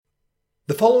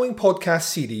The following podcast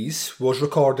series was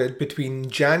recorded between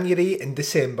January and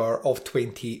December of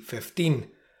 2015.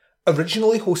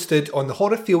 Originally hosted on the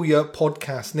Horrorphilia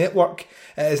Podcast Network,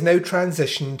 it has now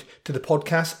transitioned to the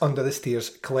Podcast Under the Stairs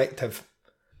Collective.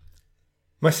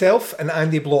 Myself and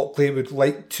Andy Blockley would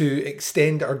like to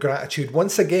extend our gratitude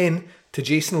once again to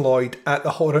Jason Lloyd at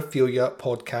the Horrorphilia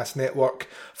Podcast Network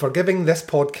for giving this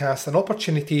podcast an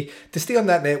opportunity to stay on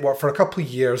that network for a couple of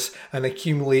years and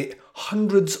accumulate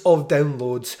hundreds of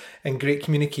downloads and great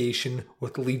communication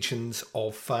with legions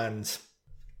of fans.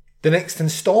 The next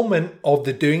instalment of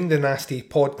the Doing the Nasty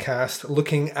podcast,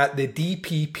 looking at the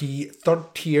DPP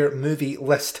third tier movie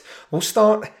list, will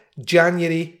start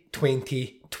January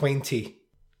 2020.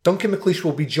 Duncan McLeish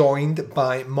will be joined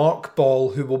by Mark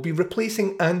Ball, who will be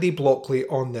replacing Andy Blockley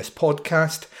on this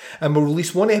podcast, and will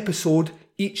release one episode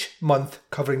each month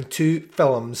covering two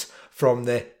films from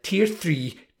the Tier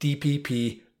 3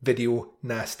 DPP Video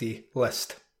Nasty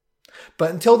list.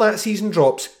 But until that season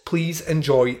drops, please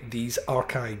enjoy these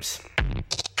archives.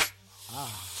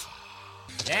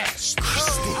 Nasty.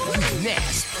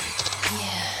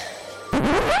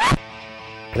 Yeah.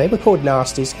 They were called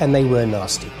nasties, and they were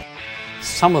nasty.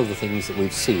 Some of the things that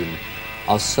we've seen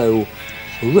are so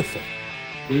horrific.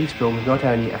 These films not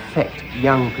only affect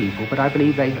young people, but I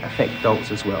believe they affect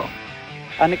adults as well.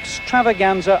 An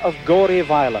extravaganza of gory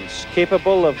violence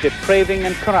capable of depraving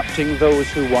and corrupting those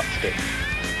who watched it.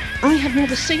 I have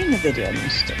never seen a video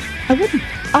nasty. I wouldn't.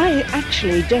 I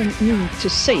actually don't need to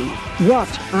see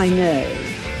what I know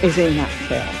is in that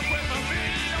film.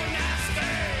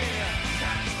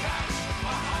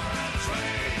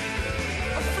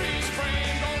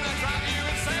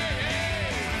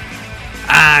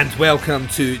 And welcome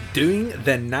to Doing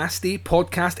the Nasty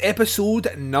podcast,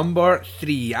 episode number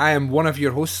 3. I am one of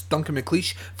your hosts, Duncan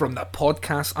McLeish, from the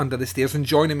Podcast Under the Stairs, and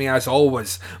joining me as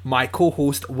always, my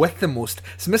co-host with the most,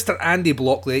 is Mr. Andy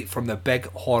Blockley from the Big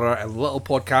Horror and Little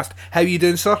podcast. How are you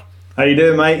doing, sir? How you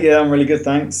doing, mate? Yeah, I'm really good,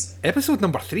 thanks. Episode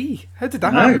number 3. How did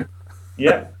that happen?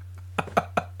 Yeah.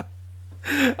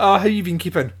 How you been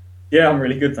keeping? Yeah, I'm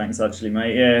really good, thanks, actually,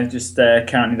 mate. Yeah, just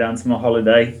counting down to my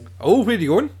holiday. Oh, where are you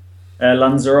going?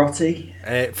 Lanzarote.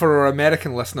 For our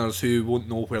American listeners who won't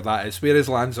know where that is, where is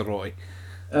Lanzarote?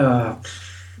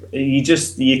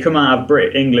 You come out of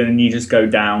England and you just go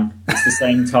down. It's the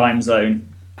same time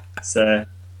zone. It's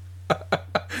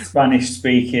Spanish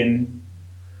speaking.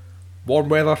 Warm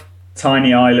weather.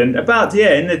 Tiny island. About,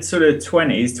 in the sort of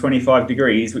 20s, 25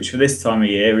 degrees, which for this time of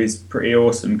year is pretty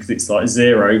awesome because it's like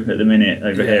 0 at the minute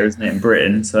over here, isn't it, in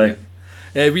Britain? So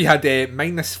we had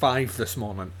 -5 this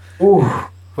morning. Ooh.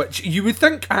 Which you would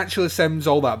think actually sounds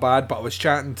all that bad, but I was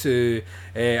chatting to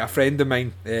a friend of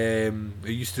mine who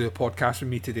used to do a podcast with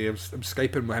me today. I'm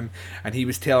Skyping with him, and he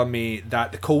was telling me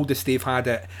that the coldest they've had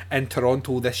it in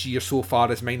Toronto this year so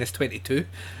far is -22.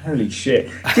 Holy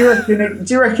shit. Do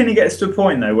you reckon it gets to a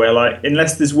point, though, where, like,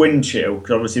 unless there's wind chill,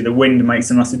 because obviously the wind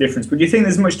makes a massive difference, but do you think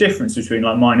there's much difference between,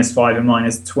 like, -5 and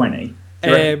 -20?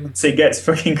 So it gets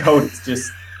fucking cold, it's just...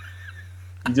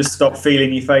 You just stop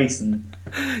feeling your face and...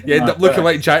 You end up looking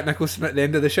like Jack Nicholson at the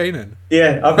end of The Shining.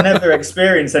 Yeah, I've never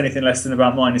experienced anything less than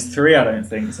about -3, I don't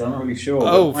think, so I'm not really sure.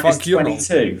 Oh, fuck, you're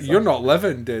not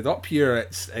living, dude. Up here,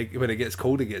 it's when it gets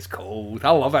cold, it gets cold.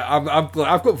 I love it.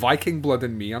 I've got Viking blood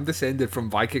in me. I'm descended from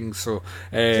Vikings, so...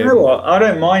 Do you know what? I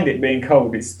don't mind it being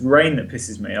cold. It's the rain that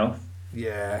pisses me off.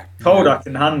 Yeah. Cold I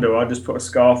can handle. I just put a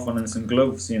scarf on and some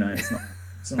gloves, it's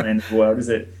not the end of the world, is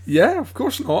it? Yeah, of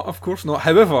course not.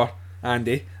 However...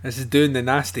 Andy, this is Doing the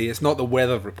Nasty. It's not the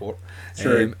weather report.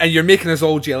 True. And you're making us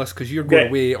all jealous because you're going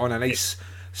away on a nice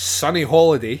sunny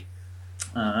holiday.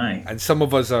 Aye. And some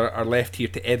of us are left here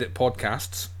to edit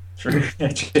podcasts. True.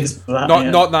 Cheers for that.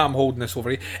 Not that I'm holding this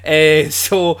over you.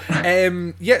 So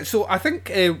I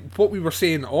think what we were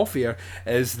saying off here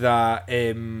is that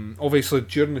obviously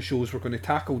during the shows we're going to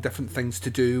tackle different things to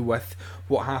do with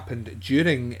what happened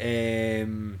during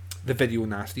the video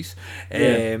nasties.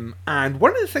 And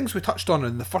one of the things we touched on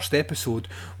in the first episode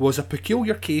was a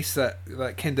peculiar case that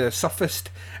kind of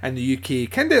surfaced in the UK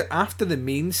kind of after the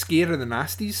main scare of the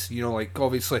nasties, like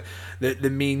obviously the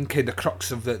main kind of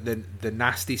crux of the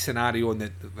nasty scenario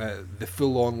and the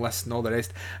full-on list and all the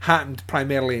rest happened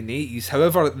primarily in the 80s.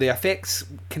 However, the effects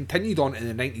continued on in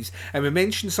the 90s, and we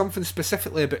mentioned something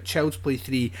specifically about Child's Play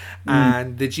 3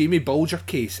 and the Jamie Bulger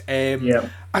case.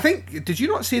 I think, did you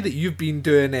not say that you've been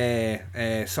doing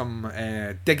some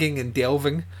digging and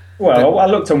delving? Well, I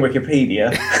looked on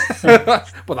Wikipedia.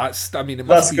 Well, that's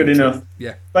good enough.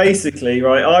 Yeah. Basically,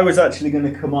 right, I was actually going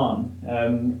to come on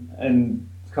and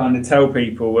kind of tell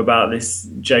people about this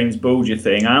James Bulger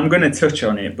thing. I'm going to touch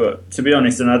on it, but to be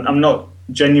honest, and I'm not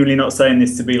genuinely not saying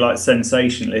this to be like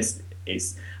sensationalist.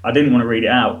 I didn't want to read it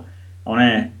out on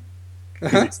air.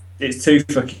 It's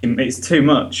too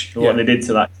much for what they did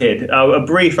to that kid. A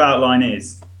brief outline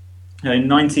is, in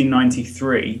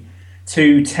 1993,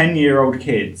 2 10-year-old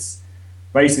kids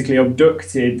basically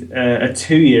abducted a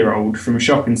 2-year-old from a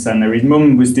shopping centre. His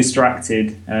mum was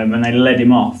distracted, and they led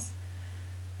him off.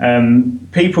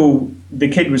 The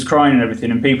kid was crying and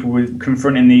everything, and people were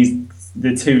confronting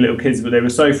the 2 little kids, but they were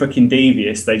so fucking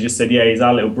devious. They just said, "Yeah, he's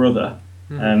our little brother.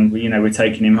 We're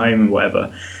taking him home and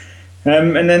whatever."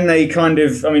 And then they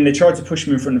they tried to push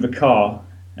him in front of a car.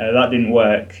 That didn't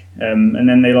work. And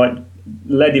then they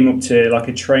led him up to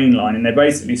a train line, and they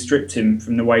basically stripped him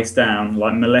from the waist down,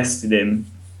 molested him,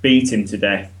 beat him to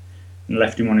death, and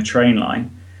left him on a train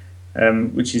line,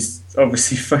 which is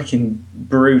obviously fucking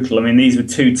brutal. I mean, these were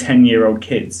 2 10-year-old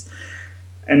kids.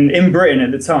 And in Britain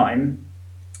at the time,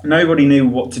 nobody knew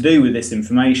what to do with this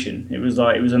information. It was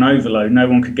an overload. No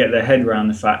one could get their head around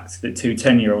the fact that 2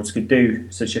 10-year-olds could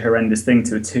do such a horrendous thing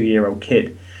to a 2-year-old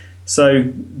kid. So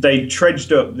they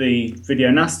dredged up the Video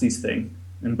Nasties thing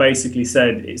and basically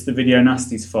said it's the Video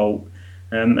Nasties' fault,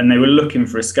 and they were looking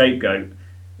for a scapegoat.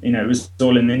 It was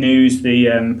all in the news.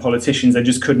 The politicians, they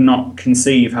just could not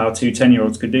conceive how 2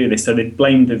 10-year-olds could do this, so they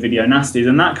blamed the Video Nasties,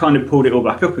 and that kind of pulled it all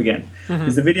back up again.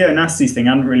 Because the Video Nasties thing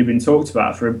hadn't really been talked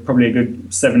about for probably a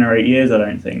good 7 or 8 years, I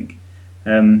don't think.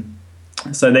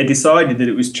 So they decided that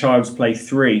it was Child's Play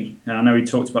 3, and I know we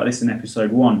talked about this in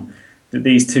episode 1, that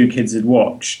these 2 kids had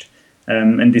watched,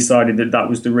 and decided that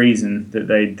was the reason that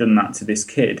they'd done that to this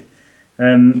kid.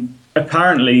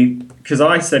 Apparently, because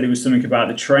I said it was something about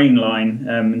the train line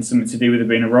and something to do with it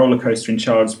being a roller coaster in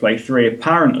Child's Play 3,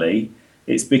 apparently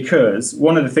it's because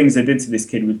one of the things they did to this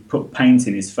kid was put paint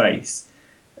in his face.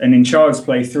 And in Child's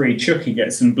Play 3, Chucky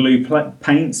gets some blue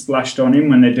paint splashed on him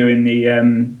when they're doing the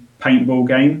paintball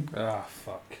game. Ah,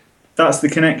 fuck. That's the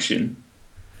connection.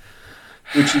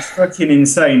 Which is fucking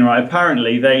insane, right?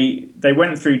 Apparently, they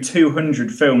went through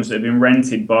 200 films that had been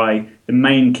rented by the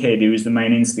main kid, who was the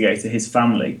main instigator, his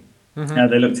family.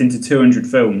 They looked into 200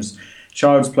 films.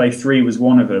 Child's Play 3 was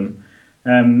one of them.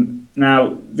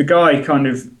 Now, the guy kind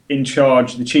of in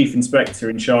charge, the chief inspector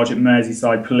in charge at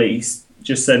Merseyside Police,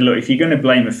 just said, look, if you're going to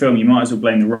blame a film, you might as well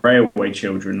blame the Railway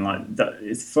Children.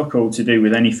 It's fuck all to do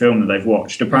with any film that they've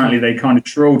watched. Apparently, they kind of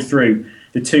trawled through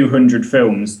the 200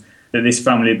 films that this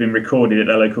family had been recorded at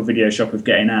their local video shop of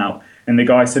getting out. And the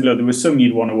guy said, look, there was some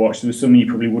you'd want to watch, there was some you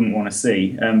probably wouldn't want to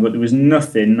see. But there was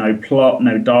nothing, no plot,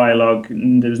 no dialogue,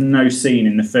 there was no scene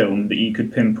in the film that you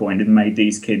could pinpoint and made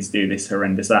these kids do this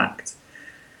horrendous act.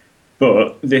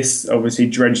 But this obviously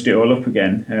dredged it all up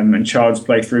again, and Child's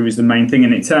Play 3 was the main thing.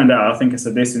 And it turned out, I think I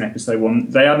said this in episode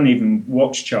 1, they hadn't even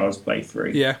watched Child's Play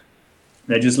 3. Yeah.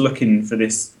 They're just looking for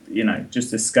this,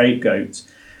 just a scapegoat.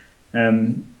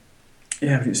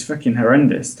 Yeah, it's fucking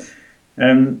horrendous.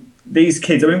 These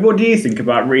kids, what do you think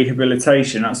about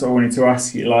rehabilitation? That's what I wanted to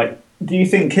ask you. Do you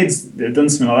think kids that have done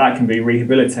something like that can be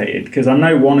rehabilitated? Because I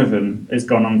know one of them has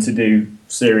gone on to do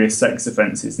serious sex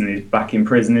offences and he's back in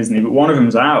prison, isn't he? But one of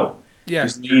them's out,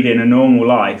 just leading a normal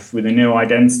life with a new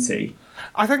identity.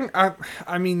 I think, I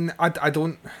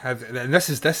don't have, and this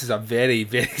is a very,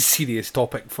 very serious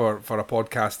topic for a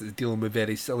podcast that's dealing with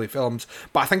very silly films,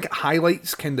 but I think it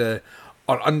highlights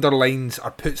or underlines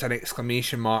or puts an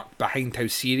exclamation mark behind how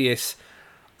serious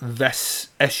this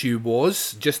issue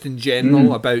was, just in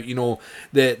general, about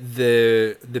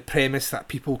the premise that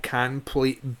people can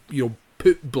put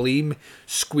blame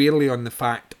squarely on the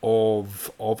fact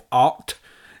of art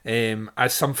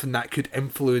as something that could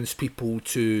influence people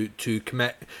to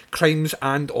commit crimes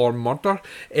and or murder.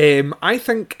 I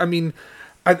think,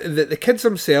 the kids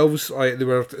themselves, they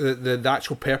were the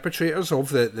actual perpetrators of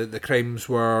the crimes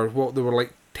were they were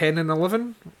 10 and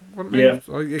 11, weren't they? Yeah.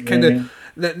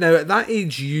 Now at that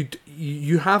age,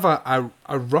 you have a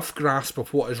rough grasp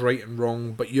of what is right and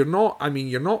wrong, but you're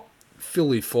not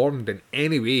fully formed in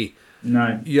any way.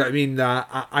 No.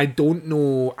 I don't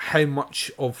know how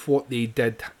much of what they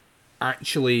did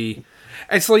actually.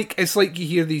 It's like you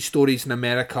hear these stories in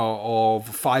America of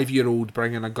a 5-year-old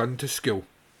bringing a gun to school.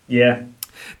 Yeah.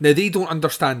 Now, they don't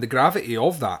understand the gravity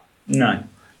of that. No.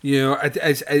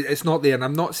 It's not there. And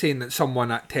I'm not saying that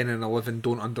someone at 10 and 11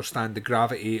 don't understand the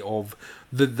gravity of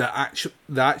the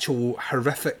actual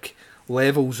horrific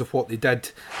levels of what they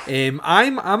did.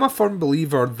 I'm a firm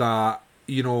believer that,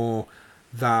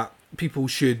 that people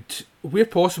should, where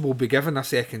possible, be given a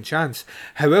second chance.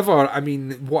 However,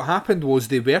 what happened was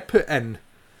they were put in,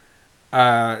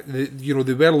 they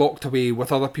were locked away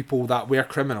with other people that were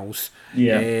criminals.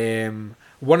 Yeah.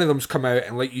 one of them's come out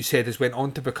and, like you said, has went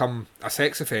on to become a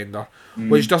sex offender,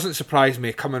 which doesn't surprise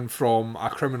me coming from a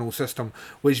criminal system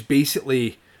which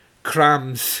basically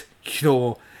crams,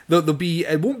 there'll be,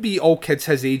 it won't be all kids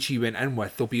his age he went in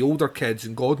with. There'll be older kids,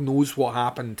 and God knows what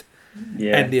happened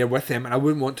in there with him, and I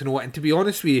wouldn't want to know it. And to be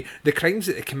honest with you, the crimes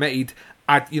that they committed,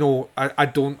 I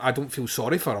don't feel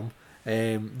sorry for him.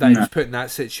 That he was put in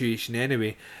that situation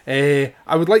anyway.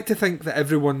 I would like to think that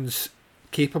everyone's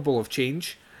capable of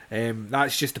change.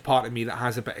 That's just a part of me that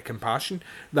has a bit of compassion.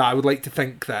 That I would like to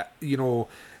think that,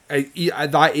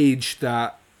 at that age,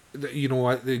 that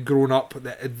they've grown up,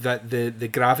 that the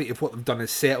gravity of what they've done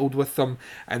is settled with them,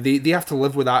 and they have to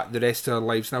live with that the rest of their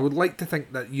lives. And I would like to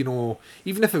think that,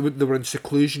 even if they were in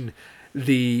seclusion,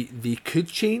 they could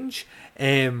change.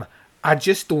 I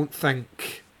just don't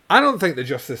think the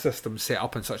justice system's set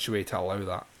up in such a way to allow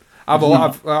that.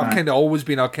 I've kind of always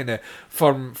been a kind of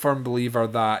firm believer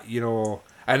that,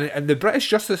 and the British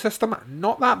justice system,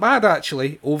 not that bad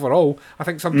actually overall. I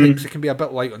think sometimes it can be a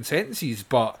bit light on sentences,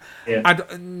 but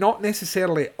not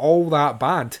necessarily all that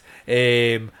bad.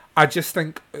 I just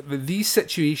think these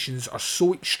situations are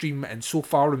so extreme and so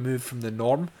far removed from the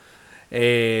norm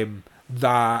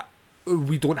that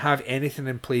we don't have anything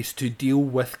in place to deal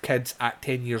with kids at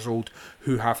 10 years old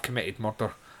who have committed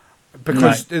murder.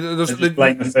 Because there's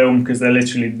blame the film because there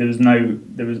was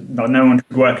no one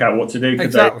could work out what to do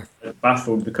because they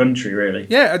baffled the country really.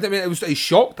 Yeah, I mean it's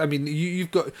shocked. I mean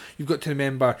you've got to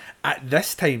remember at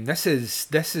this time this is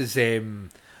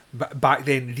back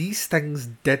then these things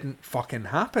didn't fucking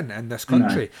happen in this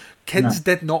country. Kids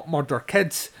did not murder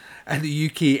kids in the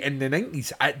UK in the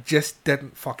 90s. It just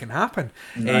didn't fucking happen.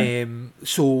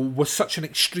 So with such an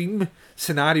extreme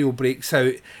scenario breaks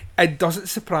out, it doesn't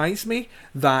surprise me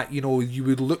that you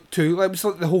would look to, it was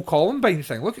like the whole Columbine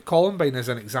thing. Look at Columbine as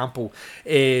an example,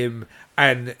 and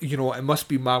it must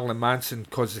be Marilyn Manson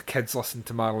because the kids listen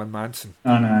to Marilyn Manson.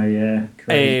 I know,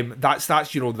 yeah.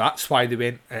 That's why they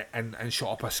went and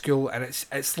shot up a school, and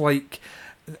it's like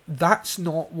that's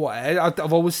not what it is.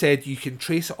 I've always said you can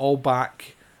trace it all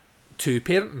back to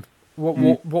parenting.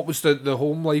 What was the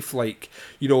home life like?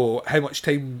 How much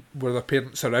time were their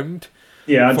parents around?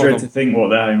 Yeah, I dread to think what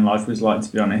their home life was like,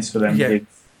 to be honest, for them kids.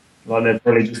 Like, they're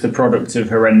probably just a product of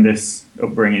horrendous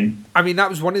upbringing. I mean, that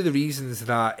was one of the reasons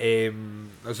that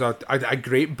there's a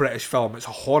great British film. It's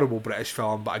a horrible British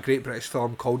film, but a great British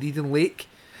film called Eden Lake.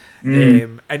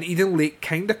 And Eden Lake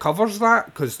kind of covers that,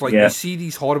 because you see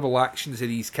these horrible actions of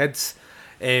these kids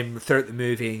throughout the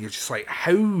movie, and you're just like,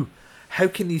 how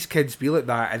can these kids be like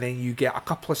that? And then you get a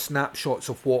couple of snapshots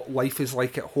of what life is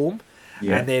like at home.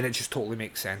 Yeah. And then it just totally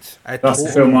makes sense. That's the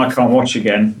film I can't watch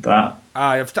again.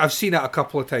 I've seen it a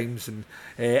couple of times, and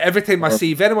every time I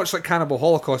see, very much like Cannibal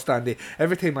Holocaust, Andy,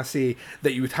 every time I say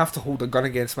that you would have to hold a gun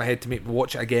against my head to make me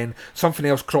watch it again, something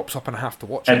else crops up and I have to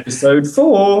watch it. Episode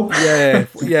 4. Yeah.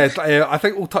 I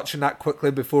think we'll touch on that quickly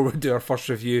before we do our first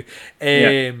review.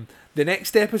 The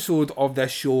next episode of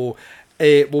this show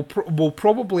will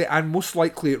probably and most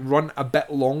likely run a bit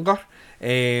longer.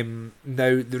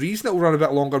 Now, the reason it will run a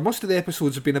bit longer, most of the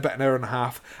episodes have been about an hour and a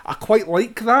half. I quite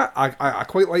like that. I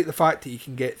quite like the fact that you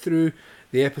can get through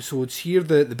the episodes here,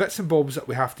 the bits and bobs that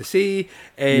we have to say,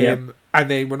 and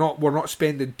then we're not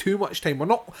spending too much time. We're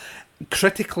not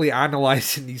critically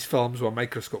analysing these films with a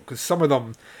microscope, because some of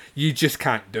them you just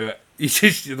can't do it. You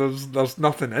just there's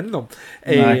nothing in them.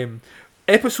 No.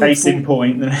 Episode Case in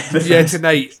point.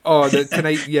 Tonight.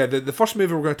 The first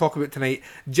movie we're going to talk about tonight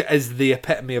is the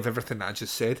epitome of everything that I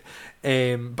just said.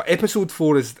 But episode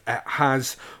 4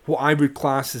 has what I would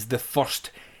class as the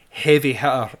first heavy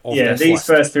hitter of this these list.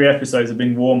 First 3 episodes have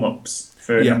been warm-ups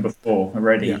for number 4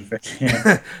 already.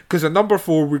 Because in number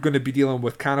 4 we're going to be dealing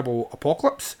with Cannibal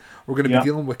Apocalypse. We're going to be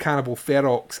dealing with Cannibal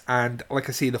Ferox, and like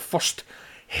I say, the first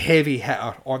heavy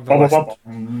hitter on the list,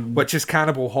 which is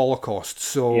Cannibal Holocaust.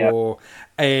 So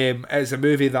it's a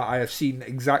movie that I have seen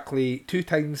exactly 2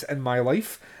 times in my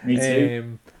life. Me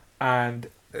too. And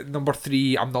number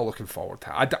 3, I'm not looking forward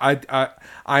to it.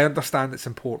 I understand its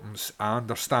importance. I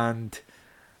understand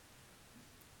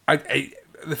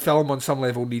the film on some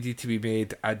level needed to be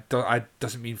made. I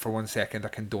doesn't mean for one second I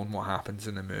condone what happens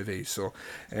in the movie. So,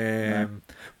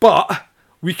 but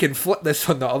we can flip this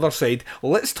on the other side.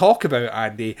 Let's talk about,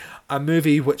 Andy, a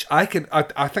movie which I think I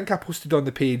posted on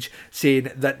the page saying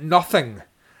that nothing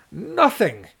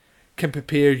can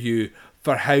prepare you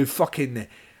for how fucking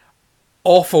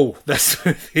awful this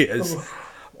movie is.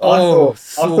 I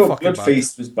thought Blood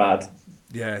Feast was bad.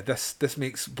 Yeah, this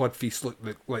makes Blood Feast look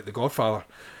like The Godfather.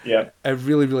 Yeah. It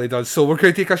really, really does. So we're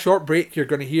going to take a short break. You're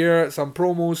going to hear some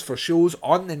promos for shows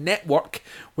on the network.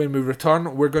 When we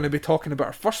return, we're going to be talking about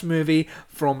our first movie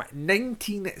from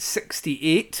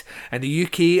 1968 in the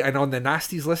UK, and on the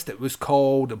Nasties list it was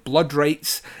called Blood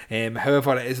Rights.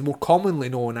 However, it is more commonly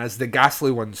known as The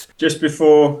Ghastly Ones. Just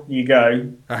before you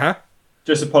go,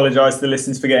 just apologise to the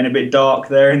listeners for getting a bit dark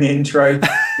there in the intro.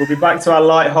 We'll be back to our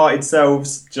light-hearted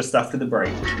selves just after the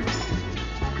break.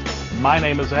 My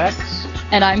name is X.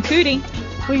 And I'm Cootie.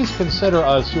 Please consider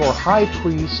us your high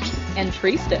priest and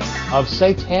priestess of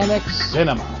satanic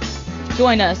cinema.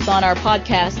 Join us on our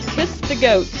podcast, Kiss the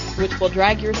Goat, which will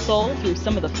drag your soul through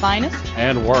some of the finest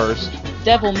and worst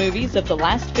devil movies of the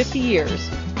last 50 years.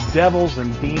 Devils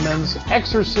and demons,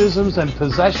 exorcisms and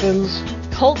possessions,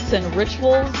 cults and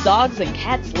rituals, dogs and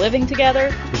cats living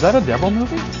together. Is that a devil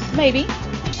movie? Maybe.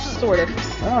 Sort of.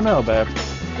 I don't know, babe.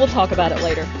 We'll talk about it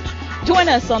later. Join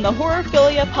us on the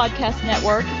Horrorphilia Podcast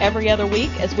Network every other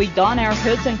week as we don our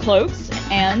hoods and cloaks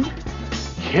and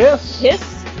kiss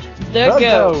the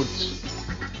goat.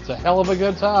 It's a hell of a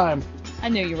good time. I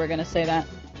knew you were going to say that.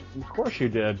 Of course you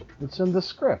did. It's in the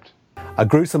script. A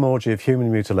gruesome orgy of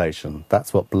human mutilation.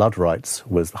 That's what Blood Rights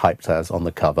was hyped as on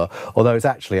the cover, although it's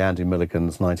actually Andy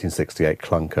Milligan's 1968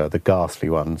 clunker, The Ghastly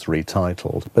Ones,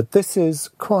 retitled. But this is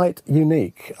quite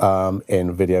unique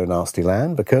in Video Nasty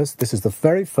Land, because this is the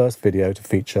very first video to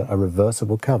feature a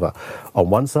reversible cover. On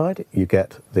one side, you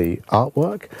get the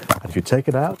artwork, and if you take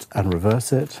it out and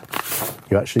reverse it,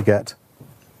 you actually get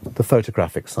the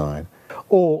photographic side.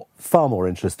 Or, far more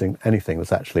interesting, anything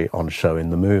that's actually on show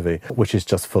in the movie, which is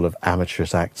just full of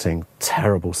amateurish acting,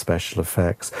 terrible special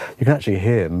effects. You can actually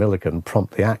hear Milligan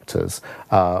prompt the actors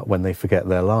when they forget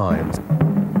their lines.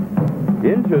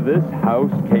 Into this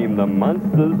house came the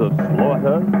monsters of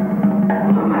slaughter.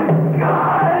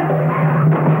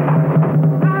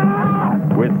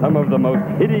 With some of the most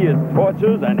hideous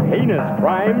tortures and heinous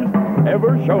crimes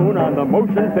ever shown on the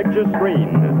motion picture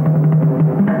screen.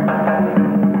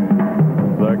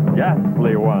 The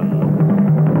Ghastly Ones.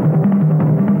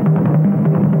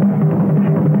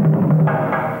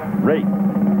 Rape.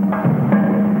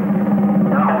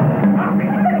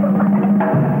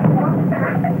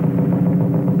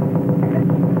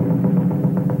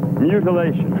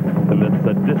 Mutilation, and the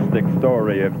sadistic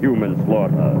story of human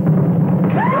slaughter.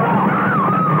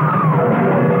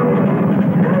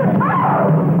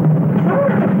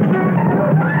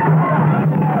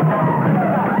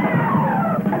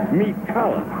 Meet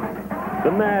Colin,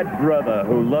 the mad brother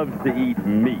who loves to eat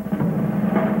meat.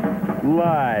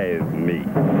 Live meat.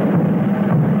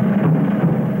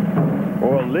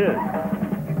 Or Liz,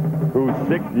 whose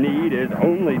sick need is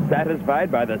only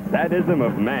satisfied by the sadism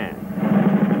of man.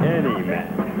 Any man.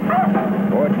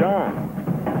 Or Don,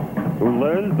 who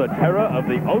learns the terror of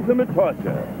the ultimate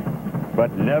torture,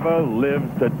 but never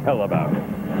lives to tell about it.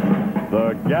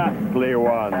 The Ghastly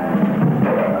Ones.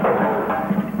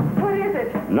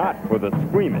 Not for the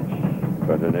squeamish,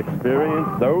 but an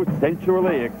experience so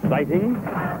sensually exciting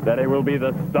that it will be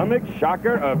the stomach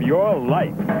shocker of your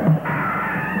life.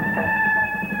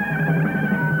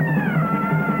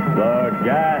 The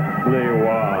Ghastly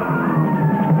Ones.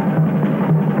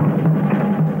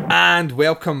 And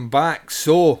welcome back.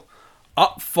 So,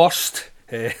 up first.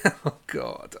 Oh,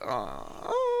 God.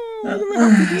 Oh,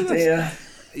 dear.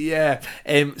 Yeah,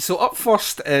 so up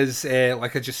first is,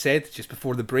 like I just said, just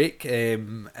before the break,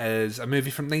 is a movie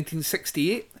from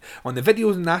 1968. On the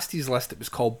Video Nasties list, it was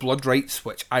called Blood Rights,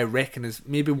 which I reckon is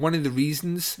maybe one of the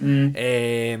reasons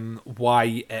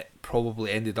why it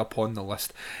probably ended up on the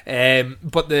list.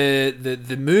 But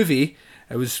the movie,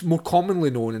 it was more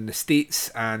commonly known in the States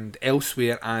and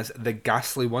elsewhere as The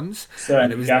Ghastly Ones.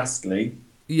 And it was ghastly.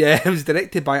 Yeah, it was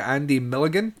directed by Andy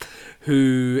Milligan,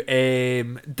 who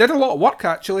did a lot of work,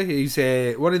 actually. He's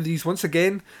one of these, once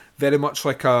again, very much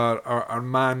like our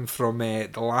man from the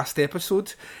last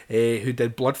episode, who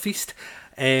did Blood Feast.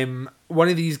 One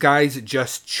of these guys that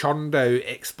just churned out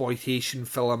exploitation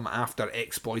film after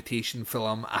exploitation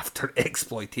film after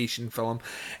exploitation film.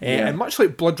 And much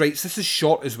like Blood Rights, this is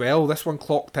short as well. This one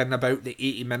clocked in about the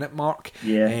 80-minute mark.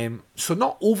 Yeah. So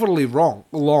not overly long.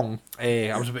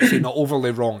 I was about to say not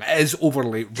overly wrong. It is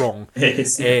overly wrong. It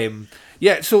is.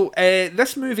 So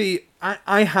this movie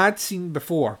I had seen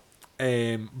before.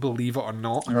 Believe it or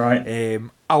not, right?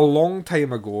 A long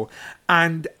time ago,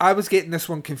 and I was getting this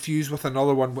one confused with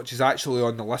another one, which is actually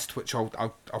on the list, which I'll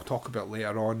talk about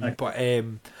later on. Okay. But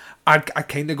I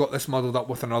kind of got this muddled up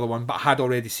with another one, but I had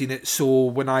already seen it. So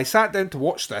when I sat down to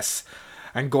watch this,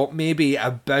 and got maybe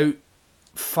about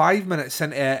 5 minutes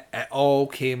into it, it all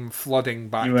came flooding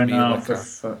back You to went, me oh, like for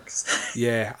fuck's sake.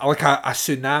 yeah, like a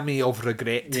tsunami of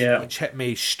regret, which hit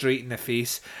me straight in the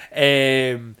face.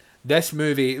 This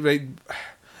movie, right,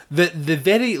 the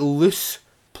very loose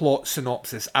plot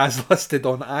synopsis, as listed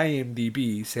on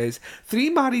IMDb, says 3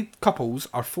 married couples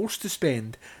are forced to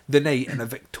spend the night in a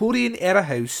Victorian-era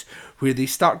house where they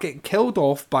start getting killed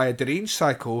off by a deranged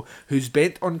psycho who's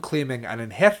bent on claiming an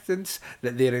inheritance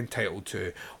that they're entitled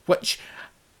to. Which,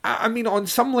 I mean, on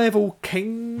some level,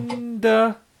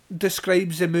 kinda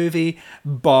describes the movie,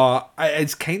 but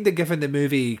it's kind of giving the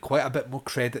movie quite a bit more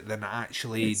credit than it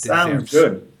actually deserves. Sounds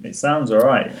good. It sounds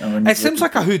alright. I mean, it seems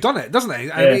like a whodunit, doesn't it?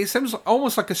 Yeah. I mean, it seems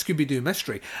almost like a Scooby-Doo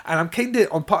mystery, and I'm kind of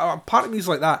on part of me is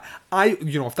like that.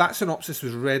 If that synopsis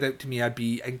was read out to me, I'd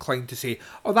be inclined to say,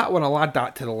 "Oh, that one, I'll add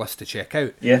that to the list to check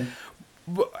out." Yeah.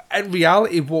 In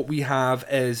reality, what we have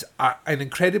is an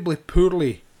incredibly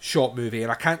poorly shot movie,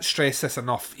 and I can't stress this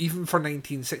enough. Even for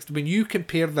 1960, when you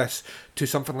compare this to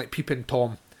something like Peeping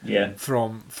Tom,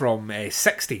 from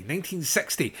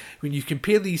 1960, when you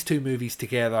compare these two movies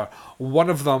together, one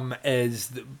of them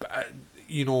is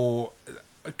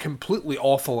completely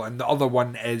awful, and the other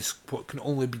one is what can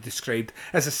only be described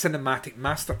as a cinematic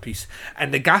masterpiece.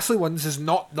 And The Ghastly Ones is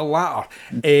not the latter.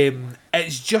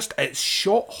 It's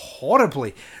shot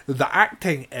horribly. The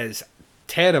acting is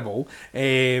terrible.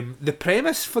 The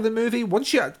premise for the movie,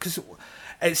 because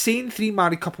it's saying 3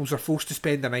 married couples are forced to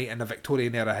spend the night in a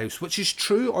Victorian-era house, which is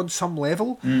true on some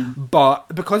level,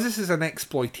 but because this is an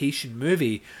exploitation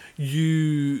movie,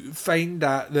 you find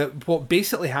that what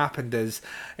basically happened is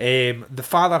the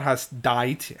father has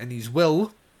died in his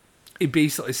will. He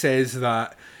basically says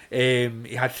that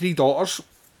he had 3 daughters,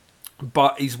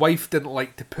 but his wife didn't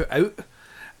like to put out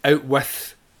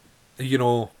with,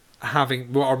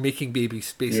 having or making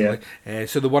babies, basically.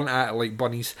 So they weren't at like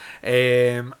bunnies,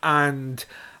 and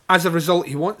as a result,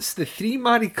 he wants the 3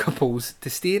 married couples to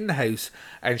stay in the house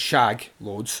and shag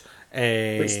loads,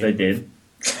 which they did.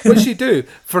 Which they do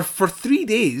for 3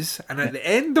 days, and at the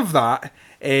end of that,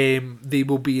 they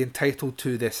will be entitled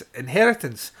to this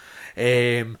inheritance,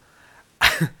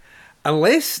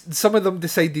 unless some of them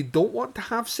decide they don't want to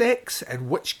have sex, in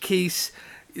which case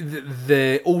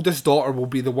the oldest daughter will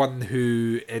be the one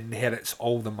who inherits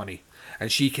all the money,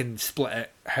 and she can split it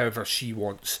however she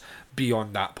wants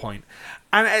beyond that point.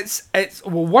 And it's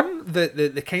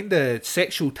the kind of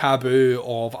sexual taboo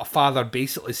of a father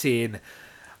basically saying,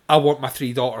 I want my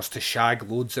 3 daughters to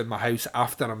shag loads in my house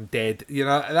after I'm dead.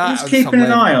 Who's keeping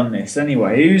an eye on this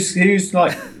anyway? Who's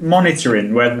like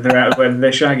monitoring whether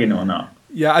they're shagging or not?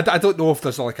 Yeah, I don't know if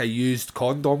there's like a used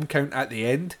condom count at the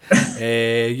end.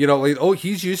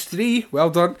 He's used 3. Well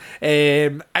done.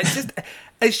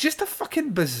 It's just a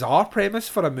fucking bizarre premise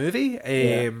for a movie.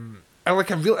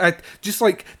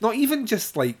 Not even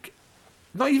just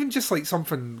like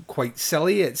something quite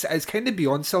silly. It's kind of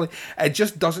beyond silly. It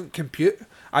just doesn't compute.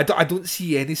 I don't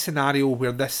see any scenario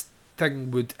where this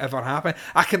thing would ever happen.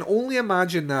 I can only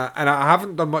imagine that, and I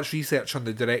haven't done much research on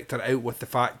the director out with the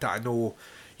fact that I know.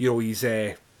 He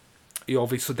obviously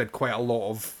did quite a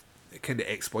lot of kind of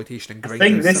exploitation and grinding. I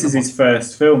think this is his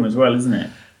first film as well, isn't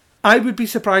it? I would be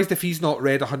surprised if he's not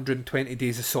read 120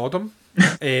 Days of Sodom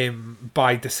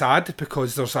by Desaad,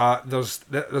 because there's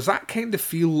that kind of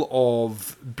feel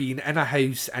of being in a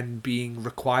house and being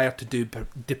required to do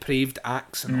depraved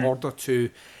acts in order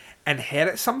to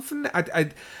inherit something.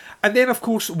 And then, of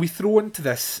course, we throw into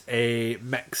this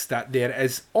mix that there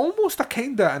is almost a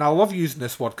kind of, and I love using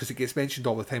this word because it gets mentioned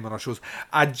all the time on our shows,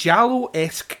 a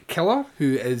Giallo-esque killer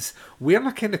who is wearing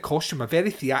a kind of costume, a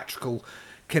very theatrical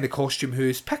kind of costume, who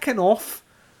is picking off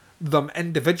them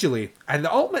individually. And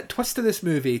the ultimate twist of this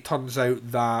movie turns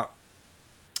out that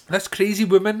this crazy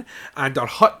woman and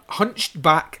her hunched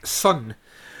back son,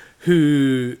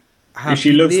 who have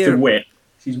she loves to whip.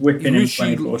 She's whipping him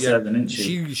 24/7, isn't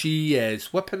she? She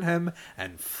is whipping him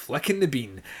and flicking the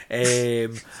bean.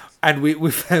 And we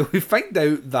find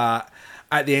out that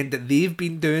at the end that they've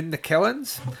been doing the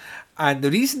killings. And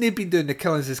the reason they've been doing the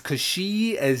killings is because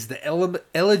she is the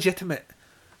illegitimate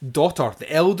daughter,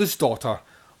 the eldest daughter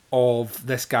of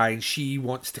this guy, and she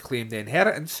wants to claim the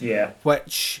inheritance. Yeah.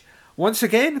 Which, once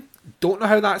again, don't know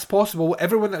how that's possible.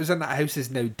 Everyone that was in that house is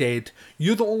now dead.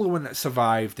 You're the only one that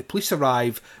survived. The police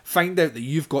arrive, find out that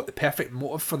you've got the perfect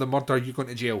motive for the murder. You're going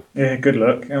to jail. Yeah, good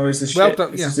luck. This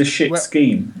is a shit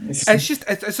scheme. It's a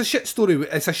shit story.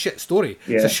 It's a shit story.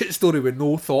 Yeah. It's a shit story with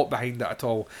no thought behind it at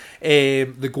all.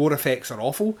 The gore effects are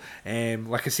awful.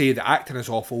 Like I say, the acting is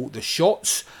awful. The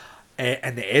shots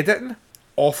and the editing,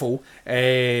 awful.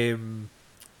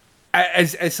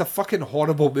 It's a fucking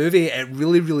horrible movie. It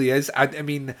really, really is. I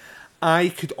mean, I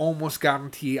could almost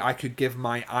guarantee I could give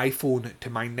my iPhone to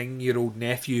my 9-year-old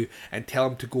nephew and tell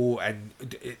him to go and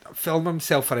film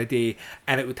himself for a day,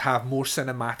 and it would have more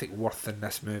cinematic worth than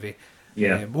this movie.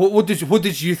 Yeah. What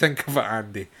did you think of it,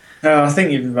 Andy? I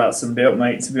think you've about summed it up,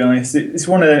 mate. To be honest, it's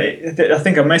one of the. I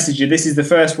think I messaged you. This is the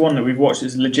first one that we've watched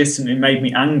that's legitimately made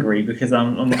me angry because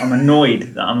I'm annoyed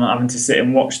that I'm not having to sit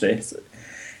and watch this.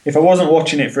 If I wasn't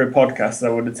watching it for a podcast, I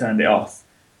would have turned it off.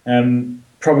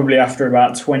 Probably after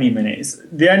about 20 minutes.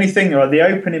 The only thing, like the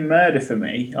opening murder for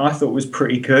me, I thought was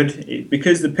pretty good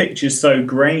because the picture's so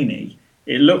grainy.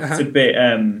 It looked a bit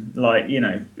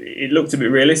it looked a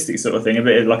bit realistic, sort of thing, a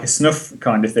bit like a snuff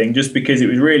kind of thing. Just because it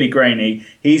was really grainy,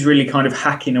 he's really kind of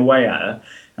hacking away at her.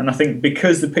 And I think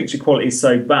because the picture quality is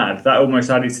so bad, that almost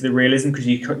added to the realism because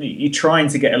you're trying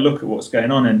to get a look at what's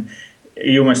going on, and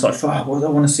you're almost like, I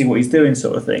want to see what he's doing,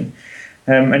 sort of thing.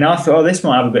 And I thought, this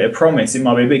might have a bit of promise. It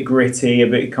might be a bit gritty, a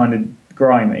bit kind of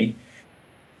grimy.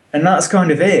 And that's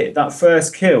kind of it. That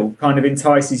first kill kind of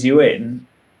entices you in.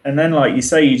 And then, like you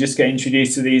say, you just get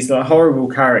introduced to these like horrible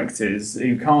characters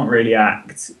who can't really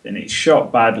act, and it's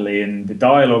shot badly, and the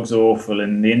dialogue's awful,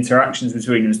 and the interactions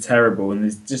between them is terrible, and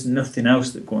there's just nothing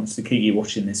else that wants to keep you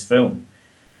watching this film.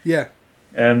 Yeah.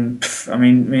 I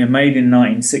mean, made in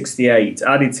 1968,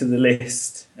 added to the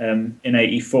list in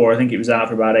 84. I think it was out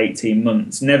for about 18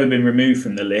 months. Never been removed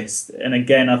from the list. And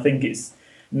again, I think it's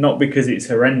not because it's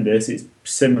horrendous. It's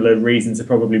similar reason to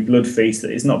probably Blood Feast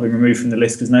that it's not been removed from the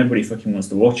list because nobody fucking wants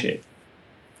to watch it.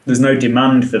 There's no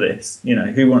demand for this.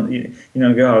 Who want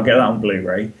go, I'll get that on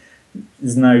Blu-ray.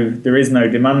 There is no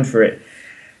demand for it.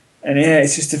 And yeah,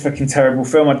 it's just a fucking terrible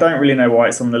film. I don't really know why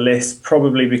it's on the list.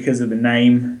 Probably because of the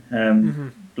name,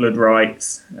 Blood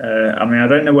Rights. I mean, I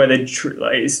don't know whether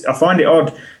I find it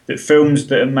odd that films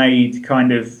that are made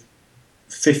kind of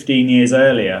 15 years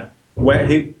earlier,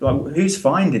 who's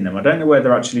finding them? I don't know where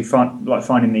they're actually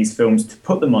finding these films to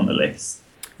put them on the list.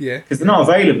 Yeah, because they're not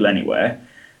available anywhere.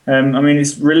 I mean,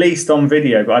 it's released on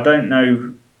video, but I don't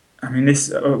know. I mean,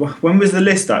 when was the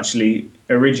list actually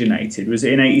originated? Was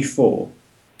it in 84?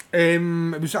 I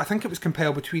think it was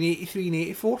compiled between 83 and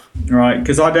 84. Right,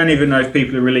 because I don't even know if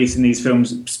people are releasing these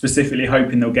films specifically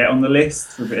hoping they'll get on the list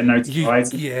for a bit of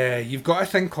notoriety. You've got to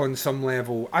think on some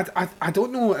level. I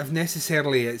don't know if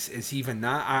necessarily it's even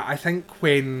that. I think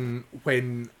when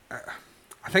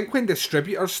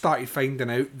distributors started finding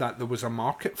out that there was a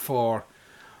market for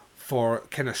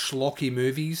kind of schlocky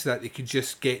movies that they could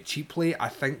just get cheaply, I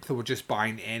think they were just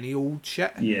buying any old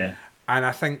shit. Yeah. And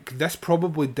I think this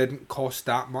probably didn't cost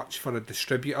that much for a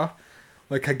distributor,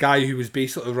 like a guy who was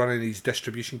basically running his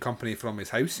distribution company from his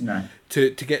house,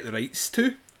 to get the rights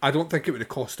to. I don't think it would have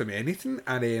cost him anything.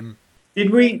 And did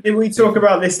we talk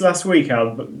about this last week?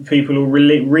 How people will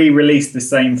re-release the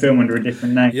same film under a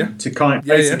different name to to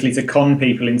con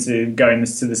people into going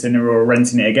to the cinema or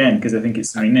renting it again because I think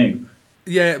it's something new.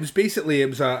 Yeah, it was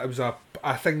a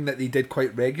thing that they did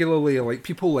quite regularly. Like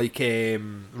people like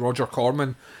Roger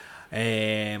Corman.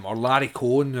 Or Larry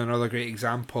Cohen, another great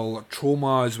example.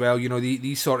 Troma as well.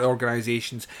 These sort of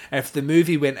organisations. If the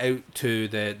movie went out to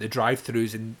the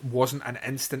drive-thrus and wasn't an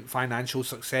instant financial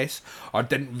success or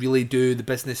didn't really do the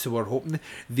business they were hoping,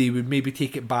 they would maybe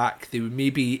take it back. They would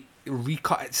maybe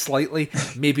recut it slightly,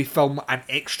 maybe film an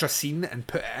extra scene and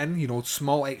put it in.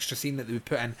 Small extra scene that they would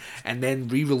put in, and then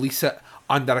re-release it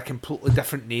under a completely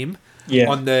different name.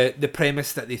 Yeah. On the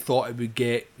premise that they thought it would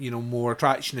get more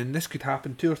attraction, and this could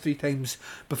happen 2 or 3 times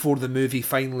before the movie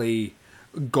finally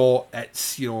got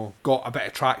its got a bit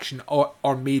of traction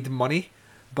or made money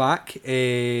back.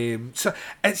 So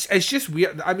it's just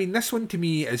weird. I mean, this one to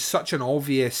me is such an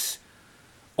obviously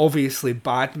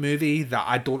bad movie that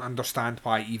I don't understand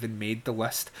why it even made the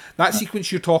list. That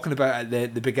sequence you're talking about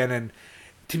at the beginning,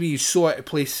 to me, is so out of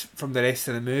place from the rest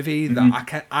of the movie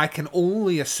that I can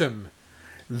only assume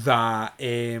that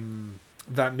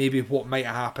that maybe what might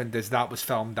have happened is that was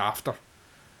filmed after,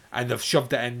 and they've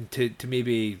shoved it in to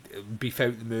maybe beef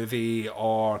out the movie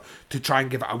or to try and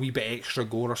give it a wee bit extra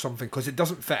gore or something, because it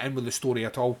doesn't fit in with the story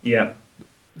at all. Yeah.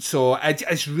 So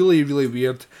it's really, really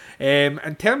weird.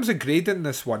 In terms of grading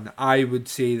this one, I would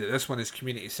say that this one is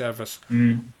community service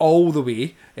all the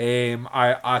way.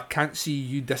 I can't see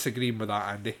you disagreeing with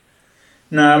that, Andy.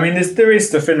 No, I mean there is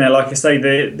stuff in there. Like I say,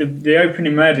 the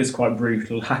opening murder is quite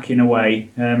brutal, hacking away.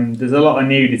 There's a lot of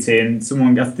nudity, and does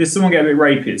someone get a bit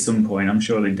rapey at some point? I'm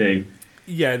sure they do.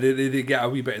 Yeah, they get a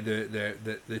wee bit of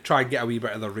they try and get a wee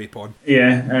bit of the rape on.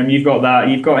 Yeah, you've got that.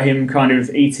 You've got him kind of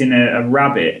eating a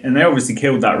rabbit, and they obviously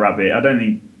killed that rabbit. I don't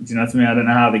think, do you know what I mean? I don't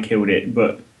know how they killed it,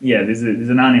 but yeah, there's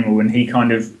an animal, and he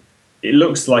kind of, it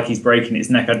looks like he's breaking its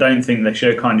neck. I don't think they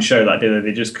show that, do they?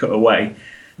 They just cut away.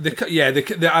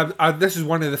 This is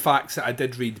one of the facts that I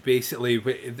did read. Basically,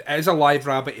 it is a live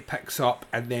rabbit he picks up,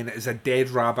 and then it is a dead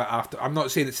rabbit after. I'm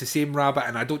not saying it's the same rabbit,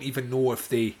 and I don't even know if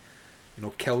they,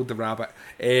 killed the rabbit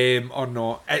or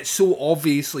not. It's so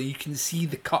obviously you can see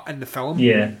the cut in the film.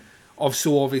 Yeah. Of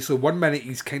so obviously 1 minute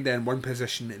he's kind of in one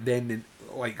position, then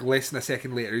like less than a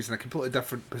second later he's in a completely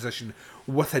different position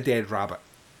with a dead rabbit.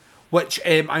 Which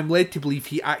I'm led to believe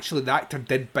the actor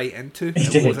did bite into. He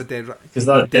did. Was a dead rabbit. Because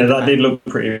that did look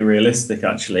pretty realistic,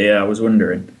 actually. Yeah, I was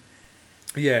wondering.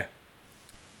 Yeah.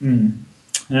 So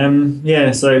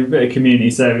a bit of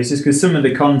community service, just because some of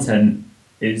the content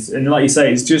is, and like you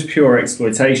say, it's just pure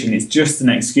exploitation. It's just an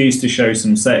excuse to show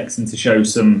some sex and to show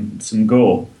some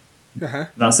gore. Uh-huh.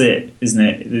 That's it, isn't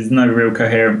it? There's no real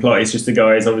coherent plot. It's just a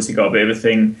guy who's obviously got a bit of a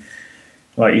thing,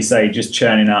 like you say, just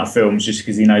churning out films just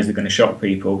because he knows they're going to shock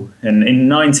people. And in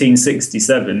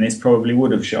 1967, this probably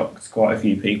would have shocked quite a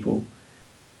few people.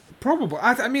 Probably.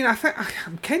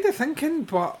 I'm kind of thinking,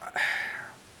 but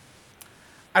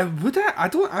I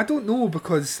don't know,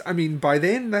 because by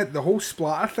then the whole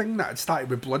splatter thing that had started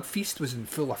with Blood Feast was in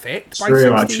full effect.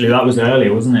 True, actually, that was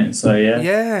earlier, wasn't it? So yeah.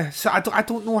 Yeah. So I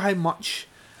don't know how much.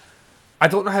 I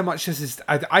don't know how much this is.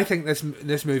 I think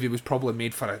this movie was probably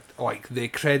made for the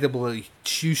incredibly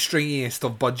shoestringiest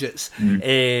of budgets,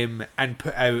 and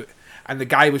put out. And the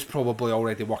guy was probably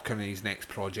already working on his next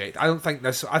project. I think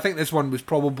this one was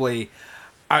probably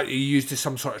used as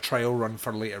some sort of trial run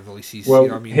for later releases.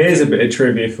 Well, here's a bit of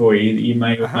trivia for you that you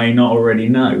may or may not already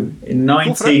know. In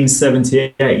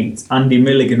 1978, Andy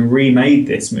Milligan remade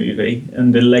this movie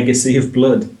under Legacy of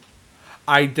Blood.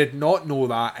 I did not know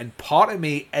that, and part of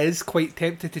me is quite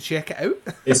tempted to check it out.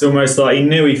 It's almost like he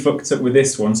knew he fucked up with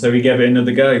this one, so he gave it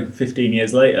another go 15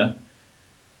 years later.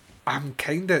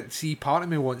 Part of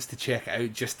me wants to check it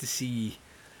out just to see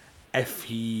if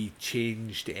he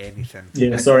changed anything.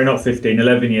 Yeah, sorry, not 15,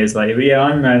 11 years later. But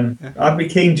yeah, I'd be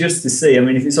keen just to see.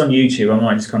 If it's on YouTube, I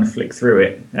might just kind of flick through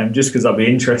it, just because I'd be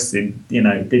interested.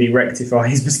 Did he rectify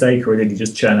his mistake, or did he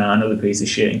just churn out another piece of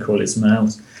shit and call it something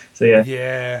else? So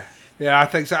yeah. Yeah, I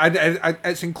think so.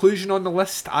 Its inclusion on the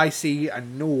list, I see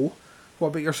and no. What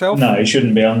about yourself? No, it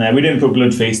shouldn't be on there. We didn't put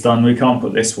Blood Feast on. We can't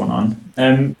put this one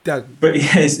on. But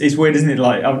yeah, it's weird, isn't it?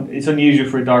 It's unusual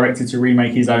for a director to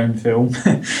remake his own film.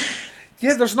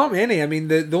 Yeah, there's not many.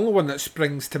 The only one that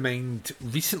springs to mind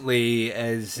recently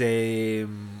is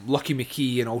Lucky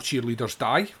McKee and All Cheerleaders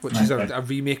Die, which is a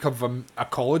remake of a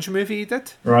college movie he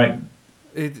did. Right.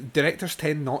 Directors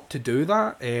tend not to do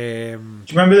that. Do you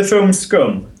remember the film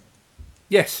Scum?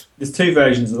 Yes. There's two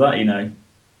versions of that,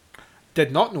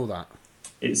 Did not know that.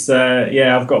 It's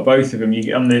I've got both of them. You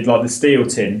get on the steel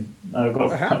tin. I've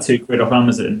got £2 off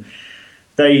Amazon.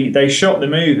 They shot the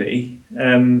movie,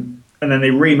 and then they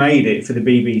remade it for the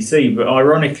BBC. But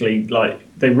ironically,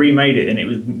 they remade it, and it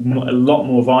was a lot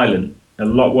more violent, a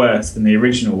lot worse than the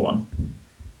original one.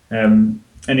 And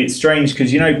it's strange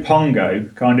because Pongo,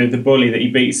 kind of the bully that he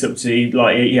beats up to,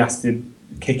 he has to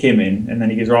kick him in, and then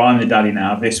he goes, "Right, I'm the daddy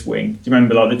now of this wing." Do you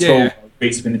remember the tall guy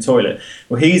beats him in the toilet?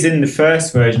 Well, he's in the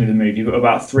first version of the movie, but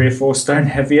about 3 or 4 stone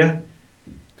heavier.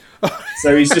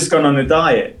 So he's just gone on a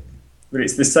diet, but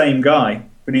it's the same guy.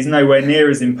 But he's nowhere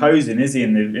near as imposing, is he?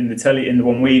 In the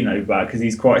one we know about, because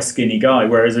he's quite a skinny guy.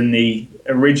 Whereas in the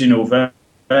original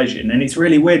version, and it's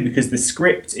really weird because the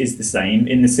script is the same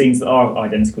in the scenes that are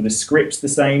identical. The script's the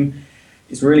same.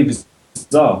 It's really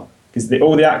bizarre. Because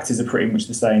all the actors are pretty much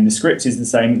the same. The script is the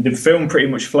same. The film pretty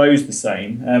much flows the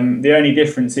same. The only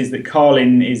difference is that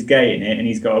Carlin is gay in it, and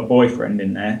he's got a boyfriend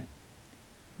in there.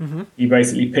 Mm-hmm. He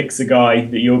basically picks a guy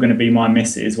that you're going to be my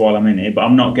missus while I'm in it, but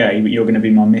I'm not gay, but you're going to be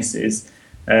my missus.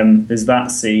 There's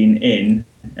that scene in,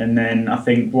 and then I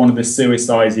think one of the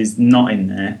suicides is not in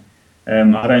there.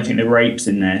 I don't think the rape's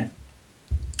in there.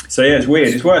 So yeah, it's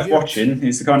weird. It's worth watching.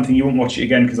 It's the kind of thing you won't watch it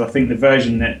again, because I think the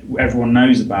version that everyone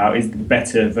knows about is the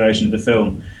better version of the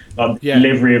film. The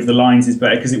delivery of the lines is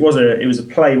better, because it was a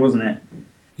play, wasn't it?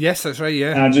 Yes, that's right.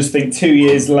 Yeah. And I just think 2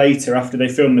 years later, after they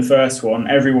filmed the first one,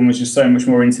 everyone was just so much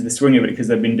more into the swing of it because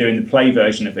they've been doing the play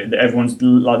version of it. That everyone's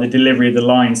the delivery of the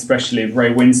lines, especially of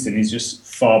Ray Winston, is just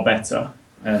far better.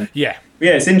 Yeah,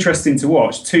 it's interesting to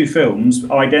watch 2 films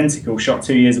identical, shot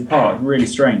 2 years apart. Really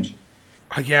strange.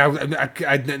 Yeah,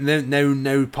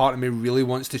 now part of me really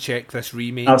wants to check this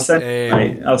remake. I'll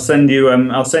send you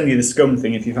the Scum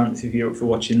thing if you're up for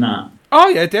watching that. Oh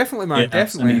yeah, definitely, man, definitely. I'll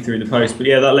send you through the post. But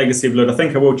yeah, that Legacy of Blood, I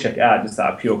think I will check it out just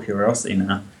out of pure curiosity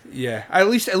now. Yeah, at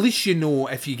least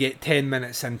if you get 10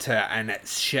 minutes into it and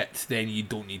it's shit, then you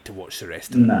don't need to watch the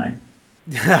rest of it. No.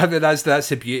 That's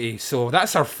the beauty. So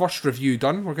that's our first review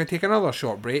done. We're going to take another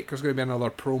short break. There's going to be another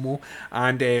promo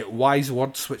and wise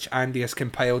words which Andy has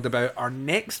compiled about our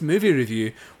next movie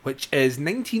review, which is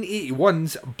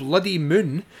 1981's Bloody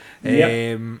Moon.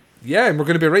 Yep. Yeah, and we're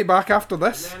going to be right back after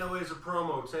this. Bananaways a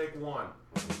promo, take one.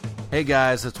 Hey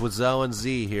guys, it's Wazell and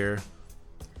Z here.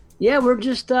 Yeah, we're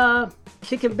just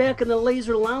kicking back in the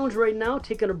Laser Lounge right now,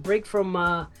 taking a break from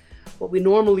what we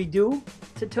normally do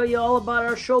to tell you all about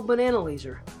our show Banana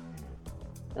Laser.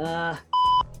 We're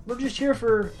just here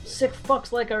for sick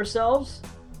fucks like ourselves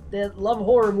that love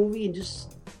horror movie and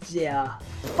just, yeah,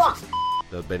 fuck!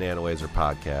 The Banana Laser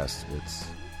podcast, it's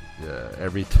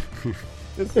everything.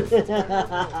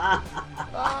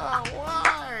 Oh,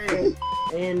 why?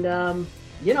 And,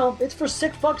 it's for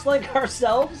sick fucks like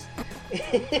ourselves.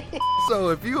 So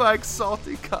if you like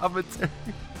salty commentary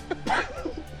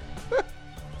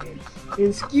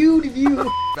and skewed views,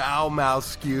 foul mouth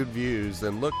skewed views,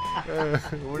 then look,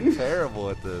 we're terrible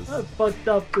at this. I fucked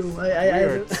up too.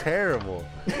 We're terrible.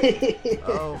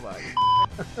 Oh my.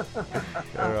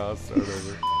 I'll start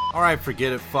over. All right,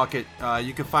 forget it. Fuck it.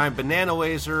 You can find Banana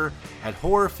Laser at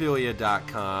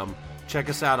horrorphilia.com. Check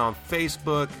us out on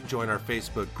Facebook. Join our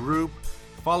Facebook group.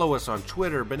 Follow us on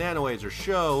Twitter, Banana Laser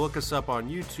Show. Look us up on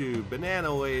YouTube, Banana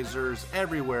Lasers,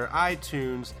 everywhere,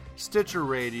 iTunes, Stitcher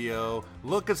Radio.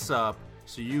 Look us up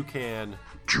so you can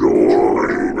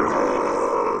join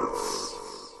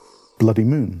us. Bloody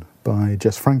Moon by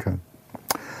Jess Franco.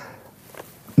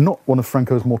 Not one of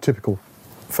Franco's more typical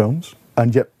films,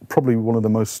 and yet probably one of the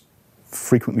most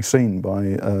frequently seen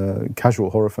by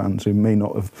casual horror fans who may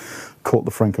not have caught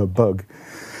the Franco bug.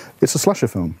 It's a slasher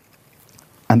film.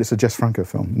 And it's a Jess Franco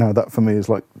film. Now, that for me is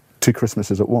like two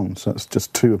Christmases at once. That's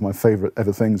just two of my favourite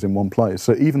ever things in one place.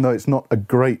 So even though it's not a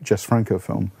great Jess Franco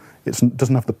film, it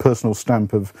doesn't have the personal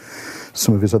stamp of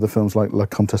some of his other films like La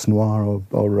Comtesse Noire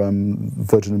or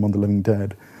Virgin Among the Living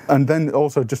Dead. And then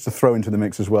also, just to throw into the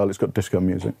mix as well, it's got disco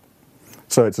music.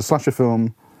 So it's a slasher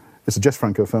film, it's a Jess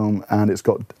Franco film, and it's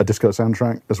got a disco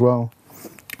soundtrack as well.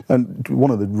 And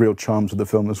one of the real charms of the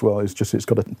film as well is just it's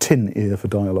got a tin ear for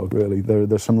dialogue, really.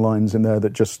 There's some lines in there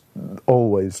that just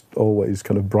always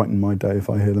kind of brighten my day if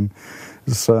I hear them.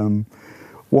 There's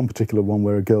one particular one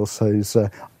where a girl says,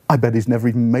 I bet he's never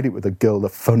even made it with a girl, the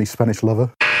phony Spanish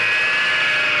lover.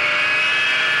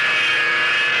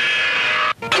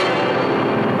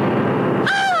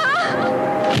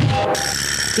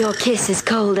 Your kiss is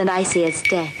cold and icy as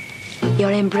death.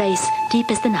 Your embrace deep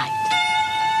as the night.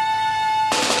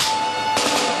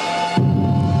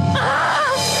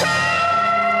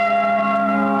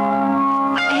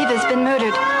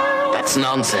 That's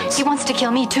nonsense. He wants to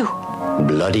kill me too.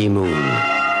 Bloody Moon.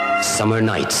 Summer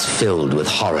nights filled with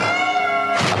horror.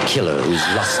 A killer whose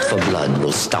lust for blood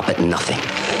will stop at nothing.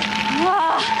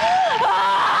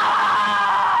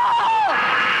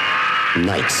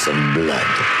 Nights of blood.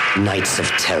 Nights of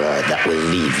terror that will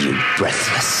leave you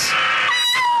breathless.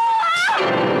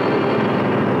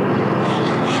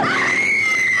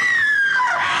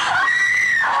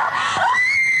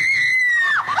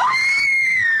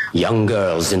 Young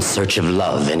girls in search of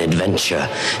love and adventure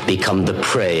become the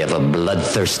prey of a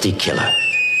bloodthirsty killer.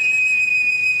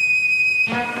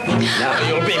 Now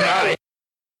you'll be mine.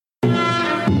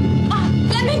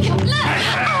 Let me go.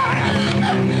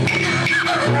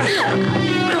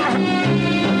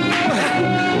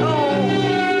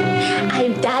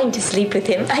 I'm dying to sleep with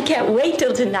him. I can't wait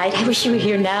till tonight. I wish you were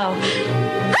here now.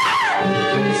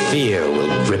 Fear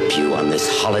will grip you on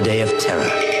this holiday of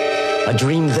terror. A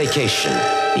dream vacation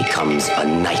becomes a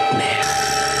nightmare.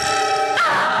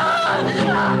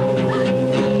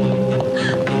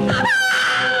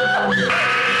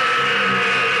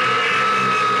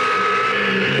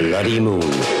 Bloody Moon,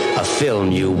 a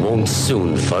film you won't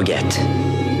soon forget.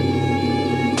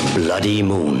 Bloody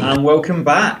Moon. And welcome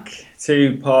back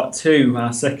to part two.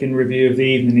 Our second review of the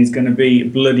evening is going to be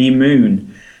Bloody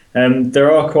Moon.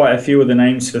 There are quite a few other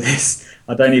names for this.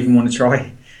 I don't even want to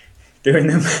try doing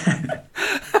them.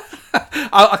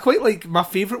 I quite like, my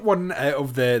favourite one out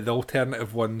of the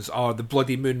alternative ones are the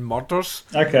Bloody Moon Murders.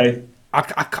 Okay. I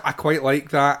quite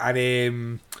like that,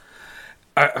 and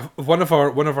one of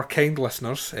our kind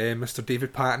listeners, Mr.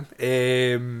 David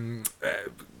Patton,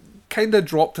 kind of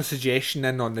dropped a suggestion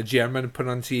in on the German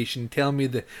pronunciation, telling me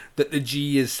that the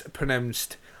G is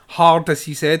pronounced hard, as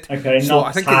he said. Okay, so not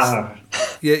I think hard.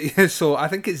 It's so I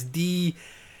think it's D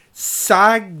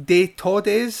Sag de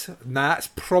Todes. Nah, that's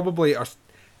probably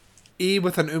A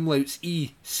with an umlaut's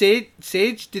E.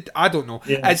 Sage? I don't know.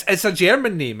 Yeah. It's a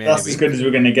German name, anyway. That's as good as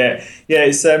we're going to get. Yeah,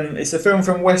 it's a film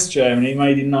from West Germany,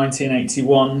 made in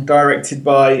 1981, directed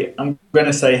by, I'm going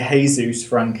to say Jesus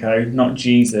Franco, not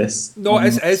Jesus. No,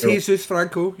 it's Jesus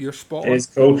Franco. You're spot on. It's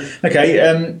cool.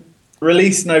 Okay,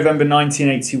 released November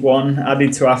 1981,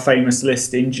 added to our famous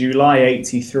list in July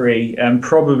 83,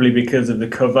 probably because of the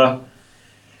cover,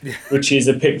 which is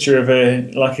a picture of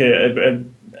a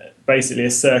basically a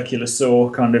circular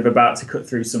saw kind of about to cut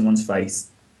through someone's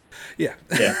face. Yeah.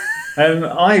 Yeah.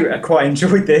 I quite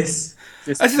enjoyed this.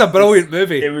 This is a brilliant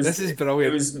movie. This is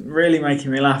brilliant. It was really making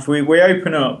me laugh. We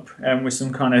open up with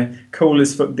some kind of cool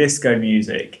as fuck disco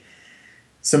music,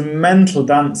 some mental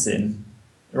dancing.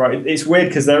 Right, it's weird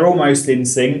because they're almost in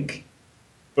sync,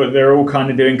 but they're all kind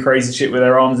of doing crazy shit with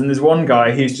their arms. And there's one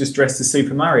guy who's just dressed as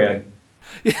Super Mario.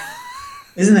 Yeah.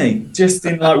 Isn't he? Just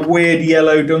in like weird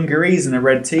yellow dungarees and a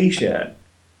red t-shirt.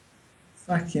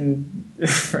 Fucking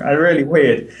really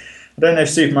weird. I don't know if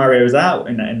Super Mario was out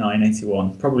in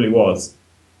 1981. Probably was.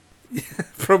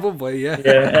 Probably, yeah.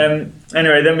 Yeah.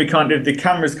 Anyway, then the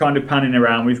camera's kind of panning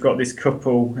around. We've got this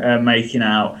couple making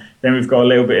out. Then we've got a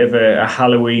little bit of a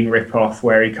Halloween rip-off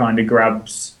where he kind of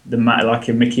grabs like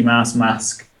a Mickey Mouse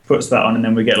mask, puts that on, and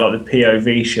then we get like the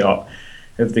POV shot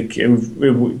of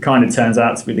it kind of turns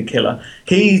out to be the killer.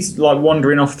 He's like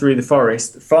wandering off through the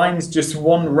forest, finds just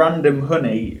one random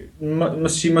honey.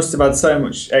 She must have had so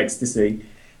much ecstasy,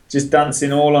 just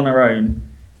dancing all on her own,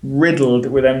 riddled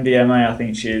with MDMA, I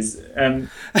think she is. And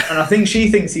I think she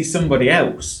thinks he's somebody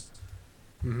else.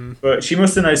 Mm-hmm. But she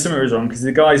must have known something was wrong because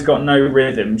the guy's got no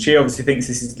rhythm. She obviously thinks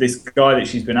this is this guy that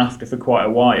she's been after for quite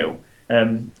a while.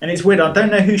 And it's weird. I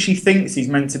don't know who she thinks he's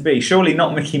meant to be. Surely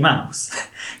not Mickey Mouse.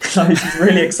 Like, she's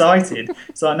really excited.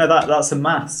 So I know that's a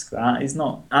mask. That is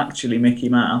not actually Mickey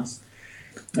Mouse.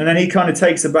 And then he kind of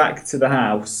takes her back to the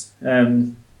house.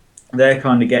 They're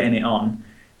kind of getting it on.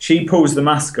 She pulls the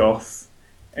mask off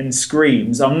and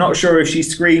screams. I'm not sure if she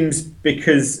screams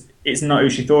because it's not who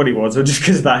she thought it was or just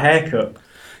because of that haircut.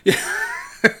 Yeah.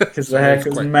 Because the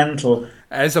haircut's mental.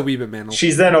 It is a wee bit mental.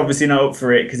 She's then obviously not up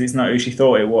for it because it's not who she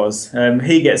thought it was.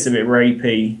 He gets a bit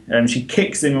rapey. She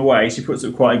kicks him away. She puts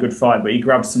up quite a good fight, but he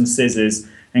grabs some scissors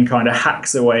and kind of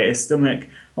hacks away at his stomach.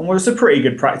 And it's a pretty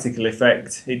good practical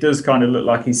effect. It does kind of look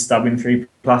like he's stabbing through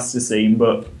plasticine,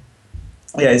 but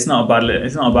yeah, it's not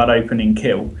a bad opening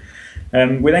kill.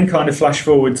 We then kind of flash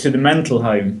forward to the mental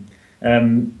home.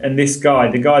 And this guy,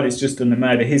 the guy that's just done the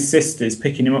murder, his sister's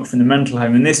picking him up from the mental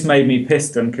home, and this made me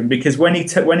piss, Duncan, because when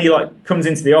he like comes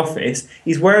into the office,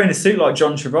 he's wearing a suit like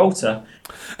John Travolta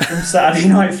from Saturday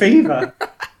Night Fever,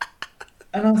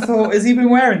 and I thought, has he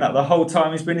been wearing that the whole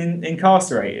time he's been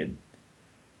incarcerated?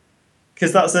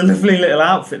 Because that's a lovely little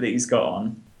outfit that he's got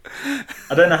on.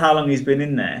 I don't know how long he's been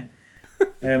in there.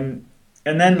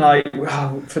 And then,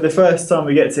 for the first time,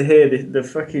 we get to hear the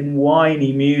fucking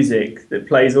whiny music that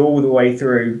plays all the way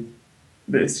through.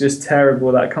 That's just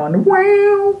terrible, that kind of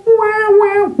wow, wow,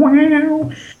 wow,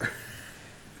 wow.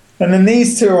 And then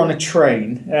these two are on a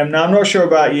train. Now, I'm not sure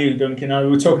about you, Duncan. We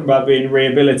were talking about being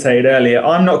rehabilitated earlier.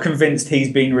 I'm not convinced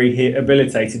he's been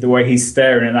rehabilitated the way he's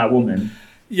staring at that woman.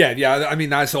 Yeah. I mean,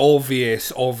 that's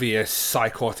obvious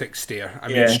psychotic stare. I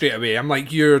mean, straight away, I'm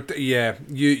like, you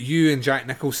and Jack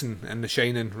Nicholson in The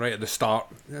Shining right at the start.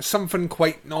 There's something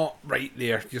quite not right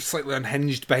there. You're slightly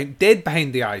unhinged, dead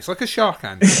behind the eyes, like a shark,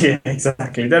 Andy. Yeah,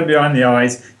 exactly. Dead behind the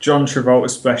eyes. John Travolta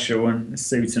special and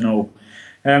suit and all.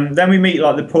 Then we meet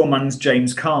like the poor man's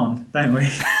James Caan, don't we?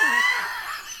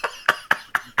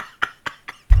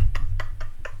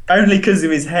 Only because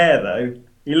of his hair, though.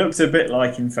 He looks a bit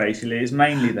like him facially. It's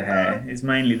mainly the hair. It's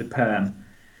mainly the perm.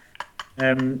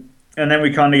 And then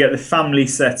we kind of get the family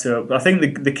set up. I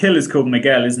think the killer's called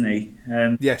Miguel, isn't he?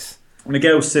 Yes.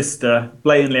 Miguel's sister,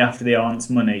 blatantly after the aunt's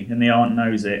money, and the aunt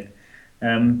knows it.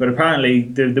 But apparently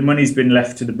the money's been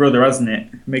left to the brother, hasn't it?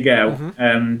 Miguel.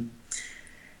 Mm-hmm.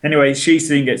 Anyway, she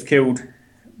soon gets killed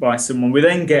by someone. We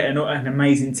then get an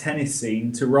amazing tennis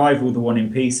scene to rival the one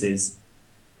in Pieces.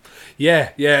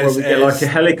 Yeah. Where we get like a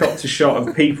helicopter shot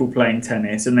of people playing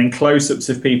tennis and then close-ups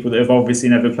of people that have obviously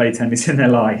never played tennis in their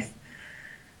life,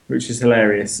 which is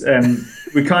hilarious.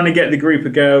 We kind of get the group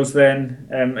of girls then.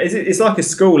 It's like a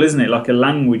school, isn't it? Like a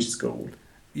language school.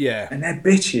 Yeah. And they're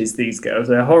bitches, these girls.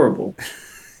 They're horrible.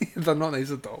 They're not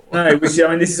nice at all. No, this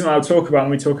is what I'll talk about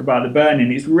when we talk about The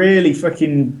Burning. It's really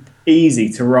fucking easy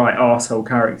to write arsehole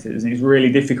characters, and it's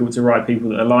really difficult to write people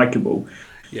that are likeable.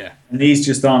 Yeah. And these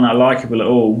just aren't that likeable at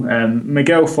all.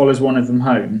 Miguel follows one of them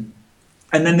home.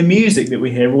 And then the music that we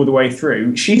hear all the way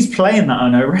through, she's playing that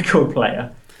on her record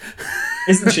player.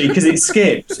 Isn't she? Because it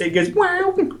skips. It goes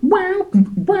wow, wow,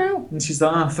 wow, and she's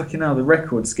like, "Oh fucking hell, the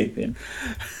record's skipping."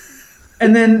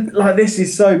 And then, like, this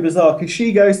is so bizarre because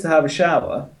she goes to have a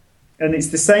shower, and it's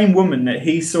the same woman that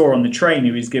he saw on the train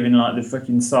who he's giving like the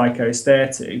fucking psycho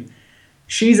stare to.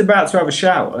 She's about to have a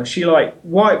shower. She like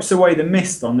wipes away the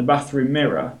mist on the bathroom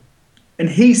mirror, and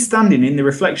he's standing in the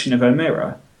reflection of her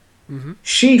mirror. Mm-hmm.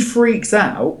 She freaks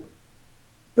out,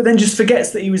 but then just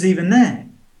forgets that he was even there.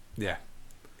 Yeah.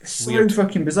 So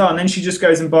fucking bizarre. And then she just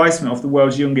goes and buys something off the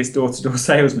world's youngest door-to-door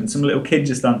salesman. Some little kid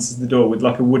just answers the door with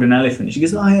like a wooden elephant. She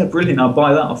goes, "Oh yeah, brilliant, I'll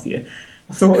buy that off you."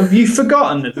 I thought, have you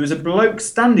forgotten that there was a bloke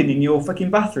standing in your fucking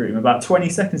bathroom about 20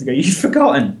 seconds ago? You've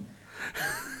forgotten.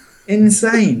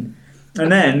 Insane.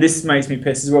 And then, this makes me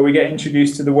piss as well, we get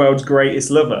introduced to the world's greatest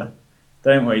lover,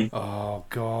 don't we? Oh,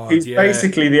 God, Who's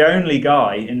basically the only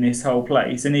guy in this whole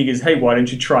place. And he goes, "Hey, why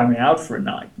don't you try me out for a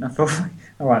night?" And I thought,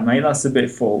 all right, mate, that's a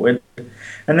bit forward.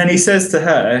 And then he says to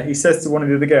her, he says to one of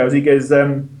the other girls, he goes,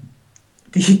 do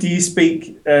you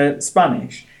speak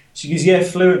Spanish? She goes, "Yeah,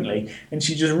 fluently." And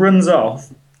she just runs off,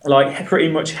 like pretty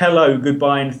much hello,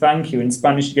 goodbye, and thank you in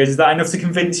Spanish. She goes, "Is that enough to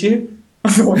convince you?"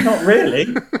 I thought, not really.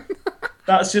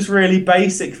 That's just really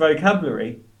basic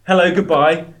vocabulary. Hello,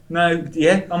 goodbye. No,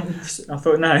 yeah. I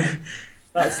thought, no,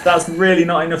 that's really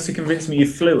not enough to convince me you're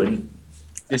fluent.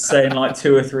 Just saying like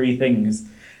 2 or 3 things.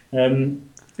 And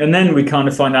then we kind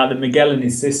of find out that Miguel and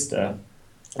his sister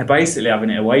are basically having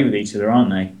it away with each other,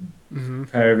 aren't they? Mm-hmm. A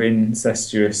pair of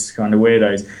incestuous kind of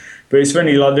weirdos. But it's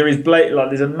funny, like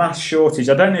there's a mass shortage.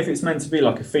 I don't know if it's meant to be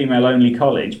like a female-only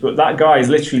college, but that guy is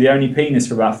literally the only penis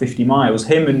for about 50 miles.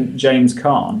 Him and James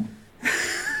Caan.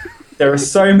 There are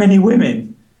so many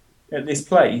women at this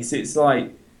place. It's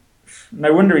like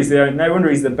no wonder he's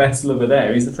the best lover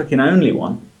there. He's the fucking only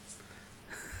one.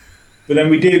 But then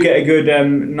we do get a good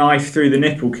knife through the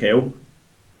nipple kill,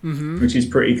 which is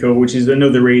pretty cool, which is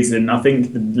another reason. I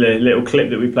think the little clip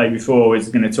that we played before is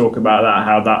going to talk about that,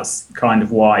 how that's kind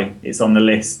of why it's on the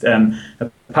list.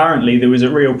 Apparently, there was a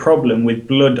real problem with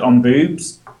blood on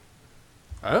boobs.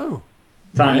 Oh.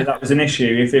 Apparently, that was an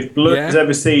issue. If blood was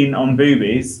ever seen on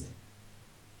boobies,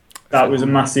 that was a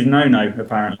massive no-no,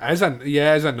 apparently. As a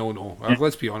no-no.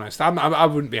 Let's be honest. I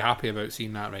wouldn't be happy about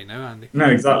seeing that right now, Andy. No,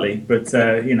 exactly. But,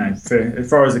 as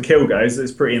far as the kill goes,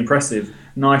 it's pretty impressive.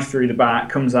 Knife through the back,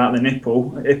 comes out the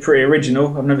nipple. It's pretty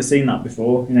original. I've never seen that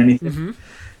before in anything.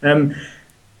 And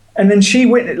then she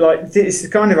witnessed, like, this is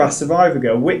kind of our survivor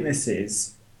girl,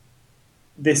 witnesses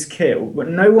this kill, but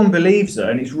no one believes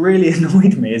her, and it's really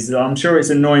annoyed me. I'm sure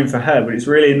it's annoying for her, but it's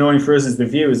really annoying for us as the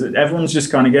viewers that everyone's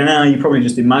just kind of going, "Oh, you probably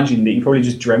just imagined it, you probably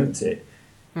just dreamt it."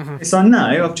 It's like,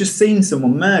 no, I've just seen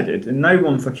someone murdered, and no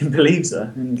one fucking believes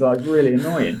her, and it's like really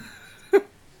annoying.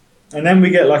 And then we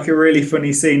get like a really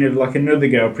funny scene of like another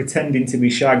girl pretending to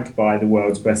be shagged by the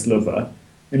world's best lover,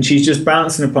 and she's just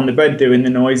bouncing up on the bed doing the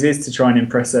noises to try and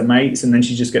impress her mates, and then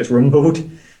she just gets rumbled.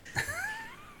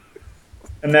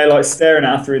 And they're like staring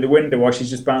at her through the window while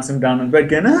she's just bouncing down on the bed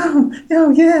going,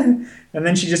 oh yeah. And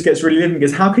then she just gets really livid and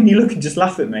goes, "How can you look and just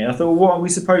laugh at me?" I thought, what are we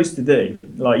supposed to do?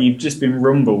 Like, you've just been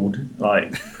rumbled,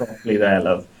 like, properly there,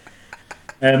 love.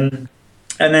 And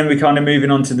then we're kind of moving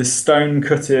on to the stone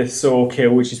cutter saw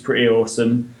kill, which is pretty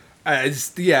awesome.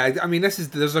 There's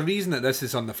a reason that this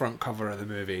is on the front cover of the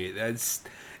movie.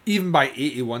 Even by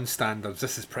 81 standards,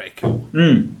 this is pretty cool.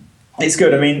 It's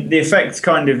good. I mean, the effect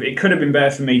it could have been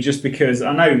better for me just because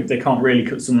I know they can't really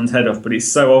cut someone's head off, but it's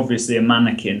so obviously a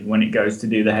mannequin when it goes to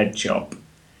do the head chop.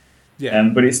 Yeah.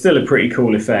 But it's still a pretty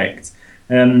cool effect.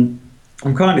 I'm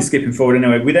kind of skipping forward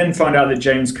anyway. We then find out that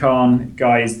James Caan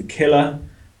guy is the killer.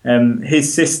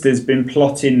 His sister's been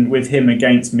plotting with him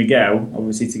against Miguel,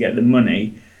 obviously to get the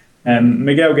money.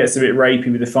 Miguel gets a bit rapey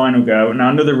with the final girl. Now,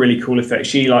 another really cool effect,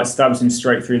 she like stabs him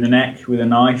straight through the neck with a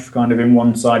knife, kind of in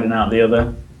one side and out the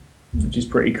other, which is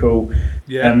pretty cool.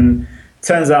 Yeah.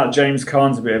 Turns out James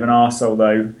Caan's a bit of an arsehole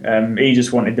though. He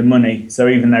just wanted the money. So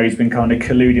even though he's been kind of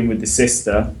colluding with the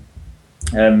sister,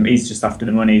 he's just after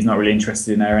the money. He's not really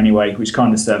interested in her anyway, which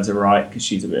kind of serves her right because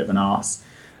she's a bit of an arse.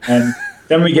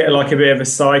 Then we get like a bit of a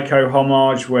Psycho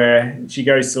homage where she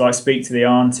goes to like speak to the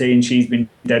auntie and she's been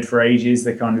dead for ages.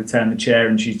 They kind of turn the chair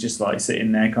and she's just like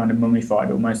sitting there kind of mummified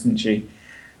almost, isn't she?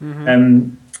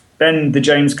 Then the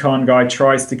James Caan guy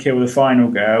tries to kill the final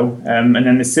girl, and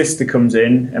then the sister comes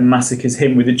in and massacres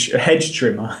him with a hedge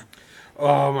trimmer.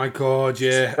 Oh my god,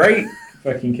 yeah. Great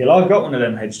fucking kill. I've got one of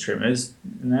them hedge trimmers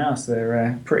in the house.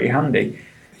 They're pretty handy.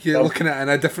 You're looking at it in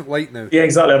a different light now. Yeah,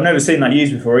 exactly. I've never seen that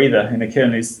used before either in a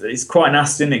kiln. It's quite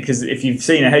nasty, isn't it? Because if you've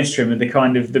seen a hedge trimmer,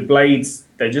 the blades,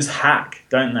 they just hack,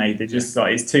 don't they? They just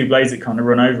like, it's two blades that kind of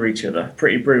run over each other.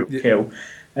 Pretty brutal kill.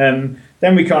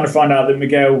 Then we kind of find out that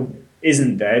Miguel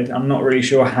isn't dead. I'm not really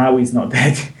sure how he's not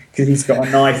dead because he's got a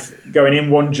knife going in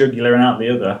one jugular and out the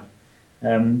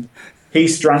other. He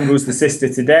strangles the sister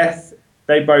to death.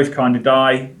 They both kind of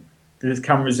die. The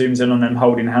camera zooms in on them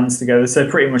holding hands together. So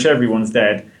pretty much everyone's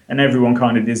dead, and everyone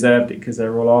kind of deserved it because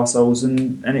they're all arseholes,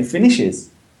 and it finishes.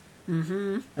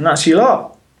 Mm-hmm. And that's your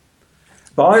lot.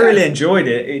 But I really enjoyed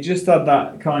it. It just had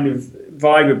that kind of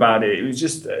vibe about it. It was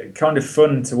just kind of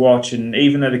fun to watch, and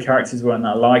even though the characters weren't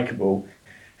that likeable,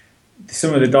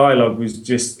 some of the dialogue was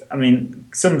just, I mean,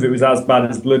 some of it was as bad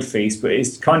as Blood Feast, but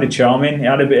it's kind of charming. It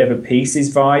had a bit of a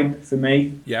Pieces vibe for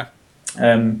me. Yeah.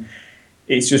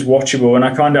 It's just watchable, and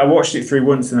I watched it through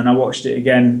once, and then I watched it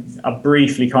again. I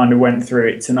briefly kind of went through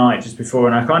it tonight just before,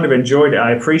 and I kind of enjoyed it.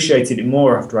 I appreciated it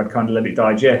more after I'd kind of let it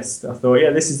digest. I thought, yeah,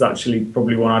 this is actually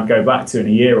probably one I'd go back to in a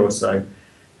year or so,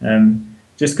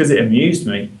 just because it amused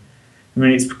me. I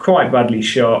mean, it's quite badly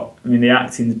shot. I mean, the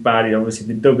acting's bad. Obviously,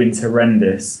 the dubbing's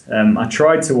horrendous. I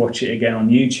tried to watch it again on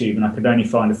YouTube, and I could only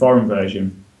find a foreign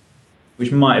version,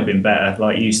 which might have been better.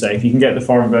 Like you say, if you can get the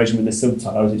foreign version with the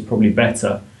subtitles, it's probably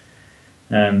better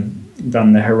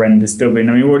than the horrendous dubbing.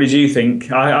 I mean, what did you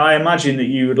think? I imagine that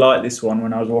you would like this one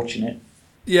when I was watching it.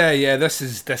 Yeah, this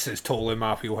is totally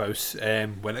my wheelhouse.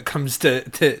 When it comes to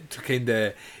kind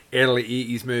of early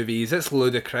 80s movies, it's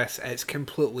ludicrous. It's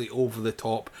completely over the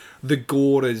top. The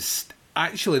gore is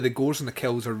actually, the gores and the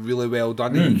kills are really well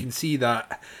done, and you can see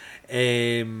that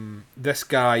this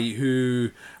guy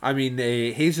who, I mean,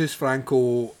 Jesus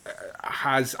Franco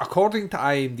has, according to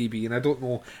IMDb, and I don't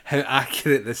know how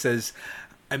accurate this is,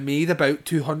 made about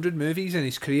 200 movies in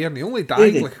his career, and he only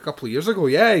died like a couple of years ago.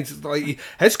 Yeah, he's like,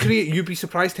 his career, you'd be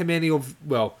surprised how many of,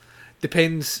 well,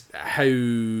 depends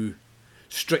how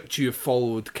strict you have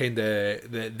followed kind of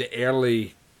the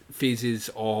early phases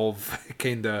of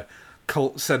kind of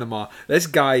cult cinema. This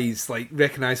guy's like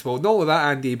recognisable. Not only that,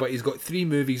 Andy, but he's got 3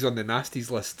 movies on the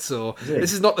Nasties list, so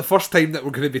this is not the first time that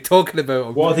we're going to be talking about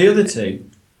him. What are the other 2?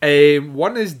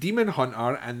 One is Demon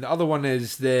Hunter, and the other one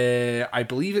is I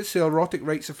believe it's the Erotic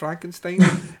Rites of Frankenstein,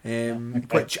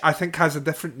 which I think has a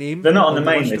different name. They're not on the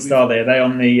main list, are they? Are they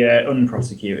on the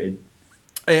unprosecuted?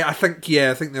 I think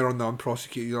they're on the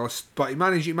unprosecuted list, but he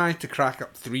managed to crack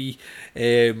up 3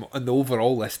 on the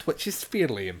overall list, which is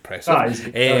fairly impressive. I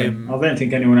don't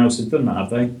think anyone else has done that, have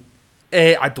they?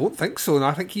 I don't think so, and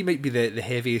I think he might be the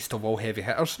heaviest of all heavy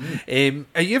hitters. Have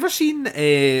you ever seen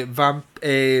Vampiros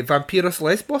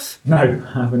Lesbos? No, I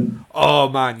haven't. Oh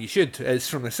man, you should. It's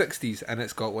from the 60s, and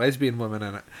it's got lesbian women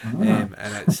in it, and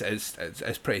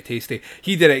it's pretty tasty.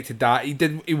 He directed that.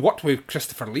 He worked with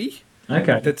Christopher Lee.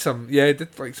 Okay. Did some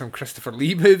Christopher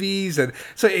Lee movies, and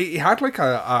so he had like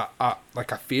a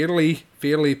fairly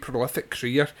prolific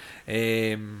career.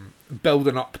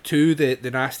 Building up to the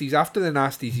Nasties. After the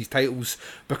Nasties, his titles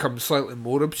become slightly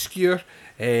more obscure,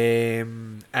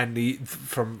 and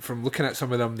from looking at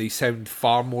some of them, they sound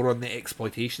far more on the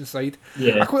exploitation side.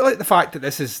 Yeah. I quite like the fact that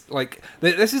this is like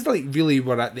really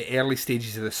we're at the early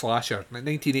stages of the slasher. Like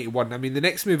 1981. I mean, the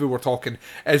next movie we're talking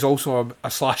is also a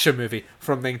slasher movie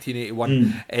from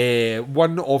 1981.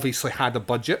 One obviously had a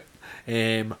budget.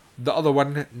 The other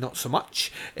one, not so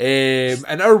much.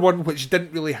 And our one, which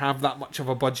didn't really have that much of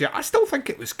a budget, I still think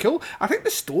it was cool. I think the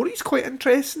story's quite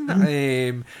interesting.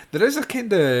 There is a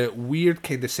kind of weird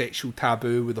kind of sexual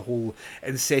taboo with the whole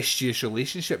incestuous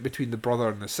relationship between the brother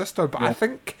and the sister, but I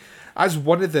think as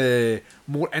one of the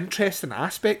more interesting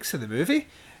aspects of the movie,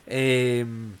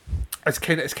 it's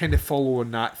kind of following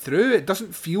that through. It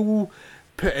doesn't feel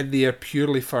put in there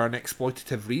purely for an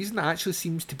exploitative reason. It actually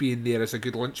seems to be in there as a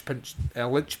good linchpin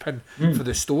for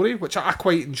the story, which I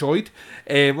quite enjoyed.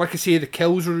 Like I say, the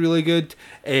kills were really good.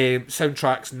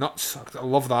 Soundtrack's nuts. I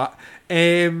love that.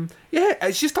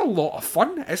 It's just a lot of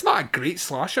fun. It's not a great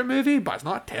slasher movie, but it's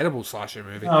not a terrible slasher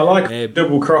movie. I like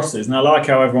double crosses, and I like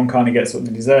how everyone kind of gets what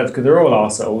they deserve, because they're all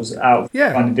arseholes out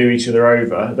trying to do each other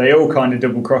over. They all kind of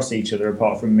double cross each other,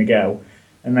 apart from Miguel,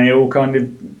 and they all kind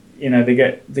of, they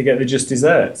get the just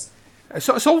desserts.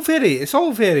 It's all very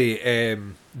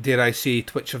dare I say,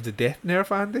 Twitch of the Death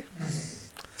Nerve, Andy.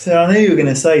 So I knew you were going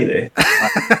to say this.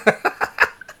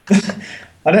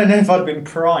 I don't know if I'd been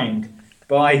primed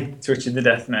by Twitch of the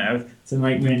Death Nerve to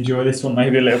make me enjoy this one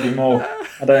maybe a little bit more.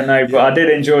 I don't know, but I did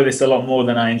enjoy this a lot more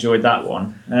than I enjoid that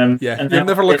one. You'll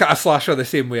never look at a slasher the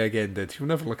same way again, dude. You'll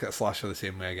never look at a slasher the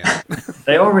same way again.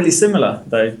 They are really similar,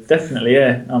 though. Definitely,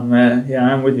 yeah.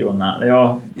 I'm with you on that. They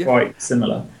are quite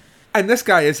similar. And this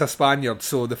guy is a Spaniard,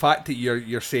 so the fact that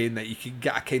you're saying that you can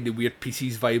get a kind of weird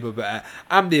PCs vibe about it,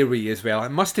 I'm there with you as well. It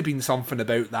must have been something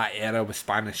about that era with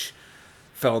Spanish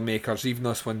filmmakers, even though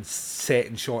this one's set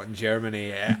and shot in Germany,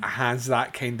 it has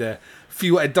that kind of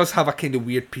feel. It does have a kind of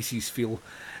weird pieces feel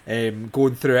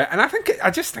going through it, and I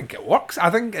just think it works.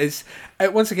 I think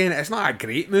once again, it's not a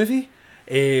great movie,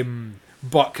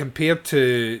 but compared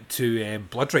to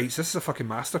Blood Rights, this is a fucking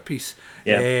masterpiece.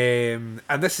 Yeah.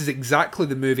 And this is exactly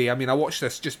the movie. I mean, I watched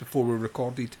this just before we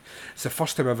recorded. It's the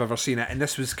first time I've ever seen it, and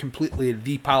this was completely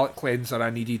the palate cleanser I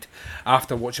needed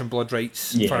after watching Blood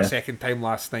Rights for a second time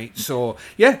last night. So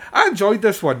yeah, I enjoyed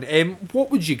this one. What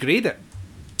would you grade it?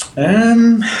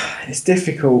 It's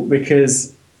difficult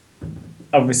because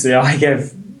obviously I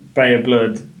gave Bay of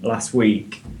Blood last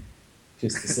week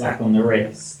just to slap on the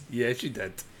wrist. Yes, you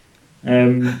did.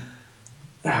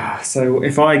 So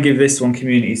if I give this one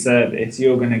community service,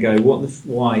 you're going to go,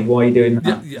 why are you doing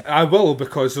that? Yeah, I will,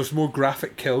 because there's more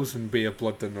graphic kills in Bay of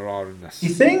Blood than there are in this. You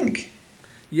think?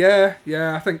 Yeah.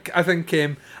 I think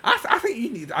you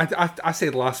need. I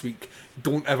said last week,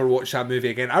 don't ever watch that movie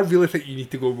again. I really think you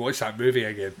need to go and watch that movie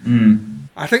again.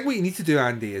 I think what you need to do,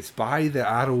 Andy, is buy the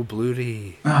Arrow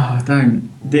Blu-ray. Oh,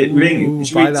 don't. Should we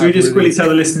just quickly tell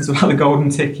the listeners about the golden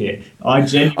ticket? I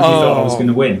genuinely thought I was going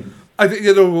to win. I think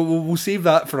we'll save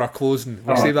that for our closing.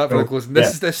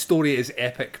 This story is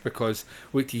epic because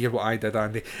wait to hear what I did,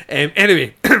 Andy.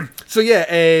 Anyway, so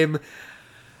yeah,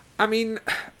 I mean,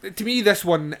 to me this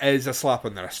one is a slap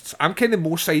on the wrists. I'm kind of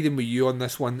more siding with you on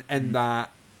this one in that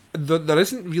there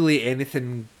isn't really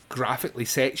anything graphically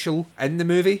sexual in the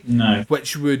movie,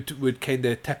 which would kind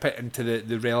of tip it into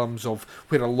the realms of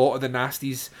where a lot of the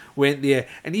nasties went there.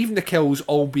 And even the kills,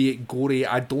 albeit gory,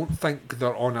 I don't think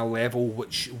they're on a level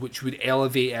which would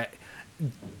elevate it.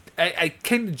 It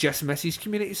kind of just misses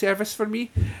community service for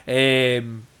me,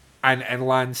 and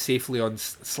lands safely on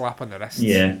slap on the wrist.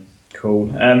 Yeah,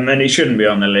 cool. And it shouldn't be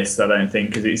on the list, I don't think,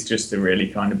 because it's just a really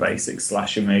kind of basic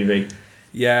slasher movie.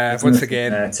 Yeah, once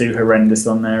again, too horrendous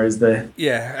on there, is there?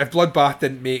 Yeah, if Bloodbath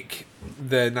didn't make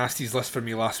the nasties list for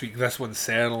me last week, this one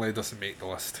certainly doesn't make the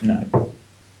list. No.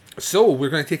 So we're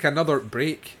going to take another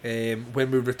break. When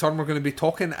we return, we're going to be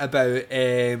talking about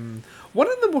one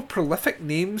of the more prolific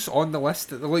names on the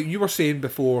list. Like you were saying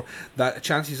before, that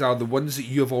chances are the ones that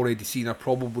you have already seen are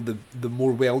probably the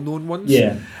more well-known ones.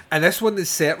 Yeah. And this one is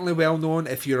certainly well-known.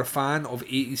 If you're a fan of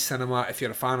 80s cinema, if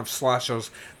you're a fan of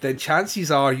slashers, then chances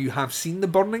are you have seen The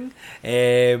Burning,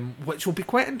 which will be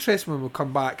quite interesting when we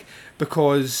come back,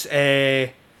 because...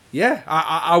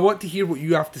 I want to hear what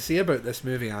you have to say about this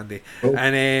movie, Andy. Cool.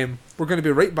 And we're going to be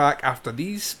right back after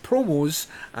these promos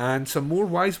and some more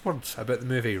wise words about the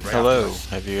movie. Right. Hello,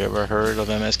 have you ever heard of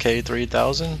MSK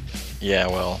 3000? Yeah,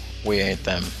 well, we ain't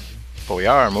them. But we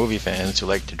are movie fans who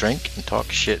like to drink and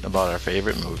talk shit about our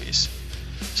favorite movies.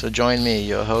 So join me,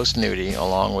 your host Nudie,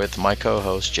 along with my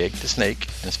co-host Jake the Snake,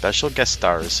 and special guest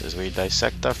stars as we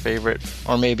dissect our favorite,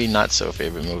 or maybe not so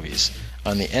favorite movies,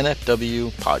 on the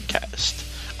NFW podcast.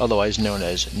 Otherwise known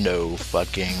as No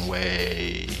Fucking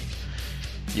Way.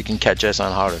 You can catch us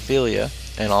on Horrorphilia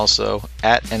and also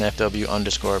at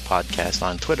NFW_podcast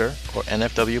on Twitter or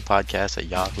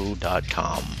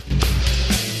NFWpodcast@yahoo.com.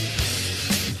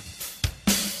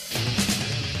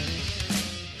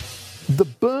 The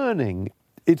Burning.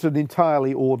 It's an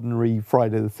entirely ordinary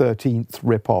Friday the 13th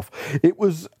rip-off. It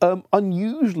was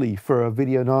unusually for a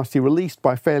Video Nasty released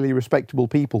by fairly respectable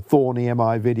people. Thorn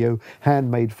EMI Video,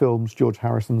 Handmade Films, George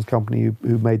Harrison's company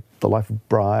who made The Life of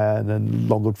Brian and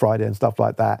Long Good Friday and stuff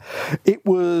like that. It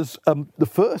was the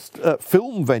first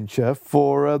film venture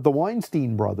for the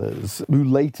Weinstein brothers, who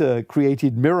later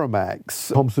created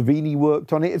Miramax. Tom Savini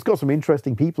worked on it. It's got some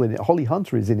interesting people in it. Holly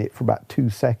Hunter is in it for about 2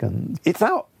 seconds. It's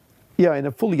out. Yeah, in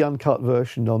a fully uncut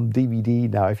version on DVD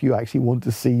now, if you actually want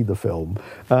to see the film.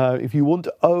 If you want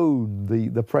to own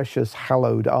the precious,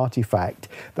 hallowed artifact,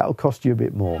 that'll cost you a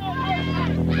bit more. This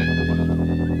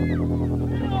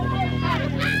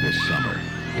summer,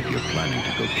 if you're planning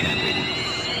to go camping,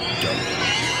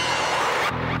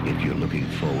 don't. If you're looking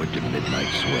forward to midnight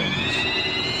swims,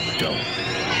 don't.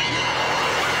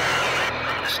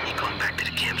 Sneak on back to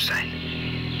the campsite.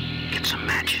 Get some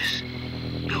matches.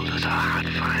 Build us a hot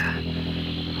fire.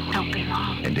 Don't be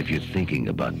long. And if you're thinking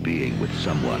about being with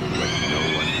someone where no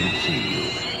one can see you,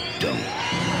 don't.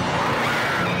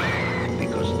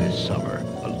 Because this summer,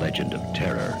 A Legend of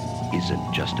Terror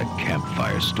isn't just a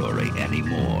campfire story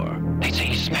anymore. They say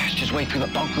he smashed his way through the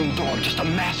bunk room door, just a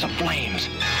mass of flames.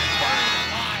 Burned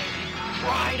alive,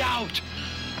 cried out,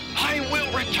 I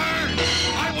will return!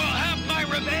 I will have my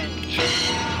revenge!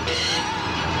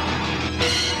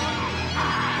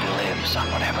 Lives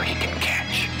on whatever he can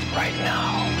catch. Right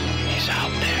now, he's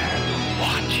out there,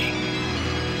 watching,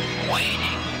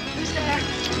 waiting. Who's there?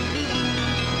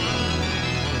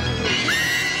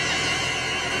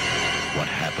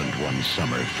 one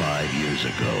summer 5 years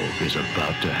ago is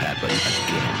about to happen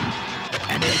again,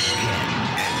 and again,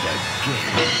 and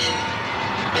again.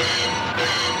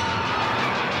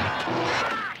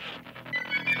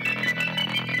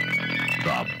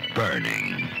 The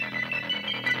Burning.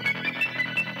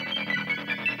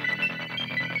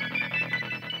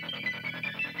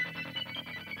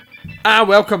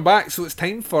 Welcome back. So it's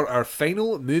time for our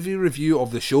final movie review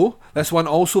of the show. This one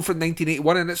also from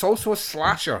 1981, and it's also a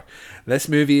slasher. This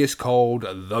movie is called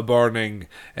The Burning.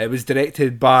 It was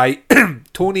directed by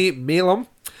Tony Maylam,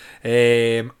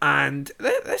 and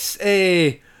this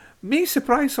may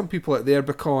surprise some people out there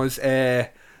because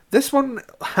this one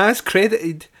has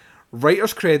credited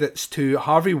writer's credits to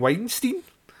Harvey Weinstein,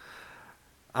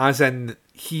 as in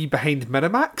he behind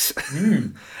Miramax,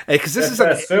 because this is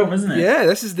their first film, isn't it? Yeah,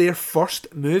 this is their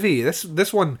first movie.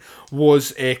 This one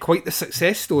was quite the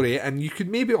success story, and you could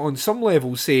maybe on some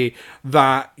level say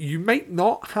that you might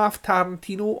not have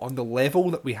Tarantino on the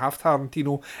level that we have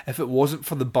Tarantino if it wasn't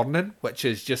for The Burning, which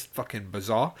is just fucking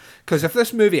bizarre. Because if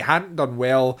this movie hadn't done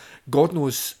well, God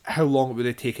knows how long it would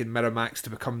have taken Miramax to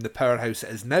become the powerhouse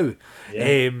it is now.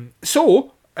 Yeah.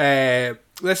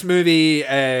 This movie,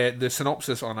 the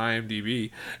synopsis on IMDb,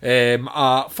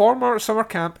 a former summer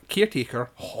camp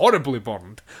caretaker, horribly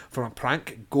burned from a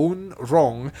prank gone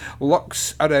wrong,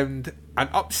 looks around an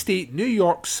upstate New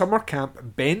York summer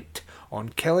camp bent on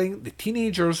killing the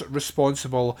teenagers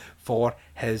responsible for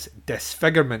his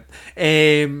disfigurement.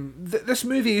 This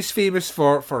movie is famous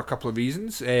for a couple of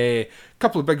reasons, a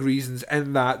couple of big reasons,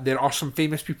 in that there are some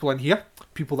famous people in here,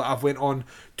 people that have went on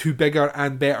to bigger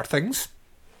and better things.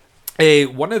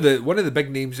 One of the big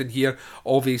names in here,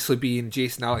 obviously being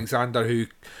Jason Alexander,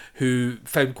 who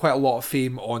found quite a lot of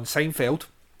fame on Seinfeld.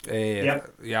 Yeah,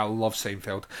 I love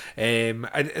Seinfeld. And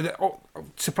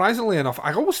surprisingly enough,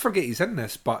 I always forget he's in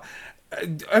this, but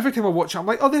every time I watch it, I'm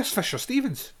like, oh, there's Fisher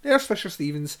Stevens. There's Fisher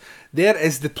Stevens. There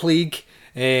is the Plague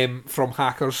from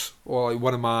Hackers, or like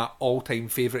one of my all-time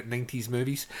favourite 90s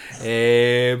movies.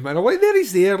 And I'm like, there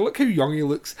he's there. Look how young he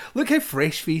looks. Look how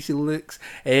fresh-faced he looks.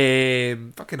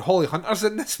 Fucking Holly Hunter's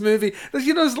in this movie.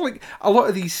 There's like a lot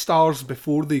of these stars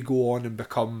before they go on and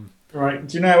become... Right,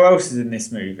 do you know who else is in this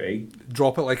movie?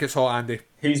 Drop it like it's hot, Andy.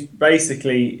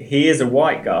 He is a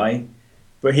white guy,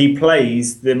 but he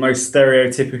plays the most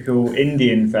stereotypical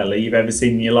Indian fella you've ever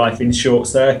seen in your life in Short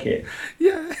Circuit.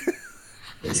 Yeah.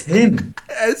 It's him.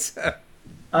 It's him.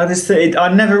 I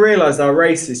never realised how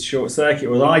racist Short Circuit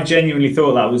was. I genuinely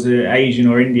thought that was an Asian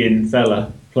or Indian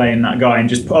fella playing that guy and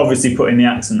just obviously putting the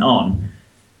accent on.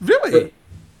 Really?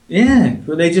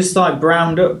 But they just like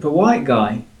browned up a white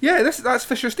guy. Yeah, that's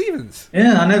Fisher Stevens.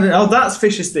 Yeah, that's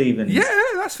Fisher Stevens. Yeah,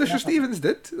 that's Fisher Stevens,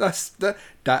 dude.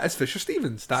 That is Fisher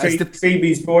Stevens. That is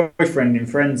Phoebe's boyfriend in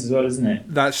Friends as well, isn't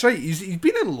it? That's right. He's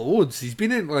been in loads. He's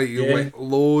been in like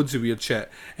loads of weird shit.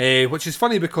 Which is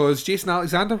funny because Jason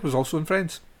Alexander was also in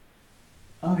Friends.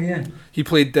 Oh yeah. He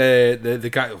played the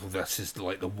guy. Oh, this is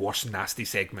like the worst nasty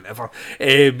segment ever.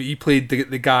 He played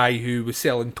the guy who was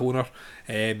selling toner,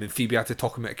 and Phoebe had to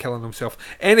talk him into killing himself.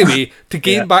 Anyway, to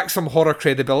gain back some horror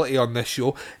credibility on this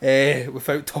show,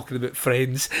 without talking about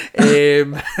Friends,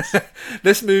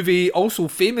 this movie also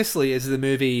famously is the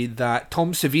movie that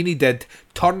Tom Savini did,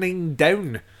 turning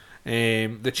down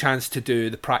the chance to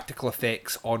do the practical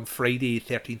effects on Friday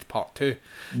 13th Part 2.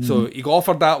 So he got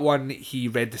offered that one, he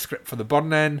read the script for The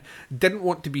Burning, didn't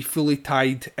want to be fully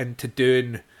tied into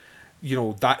doing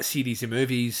that series of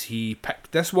movies. He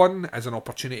picked this one as an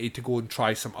opportunity to go and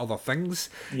try some other things.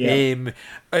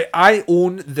 I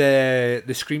own the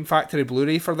Scream Factory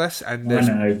Blu-ray for this, and this,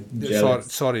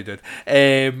 sorry dude,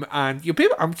 and you'll be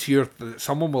able, I'm sure that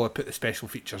someone will have put the special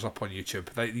features up on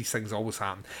YouTube. These things always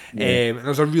happen. And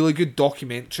there's a really good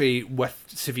documentary with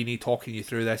Savini talking you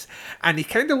through this, and he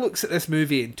kind of looks at this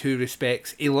movie in two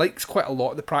respects. He likes quite a lot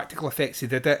of the practical effects he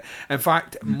did it. In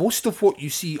fact, most of what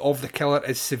you see of the killer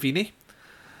is Savini.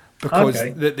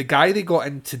 Because the guy they got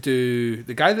in to do,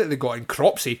 the guy that they got in,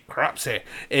 Cropsey,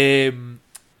 the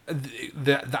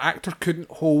actor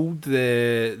couldn't hold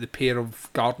the pair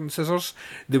of garden scissors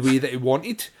the way that he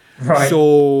wanted. Right.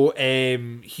 So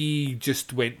he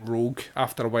just went rogue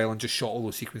after a while and just shot all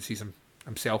those sequences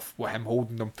himself with him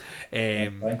holding them.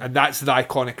 And that's the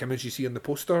iconic image you see on the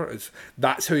poster.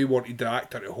 That's how he wanted the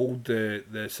actor to hold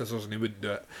the scissors, and he wouldn't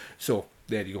do it. So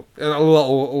there you go. A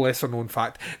little lesser known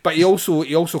fact. But he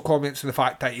also comments on the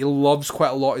fact that he loves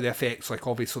quite a lot of the effects, like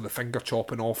obviously the finger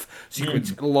chopping off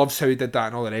sequence. Loves how he did that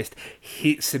and all the rest.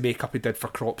 Hates the makeup he did for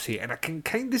Cropsey, and I can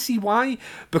kind of see why,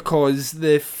 because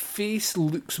the face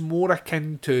looks more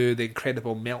akin to the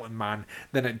Incredible Melting Man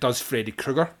than it does Freddy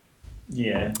Krueger.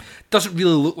 Yeah. Doesn't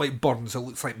really look like Burns, it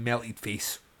looks like melted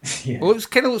face. Well,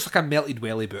 it kind of looks like a melted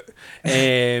welly boot.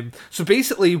 So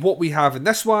basically what we have in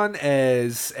this one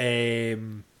is a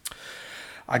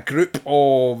group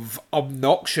of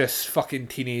obnoxious fucking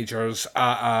teenagers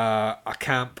at a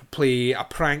camp play a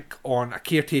prank on a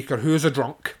caretaker who is a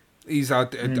drunk. He's a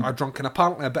drunk and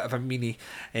apparently a bit of a meanie.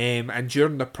 And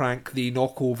during the prank, they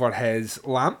knock over his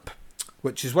lamp,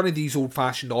 which is one of these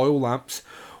old-fashioned oil lamps,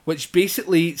 which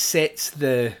basically sets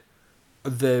the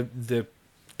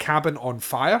cabin on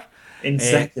fire. In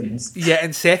seconds. Yeah,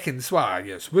 in seconds. Well,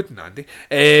 yeah, it's wooden, Andy.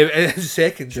 In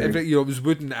seconds. It was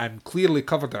wooden and clearly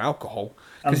covered in alcohol.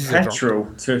 And petrol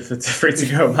for it to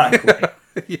go back way.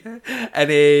 Yeah.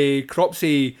 And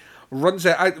Cropsey runs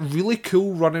a really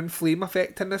cool running flame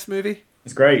effect in this movie.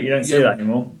 It's great. You don't see that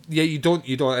anymore. Yeah, you don't.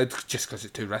 It's just because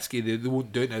it's too risky. They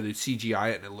won't do it now. They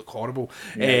CGI it and it look horrible.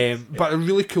 Yeah, but a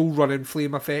really cool running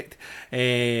flame effect.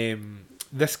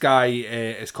 This guy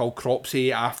is called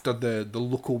Cropsey after the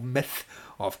local myth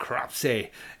of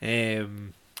Cropsey.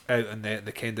 Out in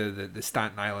the kind of the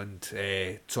Staten Island.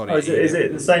 Is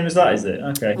it the same as that? Is it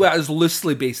okay? Well, it's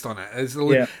loosely based on it.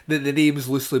 The name is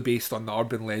loosely based on the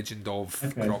urban legend of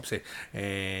Cropsey.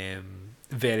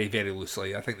 Very, very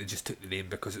loosely. I think they just took the name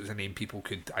because it was a name people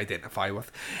could identify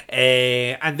with.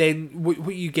 And then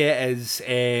what you get is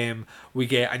we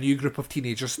get a new group of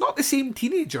teenagers. Not the same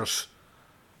teenagers,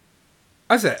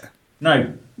 is it?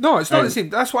 No, it's not the same.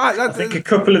 That's why I think a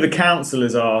couple of the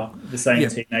counsellors are the same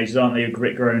teenagers, aren't they?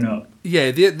 Grown up.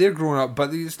 Yeah, they're grown up,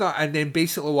 but it's not. And then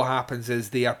basically what happens is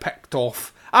they are picked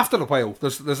off after a while.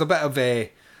 There's a bit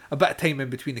of time in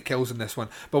between the kills in this one.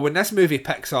 But when this movie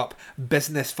picks up,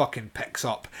 business fucking picks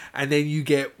up, and then you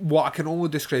get what I can only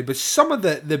describe as some of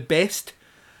the best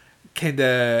kind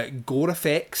of gore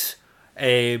effects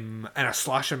in a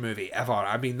slasher movie ever.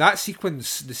 I mean, the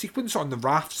sequence on the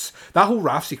rafts, that whole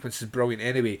raft sequence is brilliant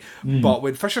anyway. But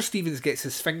when Fisher Stevens gets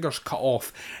his fingers cut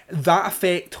off, that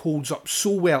effect holds up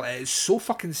so well. It is so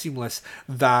fucking seamless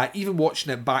that even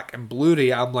watching it back in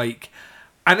Blu-ray, I'm like,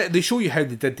 and they show you how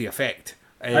they did the effect.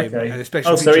 Okay. And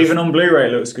especially so even on Blu-ray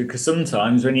it looks good, because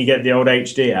sometimes when you get the old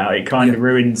HD out, it kind of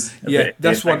ruins a bit.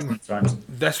 This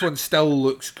one still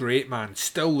looks great, man.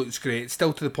 Still looks great.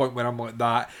 Still to the point where I'm like,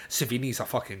 that Savini's a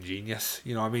fucking genius.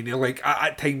 You know what I mean? Like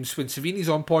at times when Savini's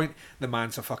on point, the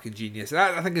man's a fucking genius.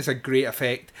 I think it's a great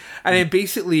effect. And then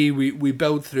basically we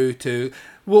build through to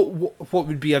what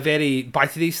would be a very, by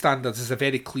today's standards, is a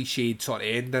very cliched sort of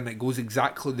ending. It goes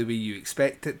exactly the way you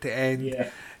expect it to end. Yeah.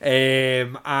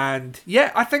 And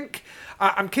yeah, I think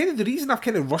I'm kind of, the reason I've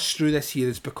kind of rushed through this here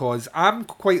is because I'm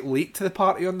quite late to the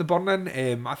party on The Burning.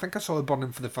 I think I saw The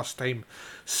Burning for the first time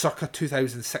circa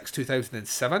 2006,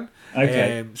 2007.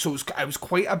 Okay. So it was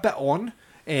quite a bit on.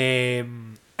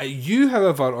 You,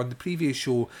 however, on the previous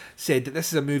show said that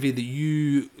this is a movie that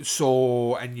you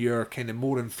saw in your kind of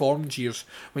more informed years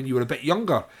when you were a bit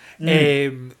younger.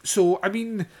 So, I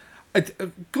mean,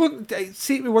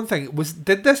 say to me one thing.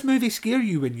 Did this movie scare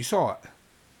you when you saw it?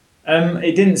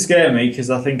 It didn't scare me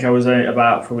because I think I was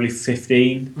about probably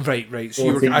 15. Right.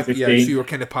 So 14, you were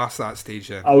kind of past that stage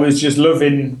then. I was just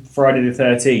loving Friday the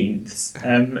 13th,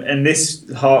 and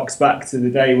this harks back to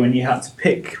the day when you had to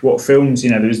pick what films.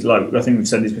 There was, like, I think we've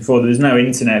said this before. There was no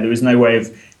internet. There was no way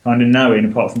of kind of knowing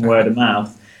apart from word of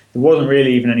mouth. There wasn't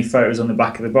really even any photos on the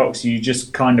back of the box. You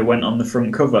just kind of went on the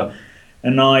front cover,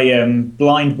 and I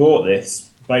blind bought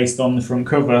this based on the front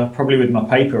cover, probably with my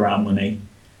paper round money.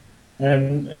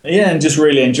 And just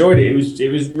really enjoyed it.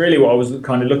 It was really what I was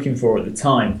kind of looking for at the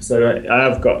time. So I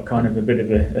have got kind of a bit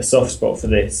of a soft spot for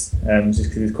this, just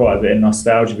because there's quite a bit of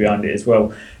nostalgia behind it as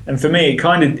well. And for me,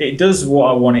 it does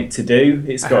what I want it to do.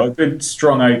 It's got a good,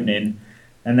 strong opening,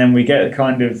 and then we get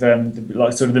kind of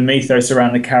the mythos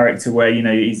around the character, where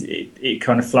it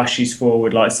kind of flashes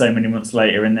forward like so many months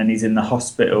later, and then he's in the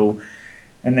hospital.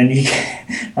 And then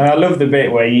and I love the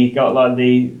bit where you got like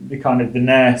the kind of the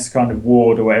nurse kind of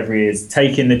ward or whatever he is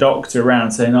taking the doctor around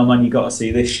saying, "Oh man, you got to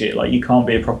see this shit. Like, you can't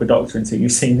be a proper doctor until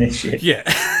you've seen this shit." Yeah.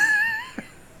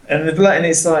 and it's like,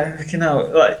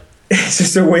 like, it's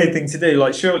just a weird thing to do.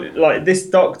 Like, surely, like, this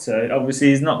doctor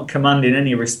obviously is not commanding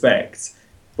any respect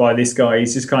by this guy.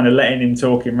 He's just kind of letting him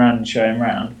talk him around and show him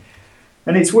around.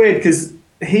 And it's weird because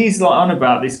he's like on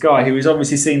about this guy who he's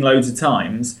obviously seen loads of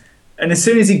times. And as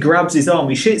soon as he grabs his arm,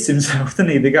 he shits himself, doesn't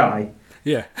he, the guy?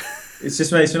 Yeah. It's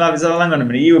just makes me laugh. Oh, hang on a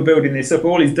minute, you were building this up.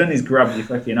 All he's done is grab your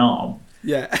fucking arm.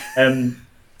 Yeah.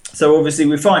 So obviously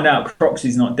we find out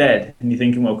Cropsey's not dead. And you're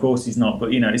thinking, well, of course he's not.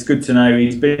 But, it's good to know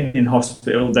he's been in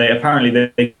hospital. Apparently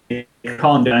they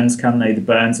can't do burns, can they? The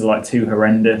burns are like too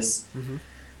horrendous.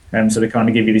 Mm-hmm. So they kind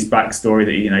of give you this backstory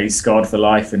that, he's scarred for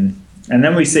life. And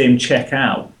then we see him check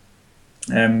out.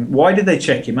 Why did they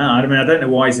check him out? I mean, I don't know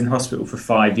why he's in hospital for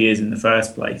 5 years in the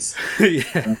first place.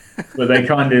 Yeah. But they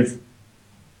kind of,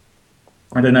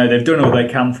 I don't know, they've done all they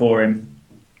can for him.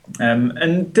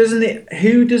 And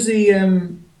who does he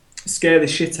scare the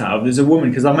shit out of? There's a woman,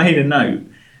 because I made a note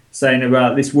saying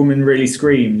about this woman really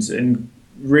screams and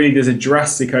really does a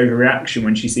drastic overreaction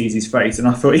when she sees his face. And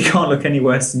I thought, he can't look any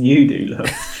worse than you do, love.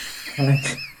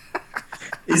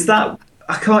 Is that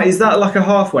like a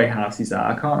halfway house he's at?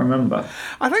 I can't remember.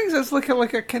 I think it's like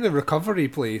a kind of recovery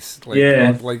place. Like,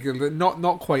 yeah. Like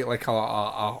not quite like a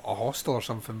hostel or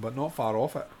something, but not far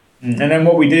off it. And then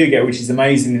what we do get, which is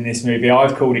amazing in this movie,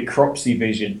 I've called it Cropsy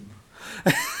vision.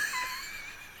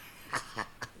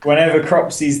 Whenever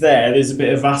Cropsy's there's a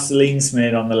bit of Vaseline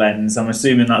smeared on the lens. I'm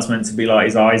assuming that's meant to be like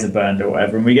his eyes are burned or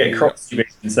whatever. And we get Cropsy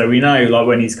vision, so we know like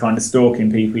when he's kind of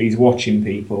stalking people, he's watching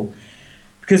people.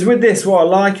 Because with this, what I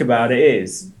like about it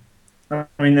is, I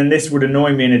mean, and this would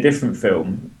annoy me in a different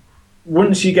film.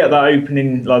 Once you get that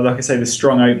opening, like I say, the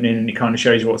strong opening, and it kind of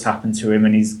shows you what's happened to him,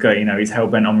 and he's got, he's hell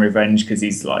bent on revenge because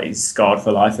he's scarred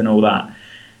for life and all that.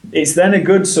 It's then a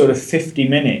good sort of 50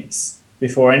 minutes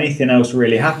before anything else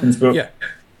really happens. But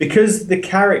because the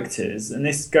characters, and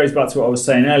this goes back to what I was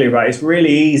saying earlier about, it's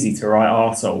really easy to write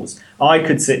arseholes. I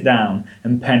could sit down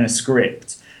and pen a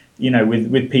script,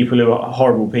 with people who are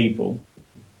horrible people.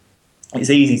 It's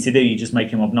easy to do. You just make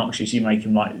him obnoxious. You make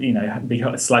him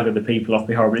slag other people off,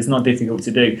 be horrible. It's not difficult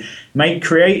to do.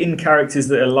 Creating characters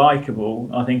that are likable,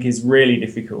 I think, is really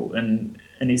difficult, and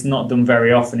it's not done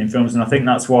very often in films. And I think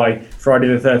that's why Friday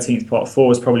the 13th Part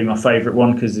 4 is probably my favourite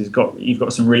one, because you've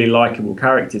got some really likable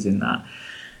characters in that.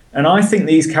 And I think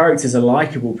these characters are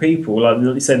likable people. Like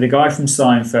you say, the guy from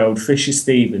Seinfeld, Fisher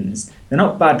Stevens, they're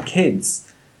not bad kids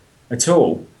at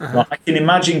all. Like, I can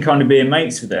imagine kind of being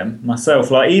mates with them myself.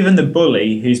 Like even the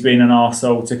bully who's been an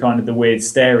arsehole to kind of the weird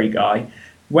starey guy,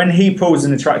 when he pulls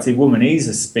an attractive woman, he's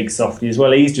a big softie as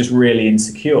well. He's just really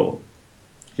insecure. Do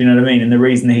you know what I mean? And the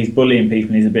reason that he's bullying people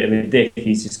and he's a bit of a dick,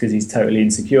 he's just because he's totally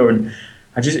insecure. And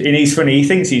he's funny. He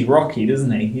thinks he's Rocky,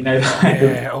 doesn't he?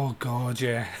 Yeah. Oh God,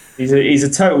 yeah. He's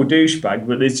a total douchebag.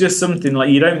 But there's just something like,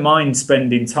 you don't mind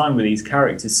spending time with these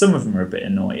characters. Some of them are a bit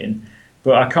annoying,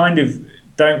 but I kind of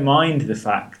don't mind the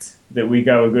fact that we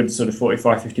go a good sort of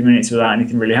 45-50 minutes without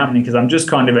anything really happening, because I'm just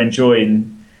kind of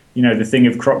enjoying the thing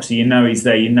of Cropsy. He's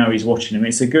there, he's watching him.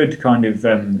 It's a good kind of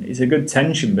it's a good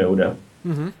tension builder.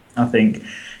 I think,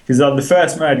 because the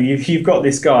first murder, you've got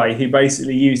this guy who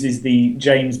basically uses the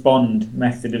James Bond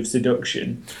method of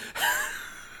seduction,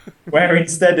 where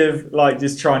instead of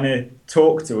just trying to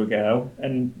talk to a girl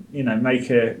and make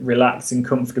her relax and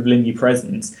comfortable in your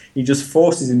presence, he just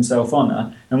forces himself on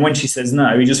her, and when she says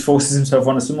no, he just forces himself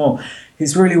on her some more.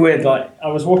 It's really weird. Like, I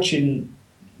was watching,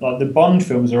 the Bond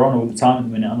films are on all the time at the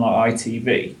minute on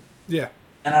ITV,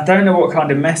 and I don't know what kind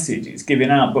of message it's giving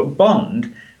out, but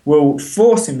Bond will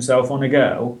force himself on a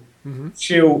girl,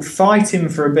 she'll fight him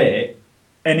for a bit,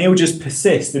 and he'll just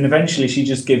persist, and eventually she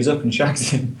just gives up and shags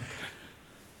him.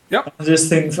 Yep. I just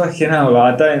think, fucking hell,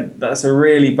 that's a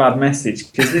really bad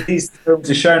message, because these films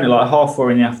are shown at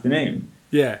 4:30 in the afternoon.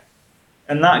 Yeah.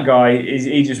 And that guy,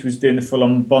 he just was doing the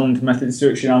full-on Bond method of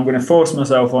seduction. I'm going to force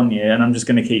myself on you, and I'm just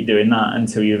going to keep doing that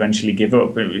until you eventually give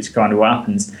up, which is kind of what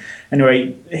happens.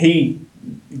 Anyway,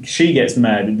 she gets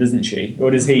murdered, doesn't she?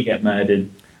 Or does he get murdered?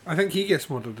 I think he gets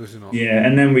murdered, does he not? Yeah,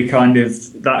 and then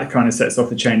that kind of sets off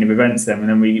the chain of events then, and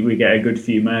then we get a good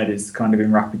few murders kind of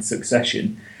in rapid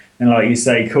succession. And like you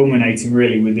say, culminating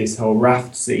really with this whole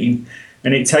raft scene.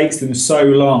 And it takes them so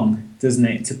long, doesn't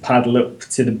it, to paddle up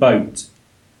to the boat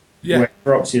where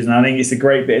Cropsy is. And I think it's a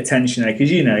great bit of tension there,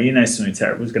 because you know something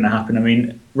terrible was going to happen. I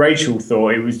mean, Rachel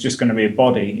thought it was just going to be a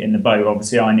body in the boat.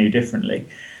 Obviously, I knew differently.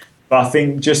 But I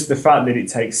think just the fact that it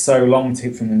takes so long for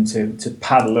them to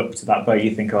paddle up to that boat,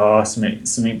 you think, oh,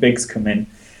 something big's coming.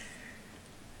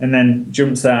 And then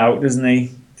jumps out, doesn't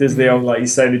he? Does the old, like you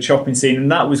say, the chopping scene,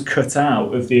 and that was cut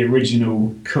out of the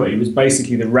original cut. It was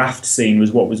basically the raft scene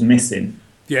was what was missing.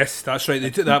 Yes, that's right. They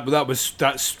took that, but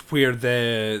that's where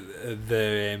the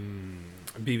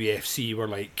BBFC were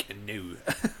like, no.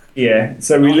 Yeah,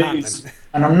 so we lose,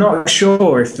 and I'm not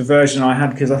sure if the version I had,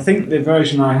 because I think the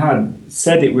version I had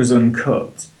said it was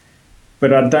uncut,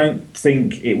 but I don't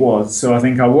think it was. So I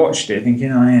think I watched it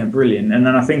thinking, oh yeah, brilliant, and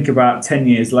then I think about 10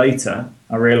 years later,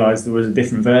 I realised there was a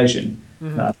different version.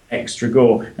 That extra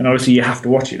gore, and obviously you have to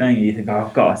watch it, don't you? You think, oh,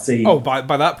 I've got to see. Oh, by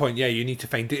that point, yeah, you need to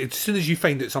find it. As soon as you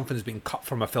find that something's been cut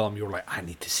from a film, you're like, I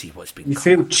need to see what's been. You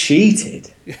feel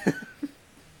cheated.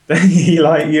 You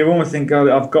almost think,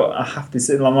 oh, I have to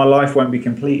see. Like, my life won't be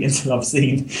complete until I've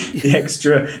seen the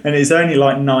extra, and it's only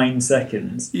 9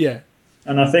 seconds. Yeah.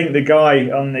 And I think the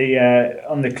guy on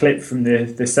the clip from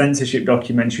the censorship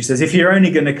documentary says, if you're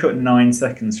only going to cut 9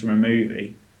 seconds from a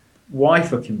movie, why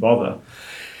fucking bother?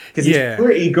 Because it's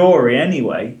pretty gory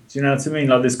anyway. Do you know what I mean?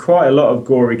 Like, there's quite a lot of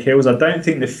gory kills. I don't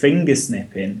think the finger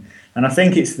snipping, and I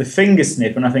think it's the finger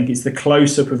snip, and I think it's the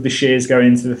close-up of the shears going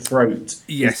into the throat.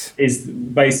 Yes. Is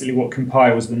basically what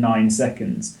compiles the 9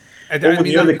 seconds. All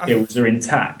the other kills are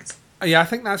intact. Yeah, I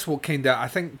think that's what I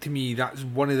think to me that's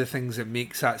one of the things that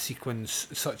makes that sequence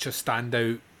such a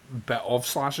standout bit of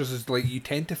slashers, is like you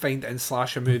tend to find in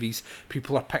slasher movies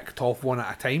people are picked off one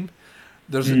at a time.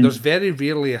 There's very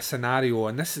rarely a scenario,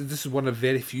 and this is one of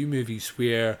very few movies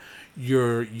where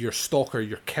your stalker,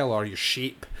 your killer, your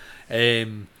shape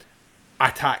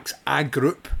attacks a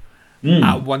group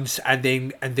at once and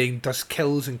then does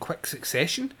kills in quick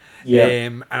succession.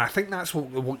 And I think that's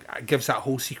what gives that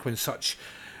whole sequence such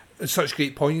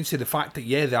great poignancy. The fact that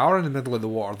they are in the middle of the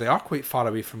water, they are quite far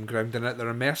away from ground, and that they're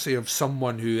at mercy of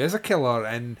someone who is a killer,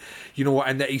 and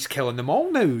and that he's killing them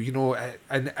all now.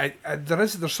 And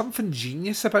there's something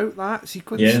genius about that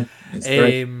sequence. Yeah, it's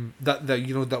great.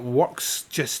 That works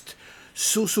just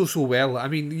so well. I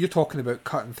mean, you're talking about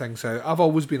cutting things out. I've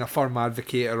always been a firm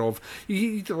advocate of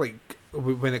like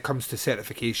when it comes to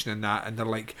certification and that, and they're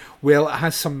like, well, it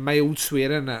has some mild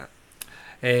swear in it.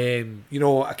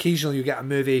 Occasionally you get a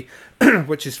movie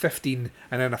which is 15,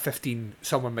 and in a 15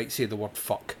 someone might say the word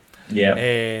fuck.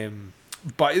 Yeah.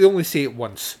 But they only say it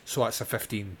once, so that's a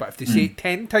 15. But if they say it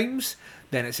 10 times,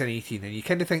 then it's an 18. And you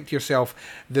kind of think to yourself,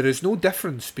 there is no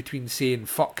difference between saying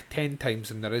fuck 10 times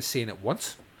and there is saying it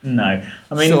once. No.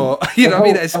 I mean, so,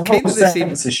 it's kind of the same.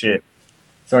 Censorship.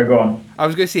 Sorry, go on. I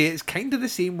was going to say, it's kind of the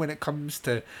same when it comes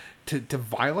to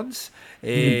violence,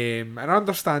 and I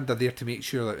understand they're there to make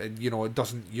sure that it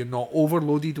doesn't, you're not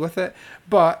overloaded with it.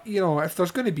 But if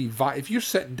there's going to be if you're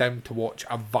sitting down to watch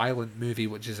a violent movie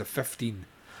which is a 15,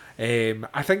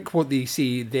 I think what they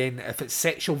say then, if it's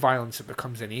sexual violence, it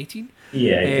becomes an 18.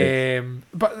 Yeah.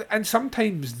 And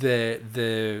sometimes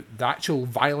the actual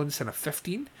violence in a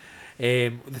 15.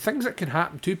 The things that can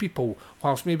happen to people,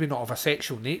 whilst maybe not of a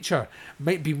sexual nature,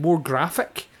 might be more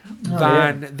graphic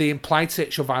than the implied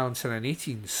sexual violence in an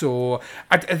 18. So,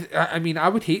 I mean, I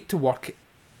would hate to work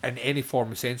in any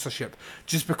form of censorship,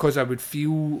 just because I would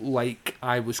feel like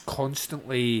I was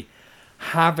constantly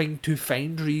having to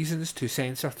find reasons to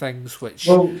censor things which...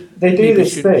 Well, they do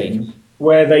this thing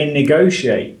where they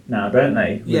negotiate now, don't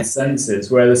they, with censors,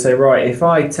 where they say, right, if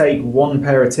I take one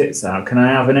pair of tits out, can I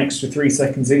have an extra 3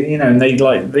 seconds? And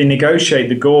they negotiate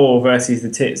the gore versus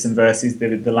the tits and versus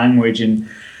the language, and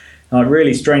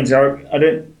really strange. I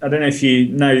don't know if you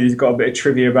know, there's got a bit of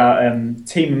trivia about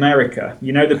Team America.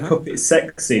 The puppet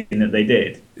sex scene that they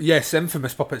did? Yes,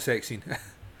 infamous puppet sex scene.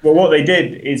 Well, what they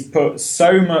did is put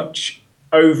so much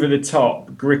over the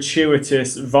top,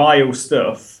 gratuitous, vile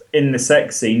stuff in the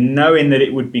sex scene, knowing that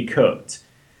it would be cut.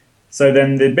 So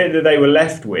then the bit that they were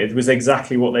left with was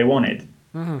exactly what they wanted.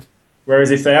 Mm-hmm.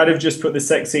 Whereas if they had have just put the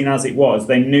sex scene as it was,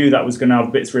 they knew that was going to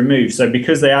have bits removed. So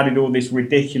because they added all this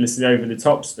ridiculously over the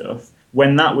top stuff,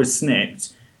 when that was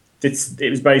snipped, it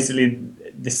was basically,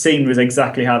 the scene was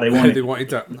exactly how they wanted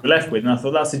it left with. And I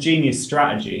thought that's a genius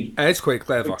strategy. It's quite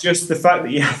clever. But just the fact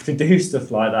that you have to do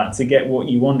stuff like that to get what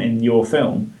you want in your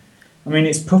film. I mean,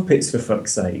 it's puppets, for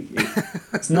fuck's sake.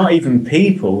 It's not even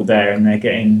people there, and they're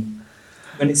getting...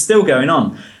 And it's still going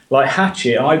on. Like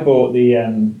Hatchet, I bought the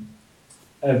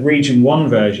Region 1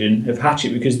 version of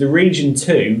Hatchet because the Region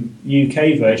 2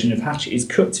 UK version of Hatchet is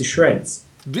cut to shreds.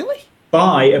 Really?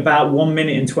 By about 1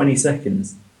 minute and 20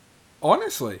 seconds.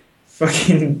 Honestly?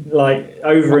 Fucking,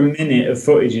 over a minute of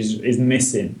footage is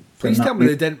missing. Please tell me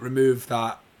they didn't remove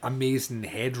that amazing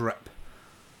head rip.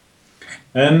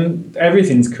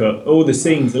 Everything's cut. All the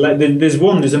scenes.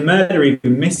 There's a murder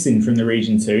even missing from the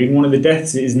Region 2. Even one of the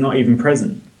deaths is not even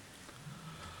present.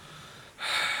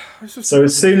 So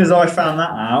as soon as I found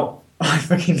that out, I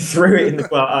fucking threw it in the...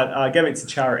 Well, I gave it to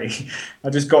charity. I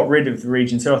just got rid of the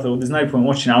Region 2. I thought, there's no point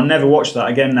watching it. I'll never watch that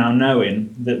again now,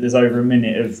 knowing that there's over a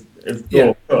minute of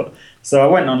gore cut. So I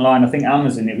went online, I think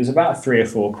Amazon, it was about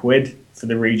 £3 or £4 for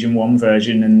the Region 1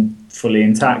 version and fully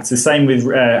intact. The same with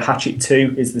Hatchet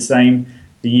 2 is the same.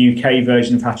 The UK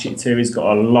version of Hatchet 2 has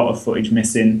got a lot of footage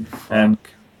missing, and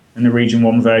the Region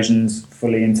 1 version's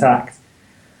fully intact.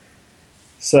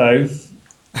 So,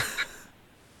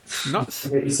 nuts.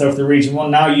 Get yourself the Region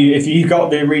 1. Now, if you got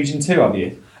the Region 2, have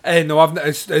you? No,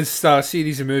 it's a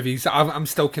series of movies. I'm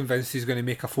still convinced he's going to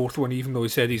make a fourth one, even though he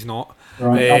said he's not.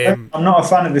 Right. I'm not a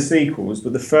fan of the sequels,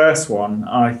 but the first one,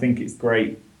 I think it's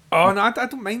great. Oh no, I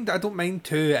don't mind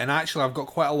 2, and actually I've got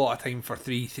quite a lot of time for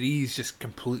 3. 3 is just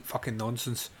complete fucking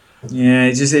nonsense. Yeah,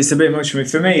 it's a bit much for me.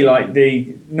 For me, like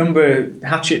the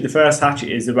first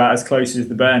Hatchet is about as close as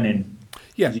The Burning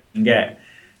as you can get.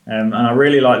 And I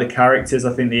really like the characters.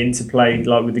 I think the interplay,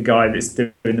 like with the guy that's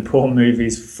doing the porn movie,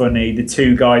 is funny. The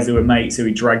two guys who are mates who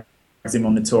he drags him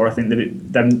on the tour, I think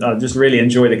that I just really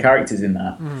enjoy the characters in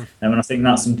that. And I think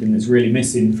that's something that's really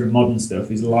missing from modern stuff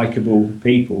is likeable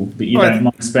people that you don't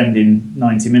mind spending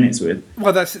 90 minutes with.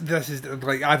 Well, this is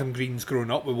like Adam Green's grown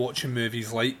up with watching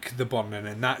movies like The Burning,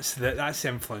 and that's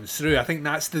influenced through. I think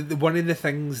that's the one of the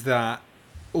things that.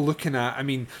 Looking at, I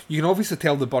mean, you can obviously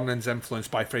tell The Burning's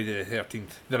influenced by Friday the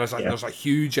 13th. There's a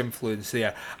huge influence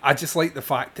there. I just like the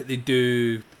fact that they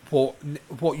do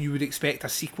what you would expect a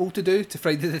sequel to do to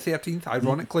Friday the 13th,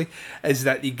 ironically, is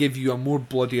that they give you a more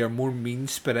bloodier, more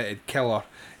mean-spirited killer.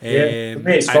 For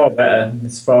me it's far better.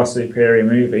 It's a far superior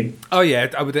movie. Oh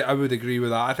yeah, I would agree with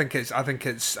that. I think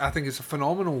it's a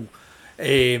phenomenal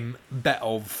bit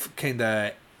of kind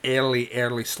of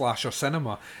early slasher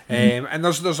cinema, and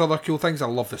there's other cool things. I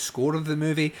love the score of the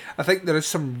movie. I think there is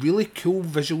some really cool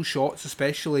visual shots,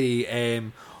 especially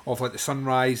of like the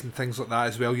sunrise and things like that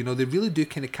as well. You know, they really do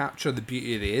kind of capture the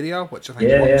beauty of the area, which I think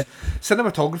works.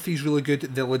 Cinematography is really good.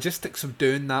 The logistics of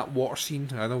doing that water scene,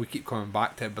 I know we keep coming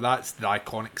back to it, but that's the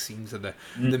iconic scenes of the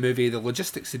movie. The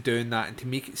logistics of doing that and to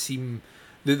make it seem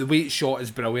the way it's shot is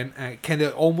brilliant. It kind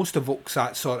of almost evokes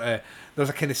that sort of. There's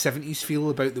a kind of 70s feel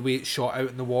about the way it's shot out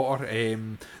in the water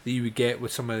that you would get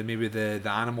with some of maybe the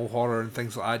animal horror and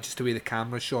things like that, just the way the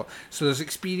camera's shot. So there's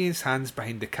experienced hands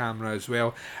behind the camera as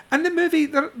well. And the movie,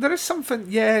 there is something,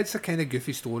 it's a kind of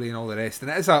goofy story and all the rest, and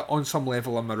it is on some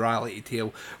level a morality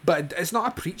tale, but it's not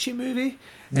a preachy movie.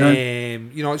 No.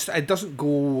 You know, it doesn't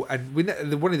go, and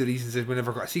one of the reasons is we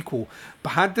never got a sequel, but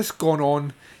had this gone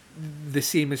on the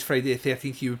same as Friday the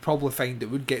 13th, you would probably find it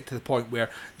would get to the point where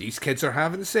these kids are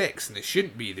having sex and they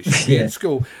shouldn't be in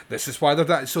school. This is why they're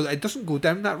that. So it doesn't go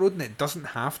down that road, and it doesn't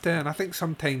have to. And I think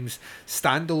sometimes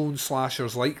standalone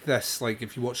slashers like this, like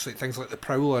if you watch like things like The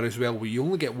Prowler as well, where you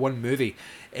only get one movie.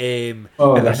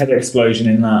 The head explosion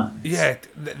in that. Yeah,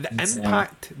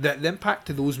 the impact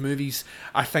of those movies,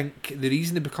 I think the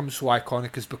reason they become so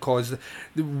iconic is because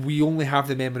we only have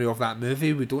the memory of that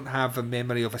movie. We don't have a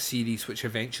memory of a series which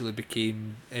eventually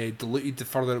became diluted the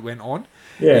further it went on.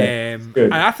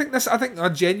 Good. And I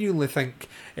genuinely think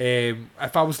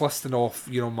if I was listing off,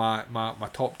 you know, my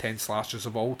top 10 slashers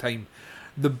of all time,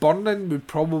 The Burning would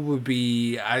probably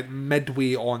be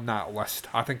midway on that list.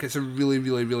 I think it's a really,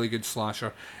 really, really good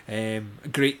slasher.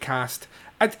 Great cast.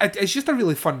 It's just a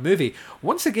really fun movie.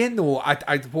 Once again, though,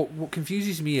 what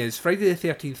confuses me is Friday the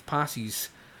 13th passes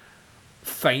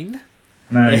fine.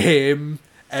 No.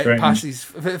 It passes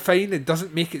fine. It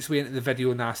doesn't make its way into the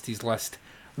Video Nasties list.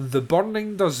 The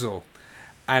Burning does, though.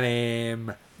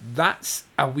 And that's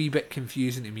a wee bit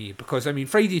confusing to me because, I mean,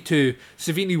 Friday 2,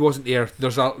 Savini wasn't there.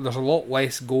 There's a lot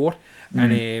less gore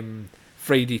in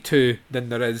Friday 2 than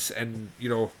there is in, you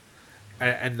know,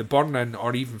 in The Burning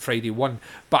or even Friday 1.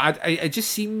 But it just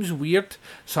seems weird.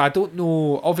 So I don't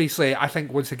know. Obviously, I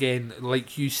think, once again,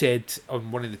 like you said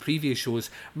on one of the previous shows,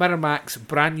 Miramax,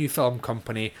 brand new film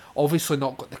company, obviously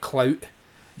not got the clout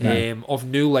of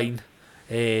New Line.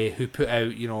 Who put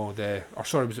out, you know, it would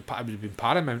have been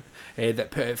Paramount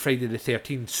that put out Friday the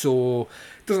 13th, so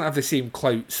it doesn't have the same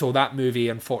clout, so that movie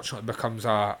unfortunately becomes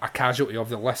a casualty of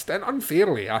the list, and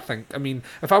unfairly, I think. I mean,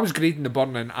 if I was grading The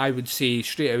Burning, I would say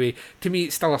straight away, to me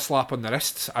it's still a slap on the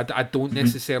wrists. I don't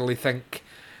necessarily think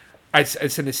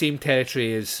it's in the same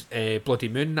territory as Bloody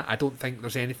Moon. I don't think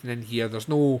there's anything in here, there's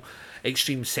no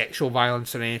extreme sexual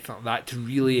violence or anything like that to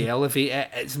really elevate it.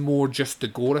 It's more just the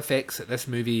gore effects that this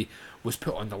movie was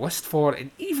put on the list for, and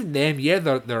even them,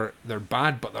 they're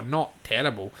bad, but they're not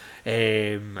terrible,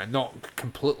 not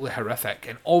completely horrific,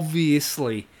 and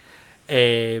obviously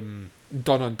done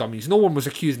on dummies. No one was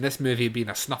accusing this movie of being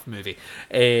a snuff movie.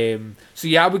 So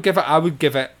yeah, I would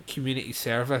give it community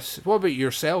service. What about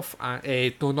yourself?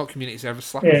 No, not community service.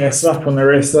 Slap on the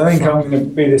wrist. I think I'm going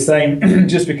to be the same,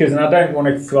 just because, and I don't want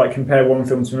to like compare one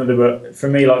film to another, but for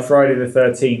me, like Friday the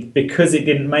 13th, because it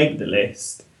didn't make the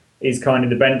list, is kind of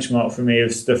the benchmark for me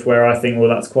of stuff where I think, well,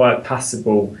 that's quite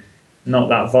passable, not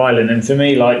that violent. And for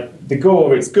me, like the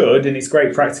gore, it's good and it's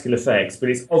great practical effects, but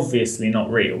it's obviously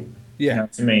not real. Yeah, you know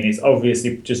what I mean, it's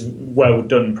obviously just well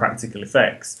done practical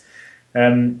effects.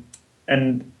 And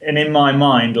in my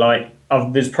mind, like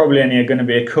there's probably only going to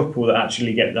be a couple that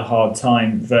actually get the hard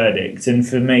time verdict. And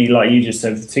for me, like you just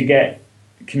said, to get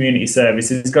community service,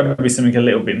 it's got to be something a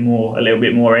little bit more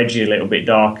edgy, a little bit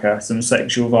darker, some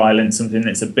sexual violence, something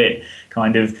that's a bit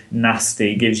kind of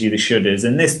nasty, gives you the shudders.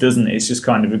 And this doesn't. It's just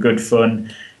kind of a good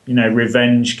fun,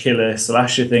 revenge killer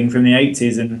slasher thing from the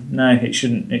 80s, and no, it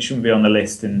shouldn't be on the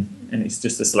list, and it's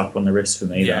just a slap on the wrist for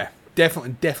me. Yeah,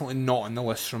 definitely not on the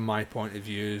list from my point of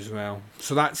view as well.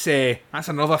 So that's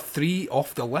another 3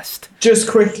 off the list. Just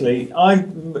quickly, I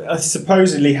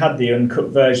supposedly had the uncut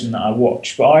version that I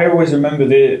watched, but I always remember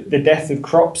the death of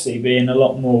Cropsey being a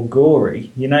lot more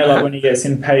gory. Like when he gets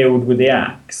impaled with the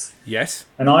axe. Yes.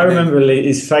 And I remember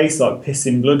his face like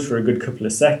pissing blood for a good couple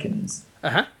of seconds.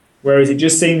 Whereas it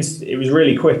just seems it was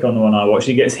really quick on the one I watched.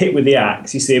 He gets hit with the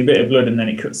axe, you see a bit of blood, and then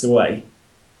it cuts away.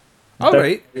 All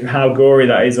right. How gory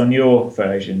that is on your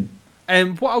version.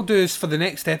 What I'll do is for the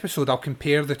next episode, I'll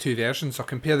compare the 2 versions. I'll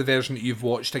compare the version that you've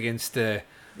watched against the.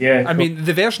 Yeah. I mean,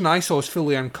 the version I saw is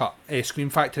fully uncut. Scream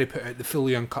Factory put out the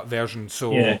fully uncut version,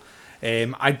 so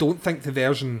I don't think the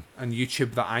version on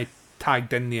YouTube that I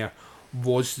tagged in there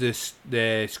was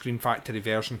the Scream Factory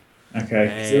version.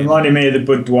 Okay. So it reminded me of the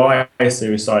Bud Dwyer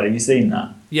suicide. Have you seen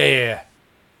that? Yeah.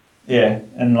 Yeah,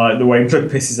 and like the way blood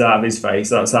pisses out of his face,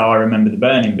 that's how I remember the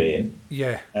burning being.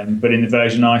 Yeah. But in the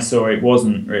version I saw, it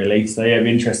wasn't really. So yeah, it'd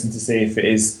be interesting to see if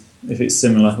it's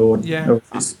similar or if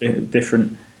it's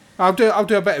different. I'll do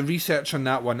a bit of research on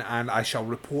that one, and I shall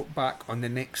report back on the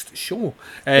next show.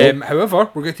 However,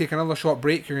 we're going to take another short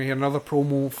break. You're going to hear another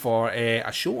promo for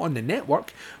a show on the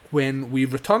network. When we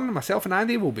return, myself and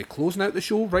Andy will be closing out the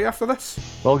show right after this.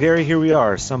 Well, Gary, here we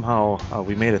are. Somehow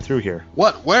we made it through here.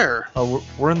 What? Where?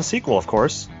 We're in the sequel, of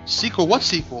course. Sequel? What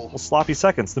sequel? Well, Sloppy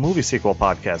Seconds, the movie sequel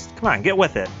podcast. Come on, get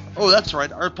with it. Oh, that's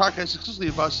right. Our podcast is exclusively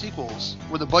about sequels,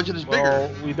 where the budget is bigger. Well,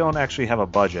 we don't actually have a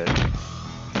budget.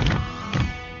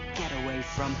 Get away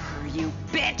from her, you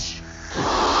bitch!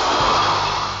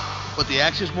 But the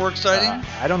action's more exciting?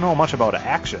 I don't know much about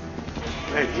action.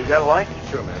 Hey, you got a license?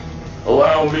 Sure, man.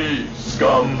 Allow me,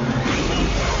 scum.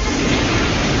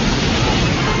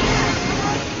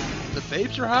 The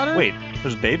babes are hotter? Wait,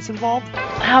 there's babes involved?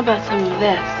 How about some of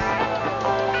this?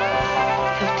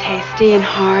 So tasty and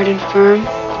hard and firm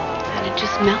that it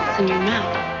just melts in your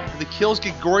mouth. The kills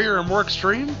get gorier and more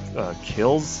extreme?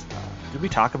 Kills? Did we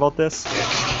talk about this?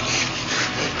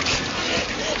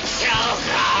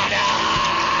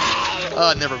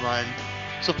 Never mind.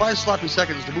 So find Sloppy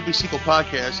Seconds, the movie sequel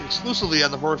podcast, exclusively on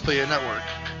the Horrorphilia Network.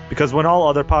 Because when all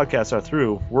other podcasts are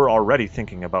through, we're already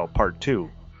thinking about part 2.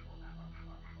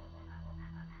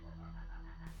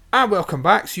 And welcome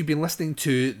back. So you've been listening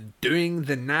to Doing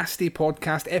the Nasty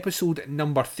podcast, episode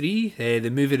number 3, the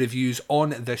movie reviews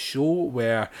on the show,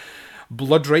 where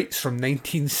Blood Rights from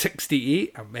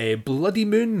 1968, Bloody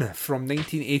Moon from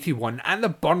 1981, and The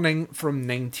Burning from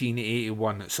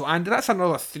 1981. So, Andy, that's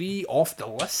another 3 off the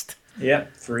list.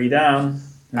 Yep, 3 down.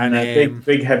 And a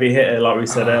big heavy hitter, like we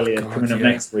said earlier, coming up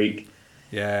next week.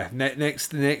 Yeah, the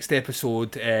next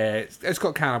episode, it's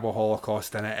got Cannibal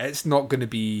Holocaust in it. It's not going to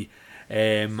be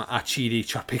a cheery,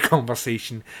 chirpy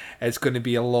conversation. It's going to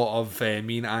be a lot of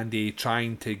me and Andy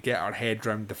trying to get our head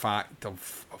around the fact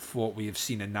of what we have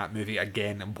seen in that movie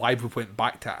again and why we went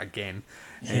back to it again.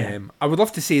 Yeah. I would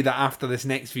love to say that after this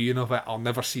next viewing of it, I'll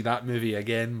never see that movie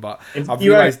again, but I've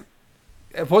realised...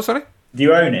 What, sorry? Do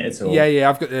you own it at all? Yeah,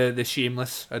 I've got the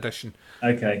Shameless edition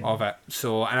of it.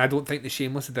 So, and I don't think the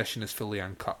Shameless edition is fully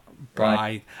uncut, but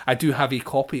right. I do have a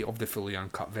copy of the fully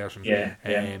uncut version,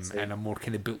 and a more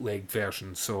kind of bootleg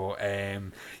version. So,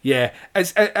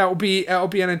 it'll be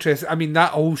an interest. I mean,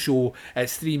 that whole show,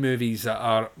 it's 3 movies that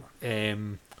are,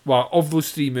 of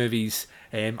those 3 movies,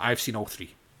 I've seen all 3.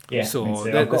 Yeah, so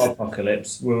I've got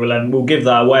Apocalypse. We'll give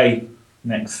that away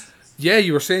next. Yeah,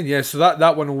 you were saying, so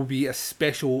that one will be a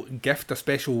special gift, a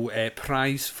special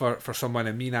prize for someone,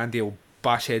 and me and Andy will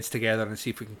bash heads together and see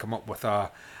if we can come up with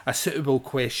a suitable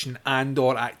question and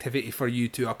or activity for you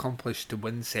to accomplish to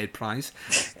win said prize.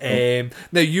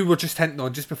 Now, you were just hinting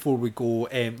on, just before we go,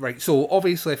 right, so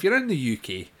obviously if you're in the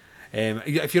UK,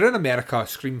 if you're in America,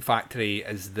 Scream Factory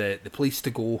is the place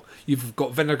to go. You've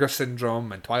got Vinegar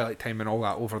Syndrome and Twilight Time and all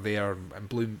that over there, and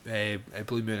Blue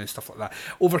Moon and stuff like that.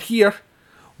 Over here,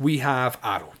 we have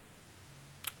Arrow.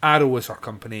 Arrow is our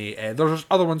company. There's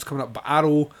other ones coming up, but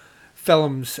Arrow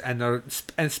Films, and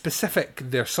in specific,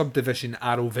 their subdivision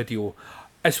Arrow Video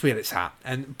is where it's at.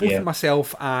 And both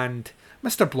myself and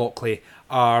Mr. Blockley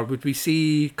would we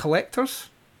say, collectors?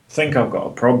 I think I've got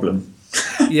a problem.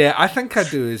 Yeah, I think I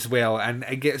do as well, and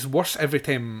it gets worse every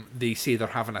time they say they're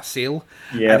having a sale.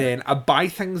 Yeah. And then I buy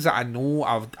things that I know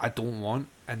I don't want,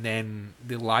 and then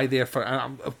they lie there for...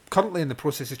 I'm currently in the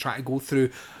process of trying to go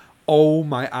through all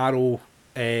my Arrow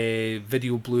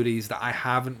video Blu-rays that I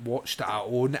haven't watched that I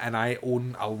own, and I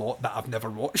own a lot that I've never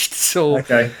watched. So,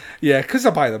 yeah, because I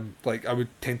buy them, like, I would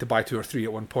tend to buy 2 or 3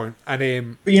 at one point.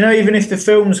 And but even if the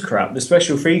film's crap, the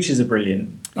special features are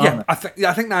brilliant. Yeah, I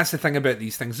think that's the thing about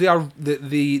these things.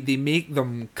 They make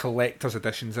them collector's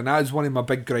editions, and that is one of my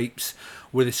big gripes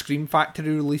with the Scream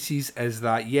Factory releases. Is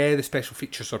that the special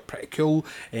features are pretty cool,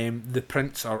 the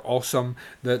prints are awesome,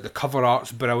 the cover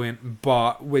art's brilliant,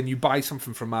 but when you buy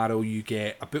something from Arrow, you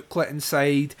get a booklet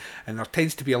inside, and there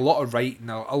tends to be a lot of writing,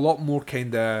 a lot more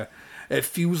kind of. It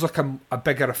feels like a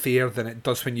bigger affair than it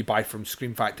does when you buy from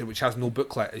Scream Factory, which has no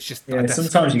booklet. It's just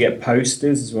sometimes you get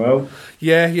posters as well.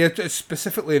 Yeah,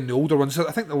 specifically in the older ones.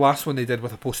 I think the last one they did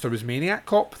with a poster was Maniac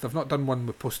Cop. They've not done one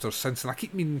with posters since, and I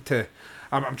keep meaning to.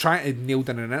 I'm trying to nail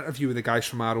down an interview with the guys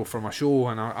from Arrow for my show,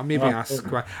 and I maybe ask.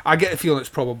 I get the feeling it's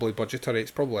probably budgetary. It's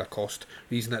probably a cost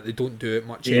reason that they don't do it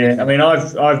much. Yeah, I mean,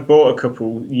 I've bought a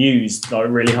couple used, like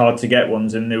really hard to get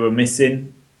ones, and they were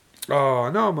missing. Oh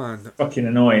no, man! Fucking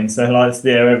annoying. So like,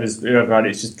 whoever had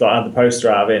it's just like had the poster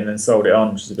out of it and then sold it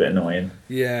on, which is a bit annoying.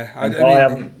 Yeah, I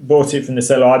haven't bought it from the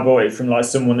seller. I bought it from like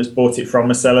someone that's bought it from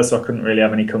a seller, so I couldn't really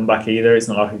have any comeback either. It's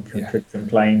not like I could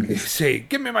complain. Cause say,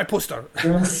 give me my poster.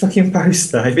 Give me my fucking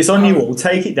poster. If it's on your wall,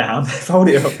 take it down, fold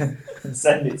it up, and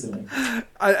send it to me.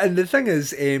 And the thing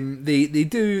is,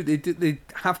 they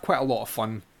have quite a lot of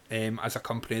fun. As a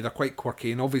company, they're quite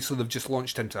quirky, and obviously they've just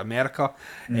launched into America.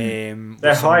 They're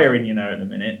hiring, at the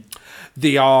minute.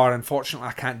 They are. Unfortunately,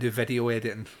 I can't do video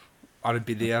editing. I would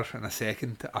be there in a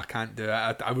second. I can't do it.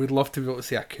 I would love to be able to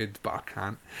say I could, but I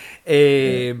can't.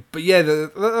 But yeah,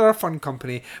 they're a fun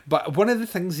company. But one of the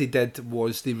things they did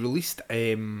was they released 6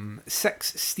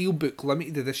 Steelbook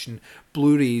limited edition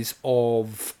Blu-rays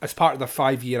as part of their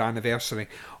 5-year anniversary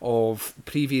of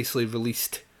previously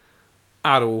released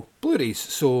Arrow Blu-rays.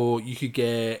 So you could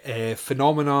get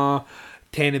Phenomena,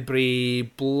 Tenebrae,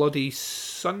 Bloody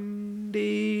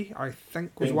Sunday, I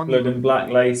think was one. Blood and Black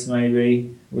Lace,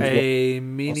 maybe.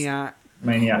 Maniac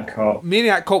Cop.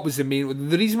 Maniac Cop was the main.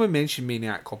 The reason we mentioned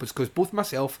Maniac Cop is because both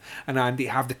myself and Andy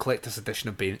have the collector's edition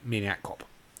of Maniac Cop.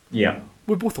 Yeah.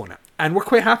 We're both on it. And we're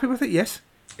quite happy with it, yes.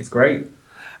 It's great.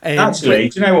 Actually,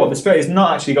 do you know what? It's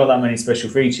not actually got that many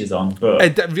special features on, but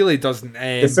it really doesn't.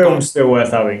 The film's still worth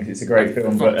having because it's a great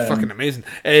film. Fucking amazing.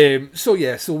 So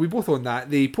we both own that.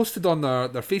 They posted on their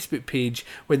Facebook page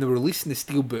when they were releasing the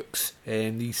steelbooks,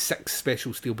 these 6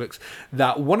 special steelbooks,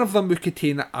 that one of them would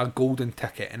contain a golden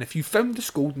ticket, and if you found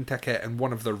this golden ticket in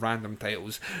one of their random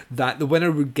titles, that the winner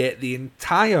would get the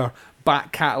entire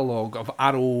back catalogue of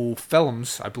Arrow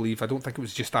films, I believe. I don't think it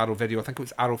was just Arrow Video. I think it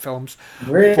was Arrow films.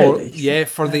 Really?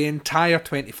 For the entire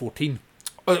 2014,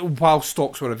 while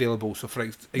stocks were available. So, for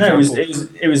example,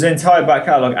 it was the entire back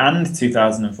catalogue and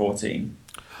 2014.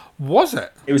 Was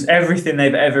it? It was everything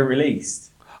they've ever released.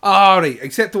 Right,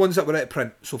 except the ones that were out of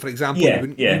print. So, for example, you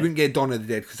wouldn't get Dawn of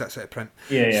the Dead because that's out of print.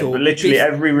 Yeah, so but literally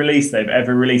every release they've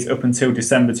ever released up until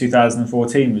December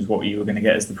 2014 was what you were going to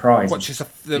get as the prize. Which is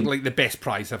like the best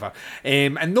prize ever.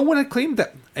 And no one had claimed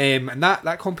it. And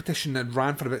that competition had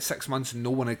ran for about 6 months and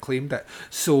no one had claimed it.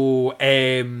 So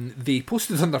they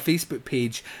posted on their Facebook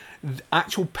page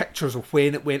actual pictures of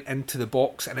when it went into the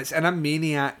box, and it's in a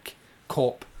Maniac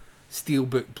Cop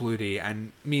Steelbook Blu-ray,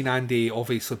 and me and Andy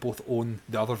obviously both own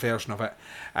the other version of it,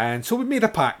 and so we made a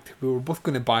pact. We were both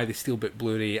going to buy the Steelbook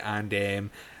Blu-ray, and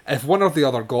if one or the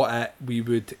other got it, we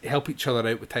would help each other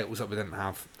out with titles that we didn't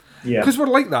have. Yeah, because we're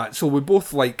like that. So we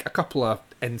both like a couple of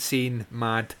insane,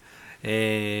 mad,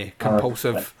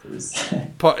 compulsive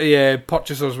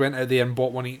purchasers went out there and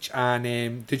bought one each.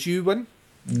 And did you win?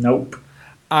 Nope,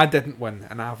 I didn't win,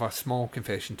 and I have a small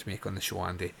confession to make on the show,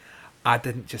 Andy. I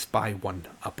didn't just buy one,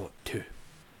 I bought 2.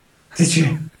 Did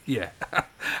you? Yeah.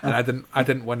 And I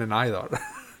didn't win in either.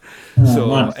 Do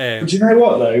you know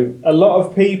what though? A lot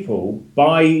of people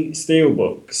buy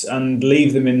steelbooks and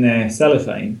leave them in their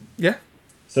cellophane. Yeah.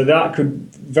 So that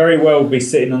could very well be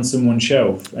sitting on someone's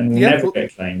shelf and will never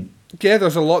get claimed. Yeah, there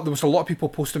was a lot of people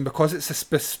posting because it's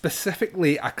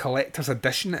specifically a collector's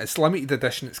edition. It's limited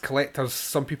edition. It's collectors.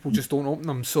 Some people just don't open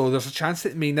them, so there's a chance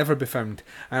that it may never be found.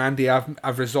 And Andy,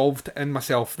 I've resolved in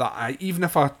myself that even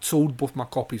if I sold both my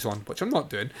copies on, which I'm not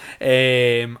doing,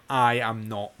 I am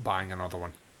not buying another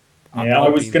one. I've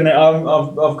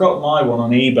got my one on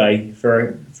eBay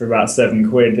for about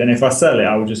 £7, and if I sell it,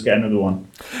 I will just get another one.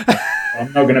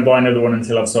 I'm not going to buy another one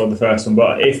until I've sold the first one,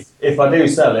 but if I do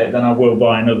sell it, then I will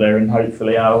buy another, and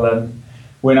hopefully I'll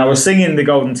win. I was singing the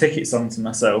Golden Ticket song to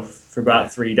myself for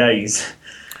about 3 days.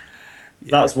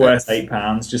 That's worth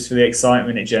 £8 just for the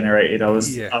excitement it generated.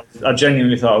 I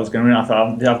genuinely thought I was going to win. I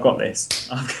thought, I've got this.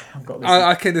 I've got this.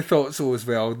 I kind of thought so as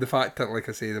well. The fact that, like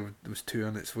I say, there was 2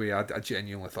 on its way, I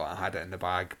genuinely thought I had it in the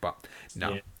bag, but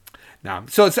no. Nah.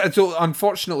 So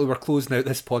unfortunately, we're closing out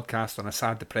this podcast on a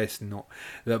sad, depressing note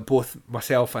that both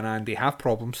myself and Andy have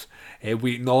problems.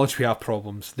 We acknowledge we have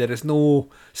problems. There is no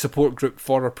support group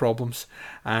for our problems.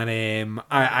 And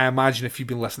I imagine if you've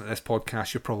been listening to this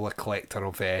podcast, you're probably a collector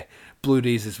of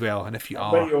Blu-rays as well. And if you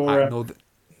are, I know that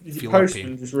your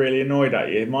postman just really annoyed at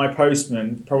you. My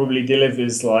postman probably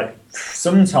delivers like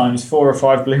sometimes 4 or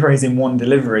 5 Blu-rays in one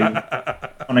delivery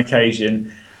on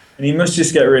occasion. And he must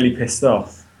just get really pissed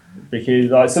off. Because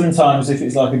like sometimes if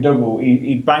it's like a double,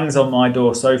 he bangs on my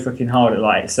door so fucking hard at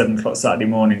like 7 o'clock Saturday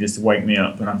morning just to wake me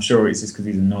up, and I'm sure it's just because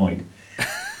he's annoyed.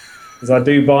 Because I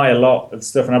do buy a lot of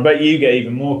stuff, and I bet you get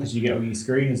even more because you get all your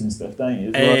screeners and stuff, don't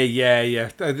you? Yeah.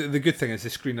 The good thing is the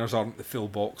screeners aren't the full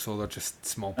box, so they're just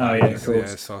small packages. Oh yeah, of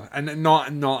course. So and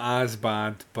not as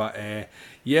bad, but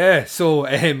yeah. So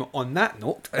on that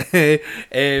note, well,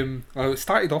 it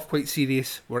started off quite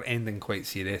serious. We're ending quite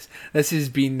serious. This has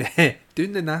been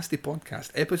Doing the Nasty Podcast,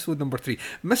 episode number 3.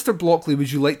 Mr. Blockley,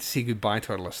 would you like to say goodbye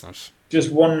to our listeners?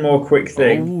 Just one more quick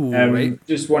thing. Right.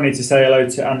 Just wanted to say hello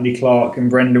to Andy Clark and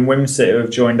Brendan Wimsett, who have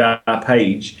joined our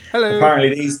page. Hello.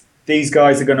 Apparently these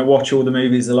guys are going to watch all the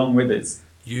movies along with us.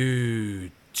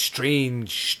 You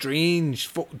strange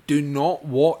folk, do not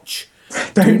watch.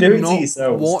 Don't do it to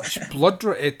yourselves. Watch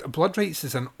Blood Rights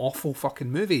is an awful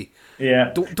fucking movie.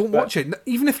 Yeah. Don't watch it.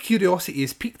 Even if curiosity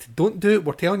is piqued, don't do it.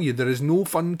 We're telling you, there is no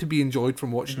fun to be enjoyed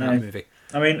from watching that movie.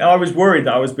 I mean, I was worried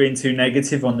that I was being too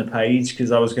negative on the page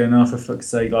because I was going, oh, for fuck's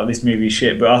sake, like this movie's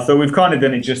shit. But I thought we've kind of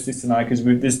done it justice tonight because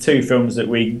there's 2 films that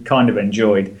we kind of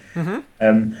enjoyed.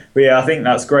 Mm-hmm. But yeah, I think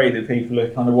that's great that people are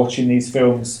kind of watching these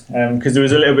films because there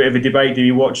was a little bit of a debate.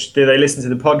 Do they listen to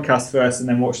the podcast first and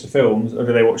then watch the films, or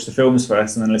do they watch the films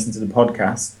first and then listen to the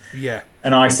podcast? Yeah.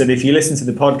 And I said, if you listen to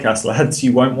the podcast, lads,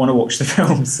 you won't want to watch the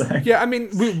films. So. Yeah, I mean,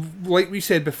 like we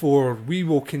said before, we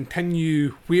will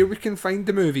continue where we can find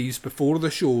the movies before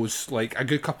the shows, like a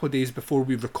good couple of days before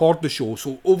we record the show.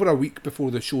 So over a week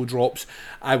before the show drops,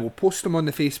 I will post them on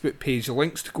the Facebook page, the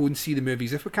links to go and see the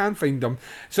movies if we can find them.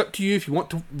 It's up to you. If you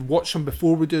want to watch them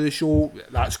before we do the show,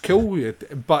 that's cool.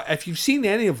 But if you've seen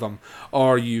any of them,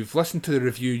 or you've listened to the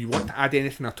review, you want to add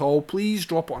anything at all, please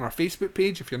drop it on our Facebook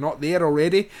page. If you're not there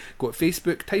already, go to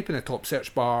Facebook, type in the top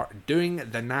search bar, Doing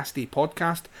the Nasty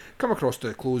Podcast, come across to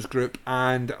the closed group,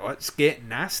 and let's get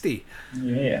nasty.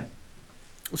 Yeah.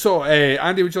 So,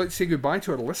 Andy, would you like to say goodbye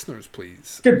to our listeners,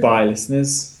 please? Goodbye,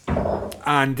 listeners.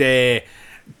 And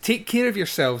take care of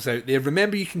yourselves out there.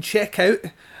 Remember, you can check out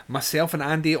myself and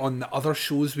Andy on the other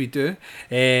shows we do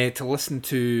to listen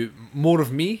to more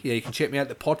of me. Yeah, you can check me out,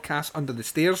 the podcast Under the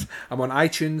Stairs. I'm on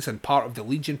iTunes and part of the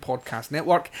Legion Podcast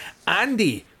Network.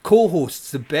 Andy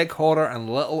co-hosts the Big Horror and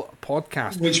Little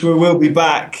Podcast, which we will be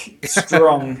back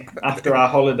strong after our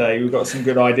holiday. We've got some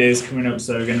good ideas coming up,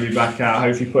 so we're going to be back out,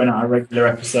 hopefully putting out a regular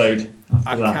episode.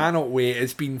 I cannot wait.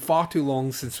 It's been far too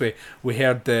long since we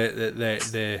heard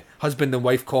the husband and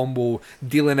wife combo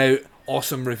dealing out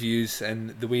awesome reviews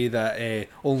in the way that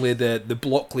only the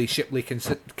Blockley Shipley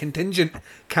contingent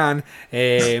can.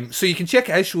 So you can check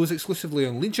out his shows exclusively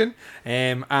on Legion.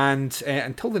 And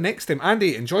until the next time,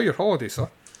 Andy, enjoy your holiday, sir.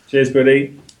 Cheers,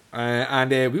 buddy.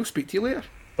 And we'll speak to you later.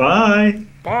 Bye.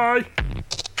 Bye.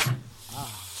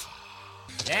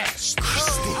 Nasty.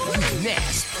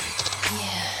 Nasty.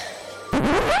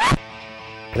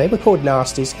 They were called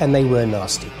nasties, and they were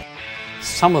nasty.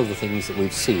 Some of the things that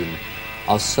we've seen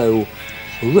are so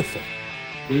horrific.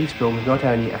 These films not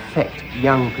only affect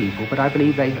young people, but I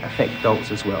believe they affect adults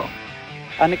as well.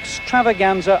 An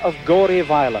extravaganza of gory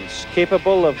violence,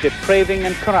 capable of depraving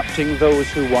and corrupting those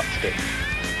who watched it.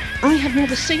 I have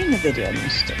never seen a video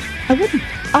nasty. I wouldn't.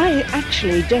 I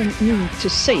actually don't need to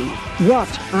see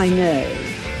what I know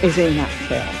is in that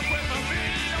film.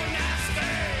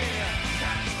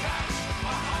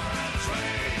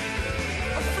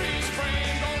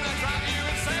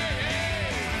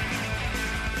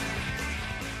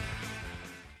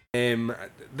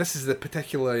 This is the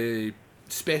particularly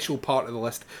special part of the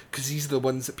list because these are the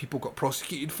ones that people got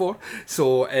prosecuted for.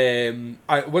 So,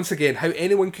 once again, how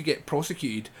anyone could get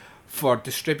prosecuted for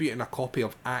distributing a copy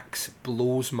of Axe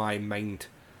blows my mind.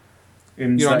 You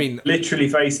know what I mean? Literally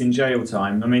facing jail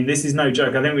time. I mean, this is no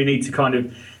joke. I think we need to kind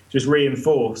of just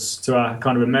reinforce to our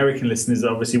kind of American listeners that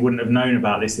obviously wouldn't have known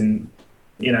about this in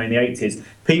the 80s.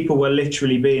 People were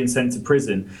literally being sent to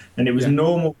prison, and it was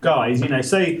normal guys,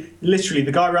 say literally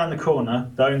the guy around the corner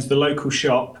that owns the local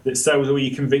shop that sells all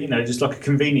your just like a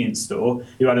convenience store,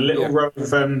 who had a little row of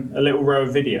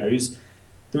videos.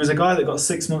 There was a guy that got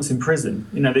 6 months in prison.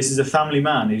 This is a family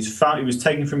man he was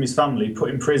taken from his family, put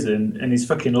in prison, and his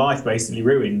fucking life basically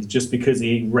ruined just because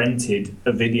he rented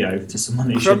a video to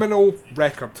someone. Criminal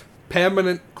record.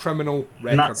 permanent criminal record.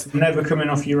 And that's never coming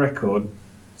off your record.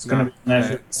 It's going to be there for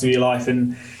the rest of your life.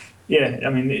 And yeah, I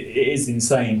mean, it is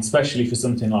insane, especially for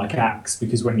something like Axe,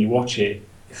 because when you watch it,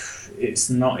 it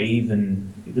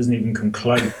doesn't even come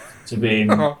close to being,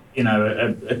 you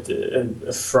know,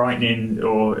 a frightening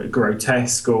or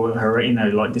grotesque or, you know,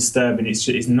 like disturbing.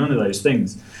 It's none of those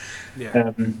things.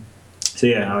 Yeah. So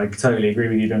yeah, I totally agree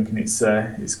with you, Duncan. It's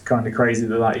kind of crazy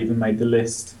that even made the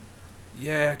list.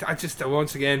 Yeah,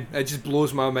 once again, it just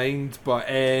blows my mind. But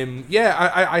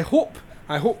I hope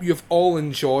you've all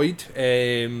enjoyed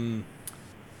getting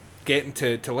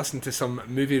to listen to some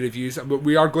movie reviews. But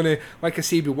we are going to, like I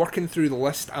say, be working through the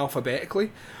list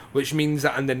alphabetically, which means